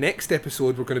that in the next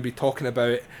episode we're going to be talking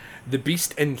about The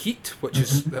Beast in Heat, which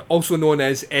is also known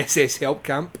as SS Help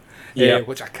Camp.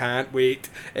 Which I can't wait.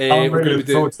 I'm really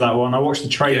looking forward to that one. I watched the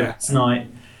trailer last night.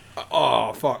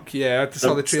 Oh fuck yeah! I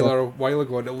saw the trailer a while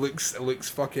ago, and it looks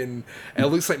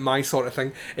like my sort of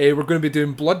thing. We're going to be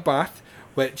doing Bloodbath,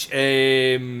 which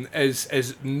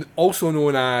is also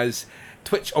known as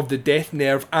Twitch of the Death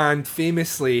Nerve, and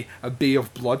famously A Bay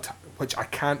of Blood, which I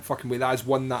can't fucking wait. That is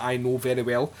one that I know very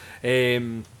well.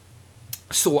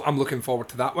 So I'm looking forward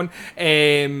to that one.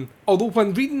 Although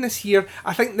when reading this here,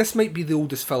 I think this might be the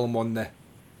oldest film on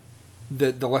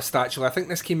the list actually. I think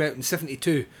this came out in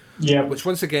 1972. Yeah. Which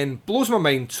once again blows my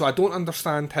mind, so I don't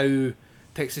understand how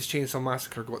Texas Chainsaw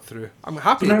Massacre got through. I'm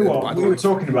happy. You know what? We were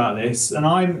talking about this, and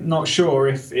I'm not sure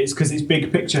if it's because it's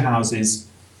big picture houses,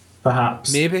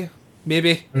 perhaps. Maybe.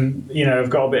 And, you know, have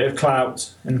got a bit of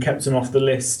clout and kept them off the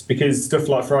list, because stuff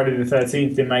like Friday the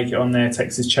 13th didn't make it on there,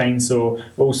 Texas Chainsaw,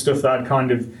 all stuff that had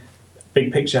kind of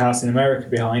big picture house in America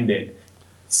behind it.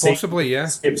 Possibly, yeah.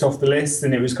 Skipped off the list,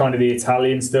 and it was kind of the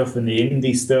Italian stuff and the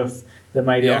indie stuff that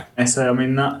made it on there. So, I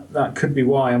mean, that could be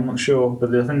why, I'm not sure.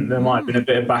 But I think there might have been a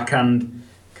bit of backhand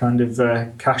kind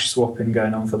of cash swapping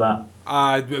going on for that.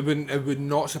 It would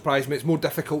not surprise me. It's more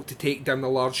difficult to take down the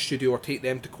large studio or take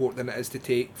them to court than it is to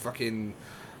take fucking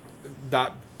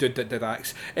that dude that did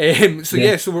Axe.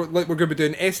 So we're going to be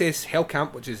doing SS Hell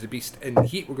Camp, which is The Beast in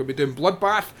Heat. We're going to be doing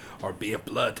Bloodbath or Bay of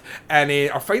Blood, and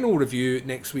our final review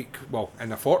next week, well,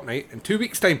 in a fortnight, in 2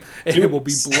 weeks' time, will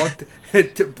be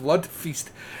Blood Feast.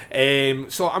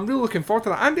 So I'm really looking forward to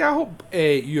that. Andy, I hope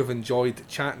you have enjoyed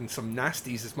chatting some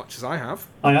nasties as much as I have.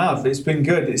 I have. It's been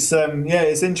good. It's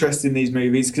it's interesting, these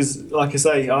movies, because like I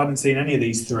say, I hadn't seen any of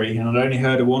these three, and I'd only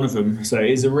heard of one of them. So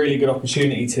it is a really good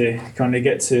opportunity to kind of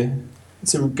get to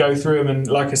go through them. And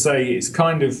like I say, it's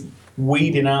kind of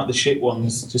weeding out the shit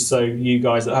ones, just so you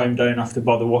guys at home don't have to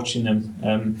bother watching them.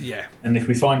 And if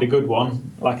we find a good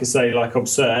one, like I say, like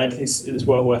Absurd, it's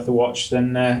well worth a watch,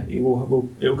 then it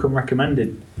will come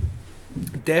recommended.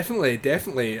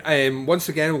 Definitely. Once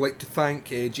again, I'd like to thank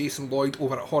Jason Lloyd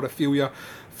over at Horophilia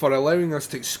for allowing us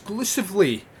to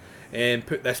exclusively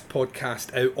put this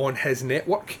podcast out on his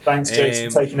network. Thanks, Jason,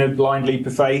 taking a blind leap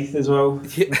of faith as well.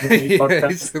 He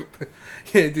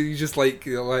just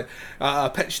I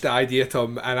pitched the idea to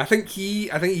him, and I think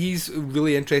he's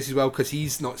really interested as well, because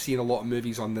he's not seen a lot of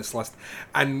movies on this list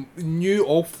and knew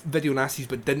of Video Nasties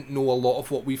but didn't know a lot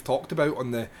of what we've talked about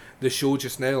on the show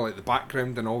just now, like the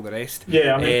background and all the rest.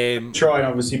 Yeah, I mean, try and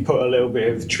obviously put a little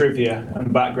bit of trivia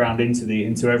and background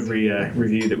into every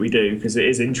review that we do, because it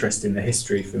is interesting, the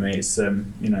history for me. It's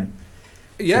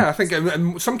Yeah, I think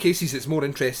in some cases it's more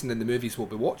interesting than the movies we'll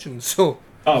be watching. So.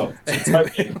 Oh,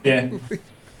 totally. Yeah.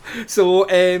 So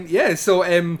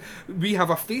we have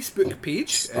a Facebook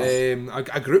page,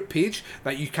 a group page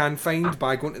that you can find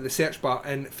by going to the search bar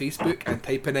in Facebook and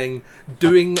typing in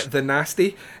 "Doing the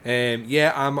Nasty."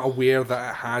 I'm aware that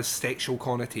it has sexual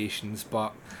connotations,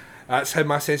 but that's how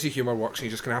my sense of humour works, and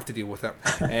you're just going to have to deal with it.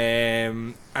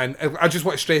 And I just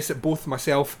want to stress that both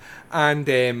myself and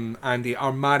Andy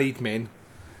are married men.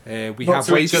 We not have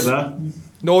to wives. Each other.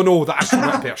 No, that's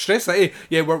not fair. Stress that.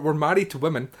 We're married to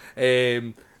women.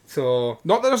 So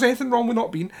not that there's anything wrong with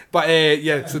not being, but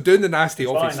so doing the nasty,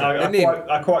 obviously.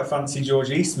 I quite fancy George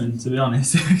Eastman, to be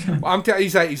honest. I'm telling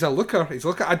you, he's a looker.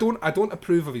 I don't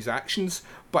approve of his actions,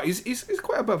 but he's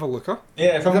quite a bit of a looker.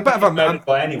 Yeah, if I'm a bit of a murdered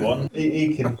by anyone,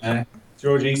 he can.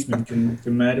 George Eastman can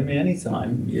murder me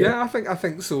anytime. Yeah, I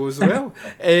think so as well.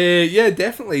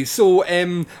 Definitely. So,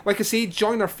 like I say,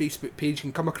 join our Facebook page. You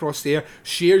can come across there,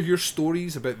 share your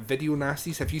stories about Video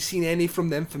Nasties. Have you seen any from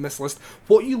the infamous list?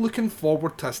 What are you looking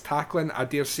forward to us tackling? I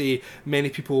dare say many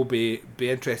people will be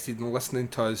interested in listening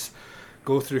to us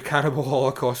go through Cannibal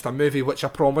Holocaust, a movie which I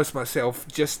promised myself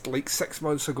just like 6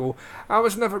 months ago I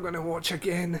was never going to watch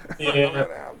again. Yeah.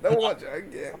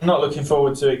 I'm not looking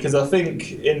forward to it, because I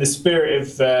think in the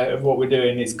spirit of what we're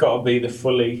doing, it's got to be the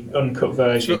fully uncut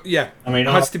version. I mean,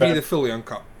 it has to be the fully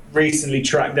uncut. recently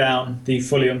tracked down the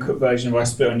fully uncut version of I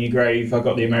Spit on Your Grave. I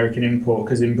got the American import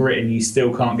because in Britain you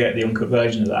still can't get the uncut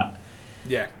version of that.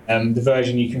 Yeah. The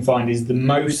version you can find is the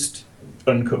most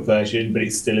uncut version, but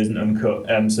it still isn't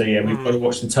uncut. So yeah, we've got to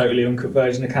watch the totally uncut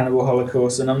version of Cannibal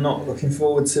Holocaust, and I'm not looking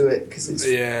forward to it because it's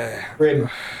grim.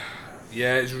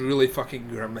 Yeah, it's really fucking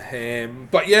grim.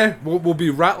 But yeah, we'll be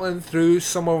rattling through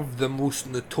some of the most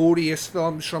notorious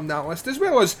films from that list, as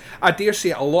well as, I dare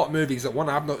say, a lot of movies that one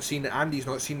I've not seen, that Andy's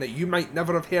not seen, that you might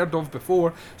never have heard of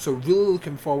before. So really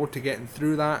looking forward to getting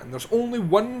through that. And there's only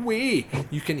one way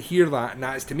you can hear that, and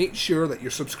that is to make sure that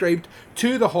you're subscribed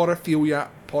to the Horrorphilia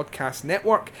Podcast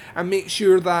Network, and make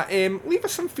sure that leave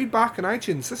us some feedback on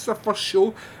iTunes. This is our first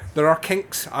show. There are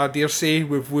kinks, I dare say.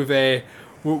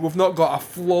 We've not got a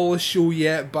flawless show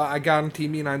yet, but I guarantee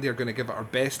me and Andy are going to give it our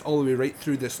best all the way right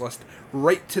through this list,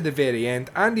 right to the very end.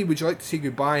 Andy, would you like to say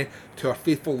goodbye to our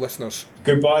faithful listeners?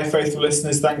 Goodbye, faithful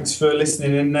listeners. Thanks for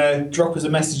listening, and drop us a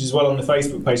message as well on the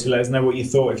Facebook page to let us know what you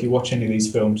thought if you watch any of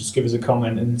these films. Just give us a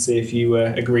comment and see if you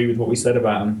agree with what we said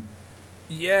about them.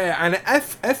 Yeah, and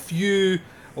if you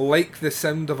like the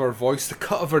sound of our voice, the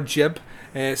cut of our jib,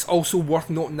 it's also worth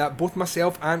noting that both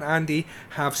myself and Andy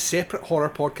have separate horror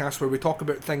podcasts where we talk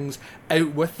about things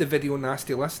out with the Video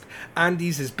Nasty list.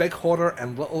 Andy's is Big Horror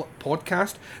and Little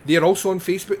Podcast. They're also on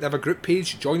Facebook. They have a group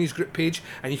page. Join his group page,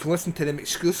 and you can listen to them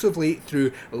exclusively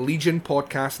through Legion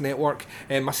Podcast Network.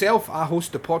 Myself, I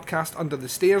host the podcast Under the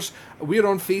Stairs. We're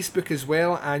on Facebook as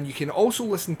well, and you can also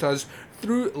listen to us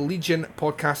through Legion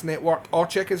Podcast Network, or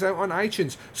check us out on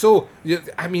iTunes. So,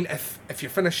 I mean, if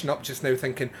you're finishing up just now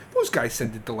thinking, those guys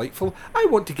sounded delightful, I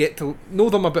want to get to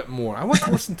know them a bit more. I want to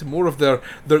listen to more of their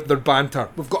banter.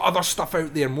 We've got other stuff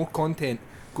out there, more content.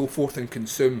 Go forth and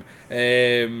consume.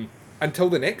 Until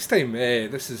the next time,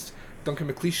 this is Duncan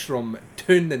McLeish from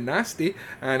Toon the Nasty,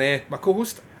 and my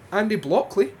co-host, Andy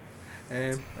Blockley.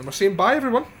 And we're saying bye,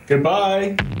 everyone.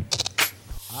 Goodbye.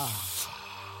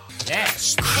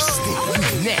 Nasty.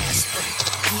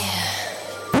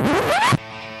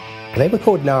 They were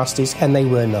called nasties, and they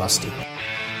were nasty.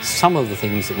 Some of the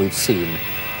things that we've seen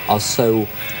are so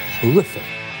horrific.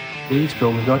 These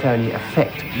films not only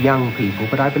affect young people,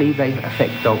 but I believe they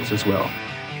affect adults as well.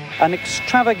 An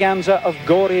extravaganza of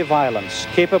gory violence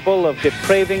capable of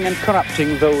depraving and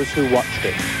corrupting those who watched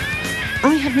it.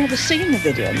 I have never seen a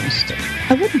video nasty.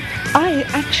 I wouldn't. I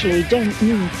actually don't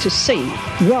need to see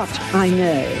what I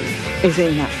know is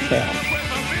in that film.